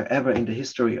purchase order ever in the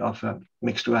history of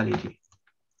mixed reality.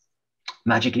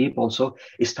 Magic Leap also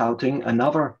is touting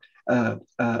another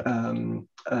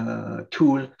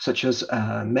tool such as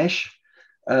Mesh.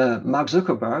 Mark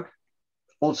Zuckerberg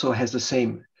also has the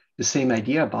same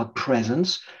idea about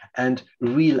presence and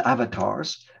real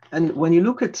avatars. And when you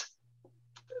look at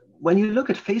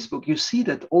Facebook, you see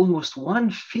that almost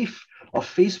 1/5 of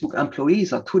Facebook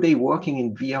employees are today working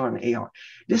in VR and AR.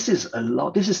 This is a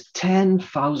lot. This is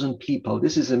 10,000 people.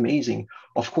 This is amazing.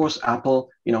 Of course, Apple,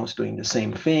 is doing the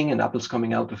same thing, and Apple's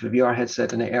coming out with a VR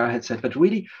headset and an AR headset. But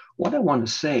really, what I want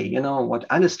to say, what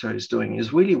Alistair is doing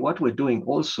is really what we're doing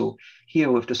also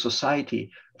here with the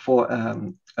Society for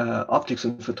Optics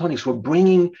and Photonics. We're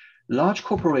bringing large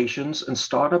corporations and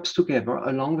startups together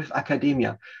along with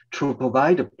academia to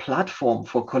provide a platform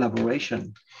for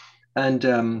collaboration. And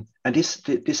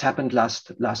this happened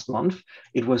last month.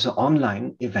 It was an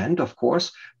online event, of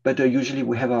course, but usually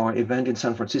we have our event in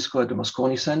San Francisco at the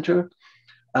Moscone Center.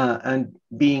 And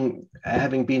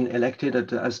having been elected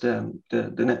as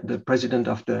the president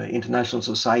of the International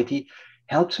Society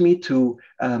helped me to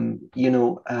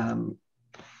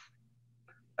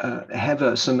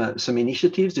have some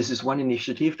initiatives. This is one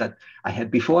initiative that I had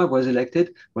before I was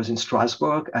elected, was in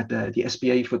Strasbourg at the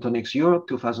SPA Photonics Europe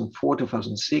 2004,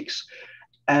 2006,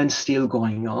 and still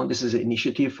going on. This is an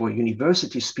initiative for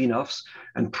university spin-offs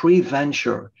and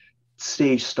pre-venture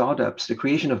stage startups, the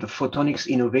creation of the Photonics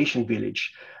Innovation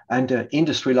Village, and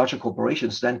industry larger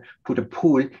corporations then put a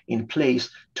pool in place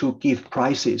to give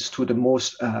prizes to the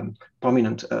most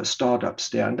prominent startups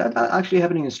there. And that actually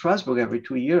happening in Strasbourg every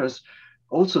 2 years.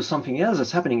 Also, something else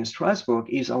that's happening in Strasbourg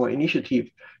is our initiative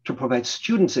to provide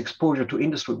students exposure to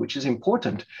industry, which is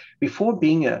important. Before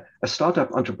being a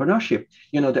startup entrepreneurship,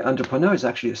 the entrepreneur is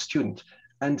actually a student.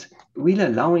 And really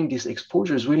allowing this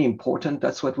exposure is really important.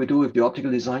 That's what we do with the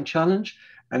Optical Design Challenge.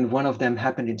 And one of them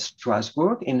happened in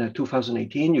Strasbourg in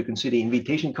 2018. You can see the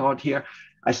invitation card here.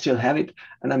 I still have it.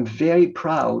 And I'm very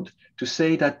proud to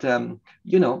say that,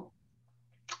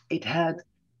 it had,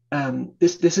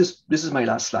 this is my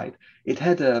last slide. It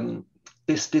had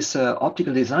this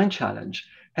Optical Design Challenge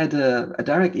had a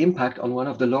direct impact on one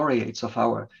of the laureates of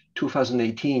our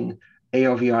 2018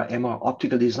 AR/VR MR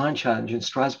Optical Design Challenge in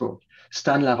Strasbourg.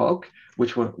 Stan Larocque,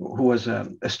 who was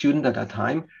a student at that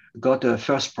time, got the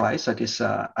first prize at this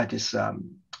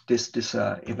this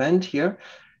event here.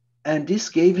 And this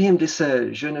gave him this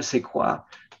je ne sais quoi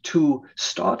to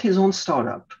start his own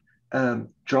startup,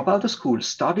 drop out of school,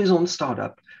 start his own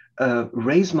startup,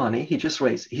 raise money. He just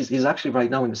raised, he's actually right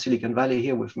now in the Silicon Valley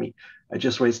here with me. I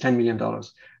just raised $10 million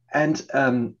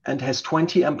and has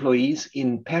 20 employees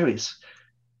in Paris.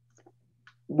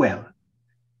 Well,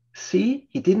 see,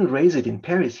 he didn't raise it in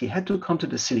Paris. He had to come to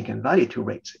the Silicon Valley to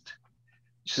raise it,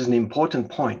 which is an important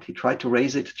point. He tried to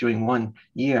raise it during 1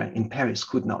 year in Paris,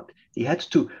 could not. He had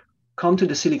to come to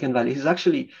the Silicon Valley. He's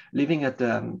actually living at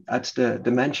the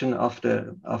mansion of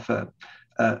Palmer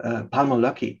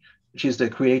Luckey, which is the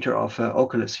creator of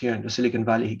Oculus here in the Silicon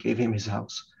Valley. He gave him his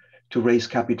house to raise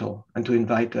capital and to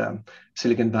invite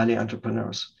Silicon Valley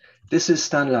entrepreneurs. This is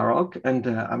Stan Larocque, and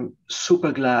I'm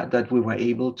super glad that we were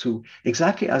able to,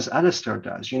 exactly as Alistair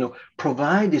does,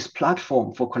 provide this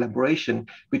platform for collaboration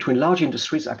between large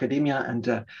industries, academia,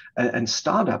 and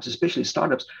startups, especially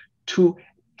startups, to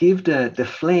give the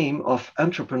flame of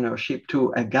entrepreneurship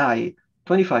to a guy,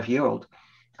 25-year-old.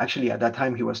 Actually, at that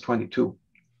time, he was 22.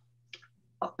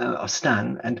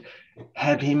 Stan, and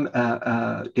have him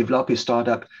develop his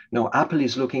startup. Now, Apple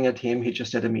is looking at him. He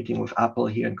just had a meeting with Apple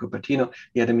here in Cupertino.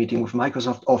 He had a meeting with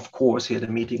Microsoft, of course. He had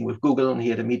a meeting with Google, and he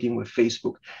had a meeting with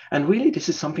Facebook. And really, this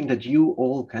is something that you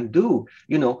all can do,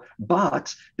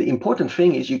 But the important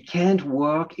thing is you can't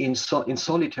work in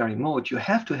solitary mode. You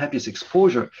have to have this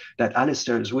exposure that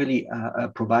Alistair is really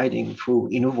providing through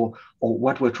Innouvo, or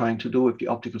what we're trying to do with the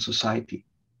Optical Society.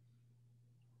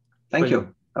 Thank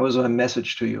you. That was a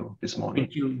message to you this morning.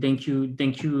 Thank you,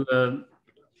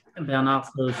 Bernard.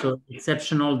 So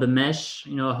exceptional, the mesh.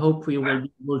 I hope we will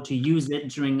be able to use it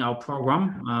during our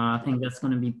program. I think that's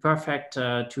going to be perfect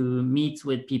to meet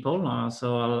with people.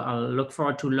 So I'll look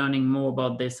forward to learning more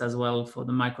about this as well for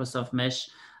the Microsoft Mesh.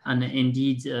 And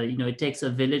indeed, it takes a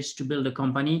village to build a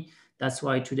company. That's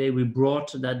why today we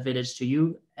brought that village to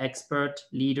you, expert,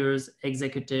 leaders,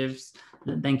 executives.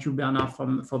 Thank you, Bernard,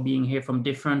 for being here from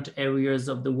different areas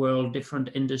of the world, different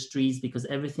industries, because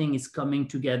everything is coming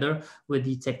together with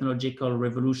the technological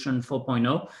revolution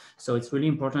 4.0. So it's really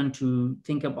important to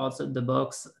think outside the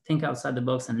box,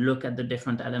 and look at the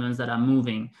different elements that are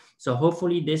moving. So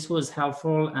hopefully this was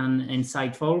helpful and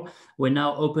insightful. We're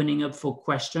now opening up for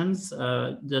questions.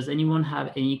 Does anyone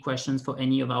have any questions for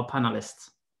any of our panelists?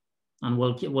 And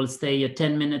we'll stay at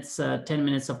 10 minutes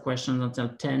of questions until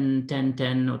 10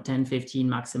 or 10:15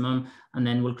 maximum, and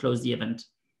then we'll close the event.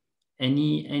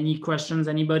 Any questions,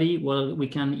 anybody? Well, we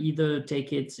can either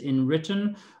take it in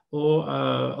written or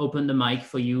open the mic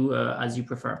for you as you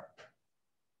prefer.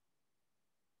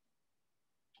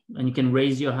 And you can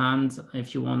raise your hand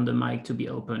if you want the mic to be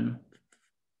open.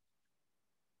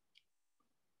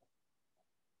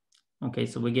 Okay,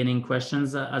 so we're getting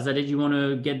questions. Azadeh, you want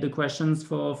to get the questions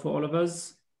for all of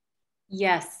us?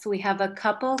 Yes, we have a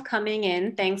couple coming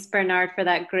in. Thanks, Bernard, for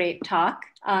that great talk.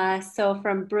 So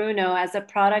from Bruno, as a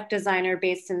product designer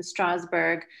based in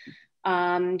Strasbourg,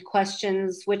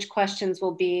 which questions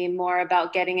will be more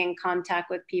about getting in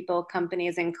contact with people,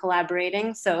 companies, and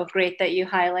collaborating? So great that you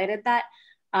highlighted that.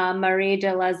 Marie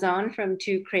de Lazone from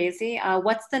Too Crazy.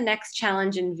 What's the next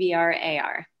challenge in VR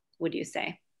AR, would you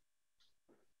say?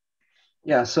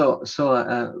 Yeah, so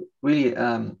really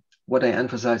what I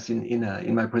emphasized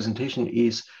in my presentation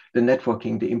is the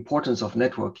networking, the importance of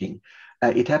networking.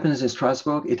 It happens in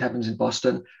Strasbourg, it happens in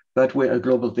Boston, but we're a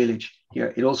global village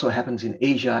here. It also happens in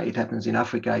Asia, it happens in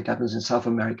Africa, it happens in South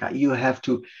America. You have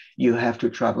to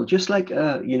travel, just like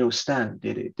Stan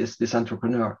did it, this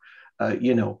entrepreneur.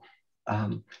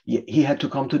 He had to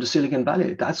come to the Silicon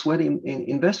Valley. That's where the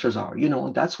investors are,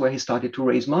 that's where he started to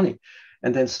raise money.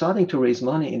 And then starting to raise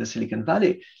money in the Silicon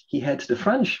Valley, he had the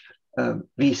French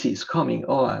VCs coming.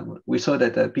 Oh, we saw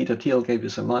that Peter Thiel gave you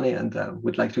some money, and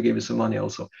would like to give you some money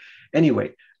also.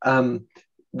 Anyway,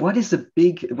 what is the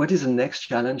next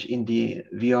challenge in the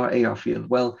VR AR field?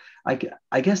 Well, I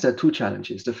guess there are two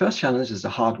challenges. The first challenge is the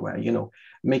hardware,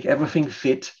 make everything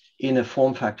fit in a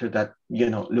form factor that,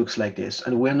 looks like this.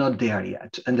 And we're not there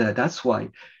yet. And that's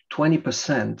why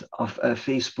 20% of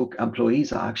Facebook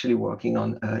employees are actually working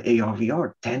on AR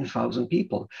VR, 10,000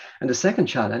 people. And the second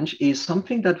challenge is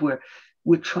something that we're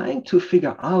trying to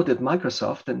figure out at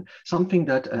Microsoft, and something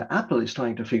that Apple is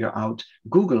trying to figure out,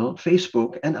 Google,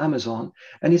 Facebook, and Amazon.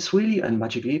 And it's really, and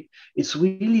Magic Leap, it's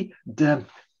really the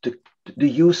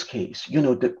use case,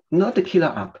 not the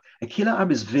killer app. A killer app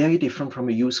is very different from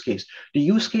a use case. The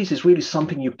use case is really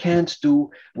something you can't do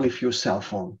with your cell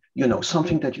phone,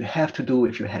 something that you have to do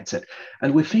with your headset.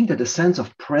 And we think that the sense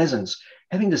of presence,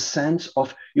 having the sense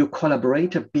of your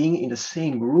collaborator being in the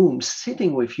same room,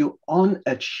 sitting with you on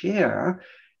a chair,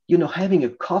 having a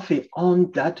coffee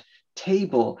on that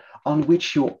table on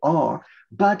which you are,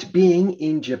 but being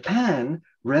in Japan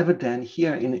rather than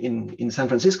here in San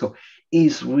Francisco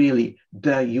is really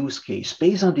the use case.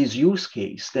 Based on this use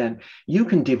case, then you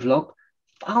can develop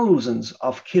thousands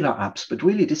of killer apps, but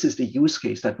really this is the use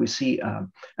case that we see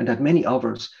and that many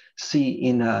others see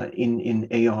in AR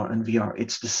and VR.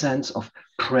 It's the sense of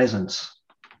presence.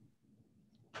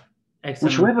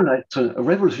 Excellent. Which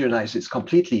revolutionizes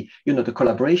completely, the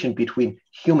collaboration between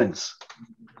humans.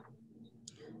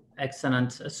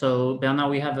 Excellent. So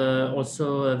Bernard, we have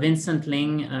also Vincent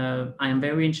Ling. I am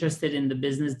very interested in the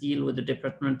business deal with the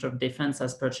Department of Defense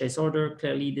as purchase order.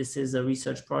 Clearly, this is a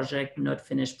research project, not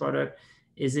finished product.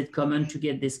 Is it common to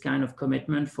get this kind of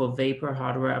commitment for vapor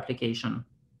hardware application?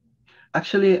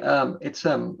 Actually, it's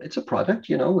a product.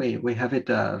 We have it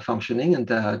functioning, and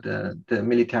the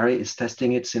military is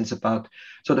testing it since about.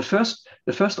 So the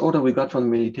first order we got from the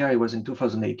military was in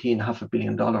 2018, $500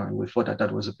 million, and we thought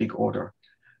that was a big order.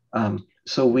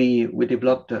 So we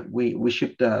developed, we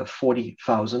shipped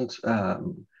 40,000.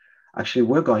 Actually,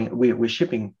 we're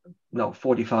shipping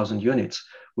 40,000 units.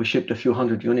 We shipped a few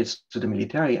hundred units to the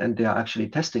military, and they are actually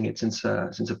testing it since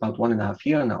about 1.5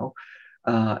 years now.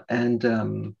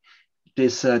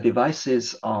 These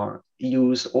devices are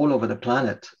used all over the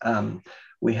planet.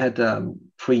 We had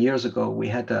 3 years ago, we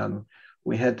had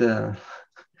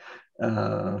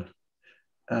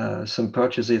some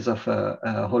purchases of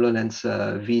HoloLens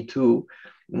V2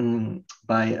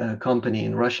 by a company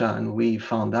in Russia, and we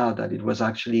found out that it was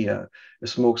actually a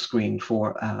smokescreen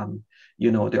for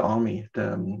the army,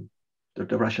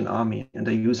 the Russian army, and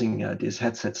they're using these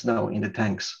headsets now in the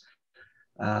tanks.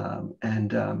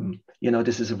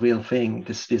 This is a real thing.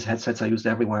 These headsets are used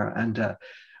everywhere, and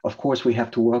of course we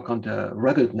have to work on the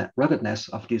ruggedness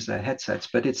of these headsets.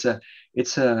 But it's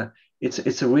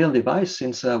a real device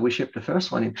since we shipped the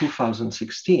first one in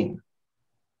 2016.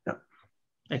 Yeah.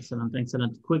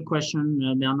 Excellent. Quick question,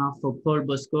 Bernard, for Paul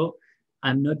Bosco.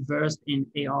 I'm not versed in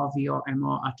AR, VR,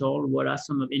 MR at all. What are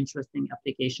some of interesting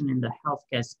applications in the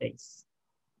healthcare space?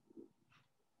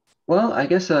 Well, I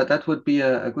guess that would be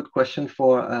a good question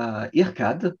for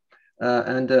IRCAD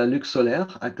and Luc Soler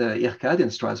at IRCAD in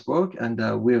Strasbourg. And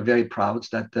we're very proud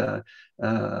that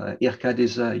IRCAD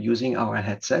is using our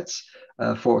headsets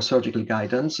for surgical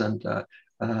guidance and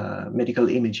medical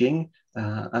imaging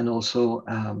and also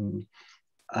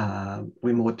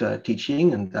remote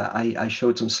teaching. And I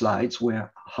showed some slides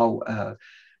where how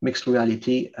mixed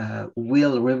reality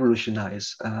will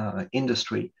revolutionize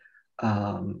industry.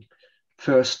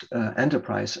 First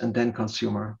enterprise and then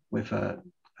consumer with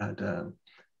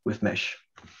mesh.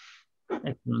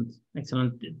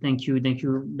 Excellent. Thank you,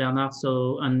 Bernard.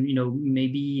 So, and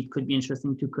maybe it could be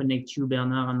interesting to connect you,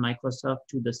 Bernard, and Microsoft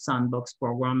to the Sandbox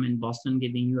program in Boston,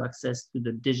 giving you access to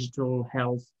the digital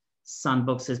health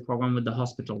sandboxes program with the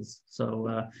hospitals. So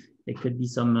there could be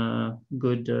some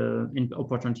good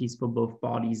opportunities for both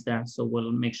parties there. So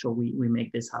we'll make sure we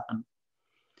make this happen.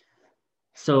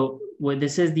 So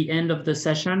this is the end of the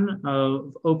session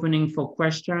of opening for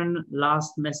question.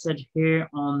 Last message here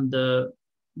on the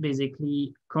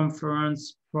basically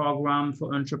conference program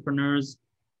for entrepreneurs,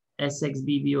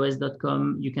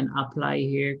 sxbbos.com. You can apply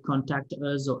here, contact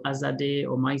us or Azadeh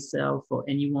or myself or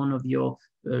any one of your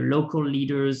local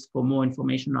leaders for more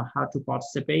information on how to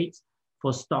participate.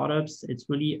 For startups, it's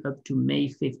really up to May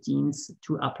 15th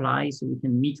to apply, so we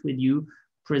can meet with you,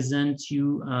 present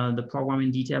you the program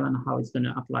in detail and how it's going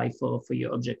to apply for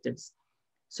your objectives.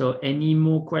 So any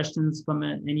more questions from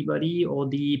anybody or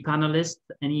the panelists?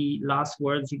 Any last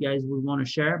words you guys would want to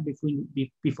share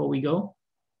before we go?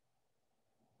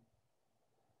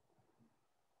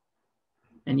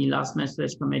 Any last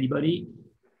message from anybody?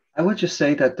 I would just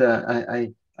say that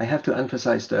I have to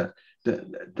emphasize the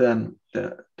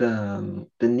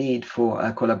need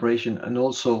for collaboration and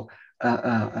also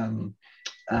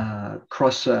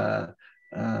cross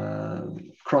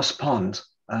pond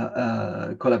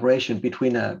collaboration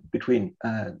between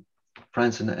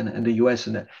France and the US,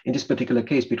 and in this particular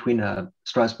case between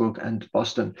Strasbourg and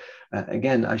Boston.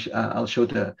 Again, I'll show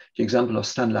the example of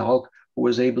Stan Larocque, who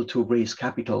was able to raise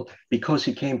capital because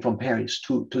he came from Paris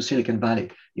to Silicon Valley,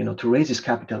 to raise his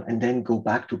capital and then go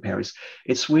back to Paris.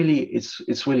 It's really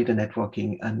the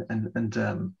networking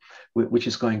and which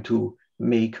is going to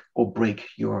make or break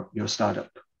your startup.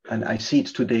 And I see it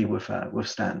today with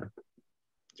Stan.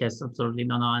 Yes, absolutely,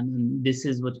 Nana. And this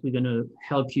is what we're going to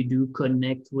help you do,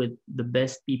 connect with the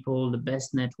best people, the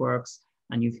best networks.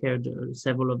 And you've heard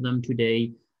several of them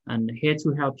today. And here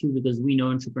to help you because we know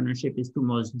entrepreneurship is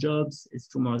tomorrow's jobs, it's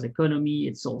tomorrow's economy,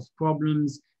 it solves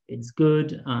problems, it's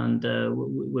good, and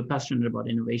we're passionate about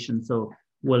innovation. So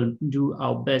we'll do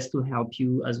our best to help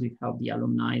you as we've helped the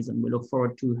alumni, and we look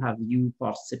forward to have you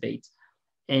participate.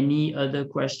 Any other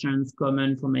questions,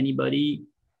 comment from anybody?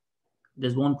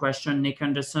 There's one question, Nick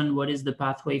Anderson, what is the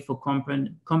pathway for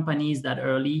companies that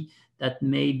early that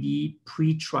may be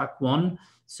pre-track 1?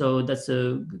 So that's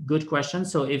a good question.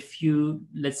 So if you,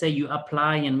 let's say you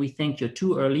apply and we think you're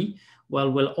too early,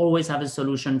 well, we'll always have a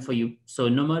solution for you. So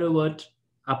no matter what,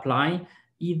 apply.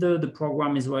 Either the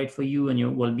program is right for you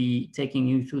and we'll be taking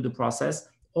you through the process,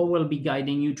 or we'll be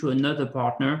guiding you to another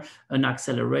partner, an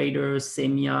accelerator,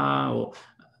 SEMIA, or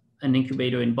an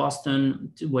incubator in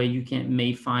Boston, where you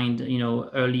may find,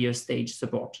 earlier stage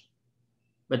support.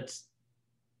 But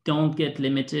don't get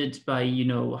limited by,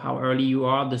 how early you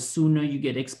are. The sooner you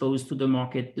get exposed to the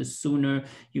market, the sooner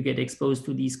you get exposed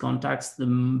to these contacts, the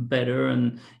better.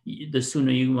 And the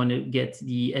sooner you want to get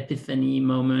the epiphany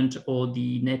moment or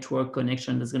the network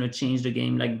connection that's going to change the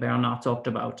game, like Bernard talked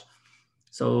about.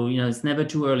 So, it's never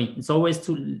too early. It's always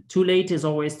too late is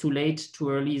always too late.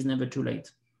 Too early is never too late.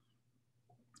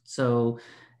 So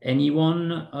any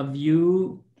one of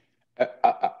you?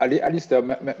 Alistair,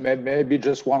 maybe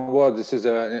just one word. This is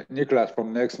Nicholas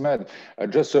from NextMed.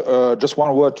 Just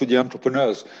one word to the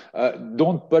entrepreneurs.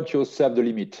 Don't put yourself the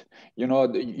limit.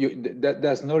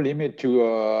 There's no limit to,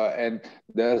 and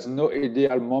there's no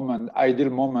ideal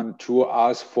moment to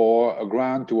ask for a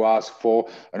grant, to ask for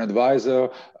an advisor.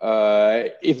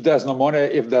 If there's no money,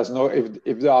 if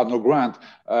there are no grant,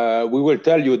 we will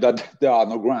tell you that there are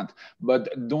no grant. But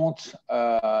don't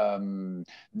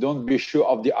be sure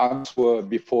of the answer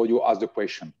before you ask the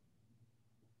question.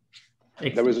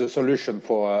 Excellent. There is a solution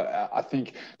for, I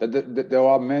think that there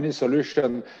are many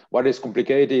solutions. What is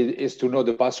complicated is to know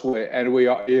the pathway. And we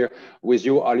are here with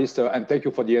you, Alistair, and thank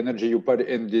you for the energy you put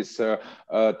in this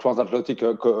transatlantic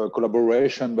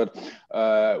collaboration. But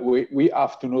we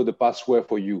have to know the pathway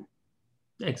for you.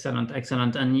 Excellent,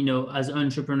 excellent. And, as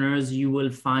entrepreneurs, you will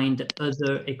find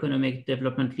other economic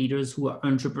development leaders who are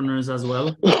entrepreneurs as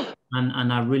well.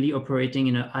 And are really operating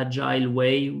in an agile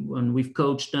way. And we've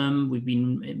coached them. We've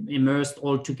been immersed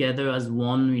all together as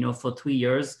one, for 3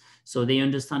 years. So they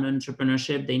understand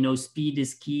entrepreneurship. They know speed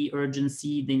is key,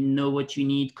 urgency. They know what you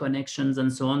need, connections,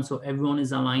 and so on. So everyone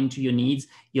is aligned to your needs.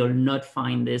 You'll not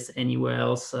find this anywhere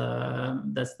else.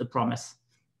 That's the promise.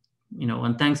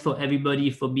 And thanks for everybody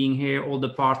for being here, all the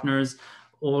partners,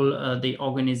 all the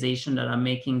organizations that are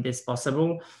making this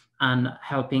possible, and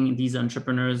helping these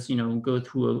entrepreneurs, go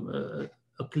through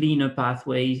a cleaner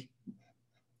pathway.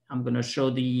 I'm going to show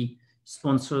the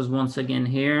sponsors once again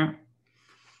here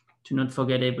to not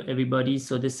forget everybody.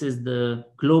 So this is the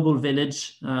global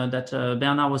village that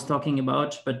Bernard was talking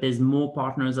about, but there's more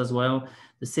partners as well.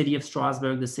 The city of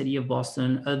Strasbourg, the city of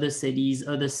Boston, other cities,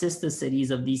 other sister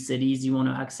cities of these cities. You want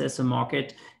to access a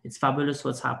market. It's fabulous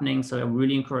what's happening. So I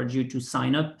really encourage you to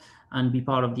sign up and be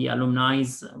part of the alumni,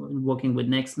 working with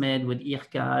NextMed, with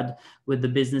IRCAD, with the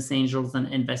business angels and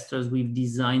investors. We've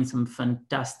designed some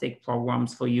fantastic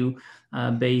programs for you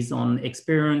based on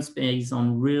experience, based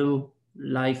on real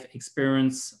life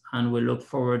experience. And we look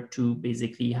forward to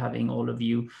basically having all of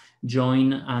you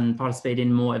join and participate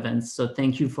in more events. So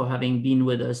thank you for having been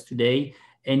with us today.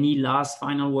 Any last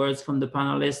final words from the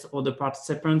panelists or the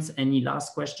participants? Any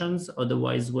last questions?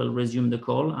 Otherwise, we'll resume the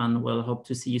call and we'll hope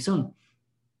to see you soon.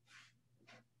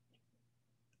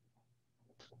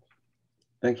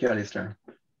 Thank you, Alistair.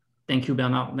 Thank you,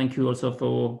 Bernard. Thank you also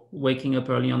for waking up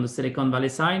early on the Silicon Valley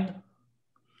side.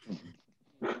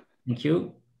 Thank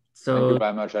you. So, thank you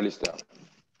very much, Alistair.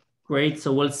 Great.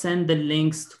 So we'll send the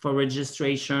links for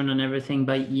registration and everything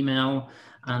by email.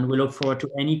 And we look forward to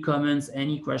any comments,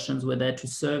 any questions. We're there to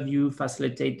serve you,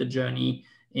 facilitate the journey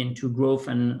into growth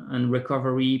and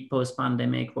recovery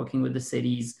post-pandemic, working with the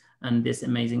cities and this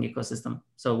amazing ecosystem.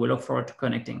 So we look forward to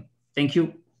connecting. Thank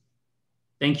you.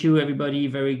 Thank you, everybody.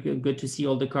 Very good to see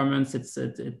all the comments.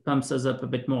 It pumps us up a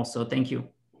bit more. So thank you.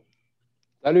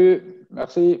 Salut.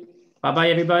 Merci. Bye-bye,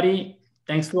 everybody.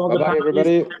 Thanks for all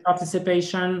the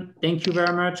participation. Thank you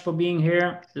very much for being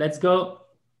here. Let's go.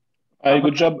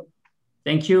 Good job.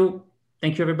 Thank you.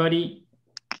 Thank you, everybody.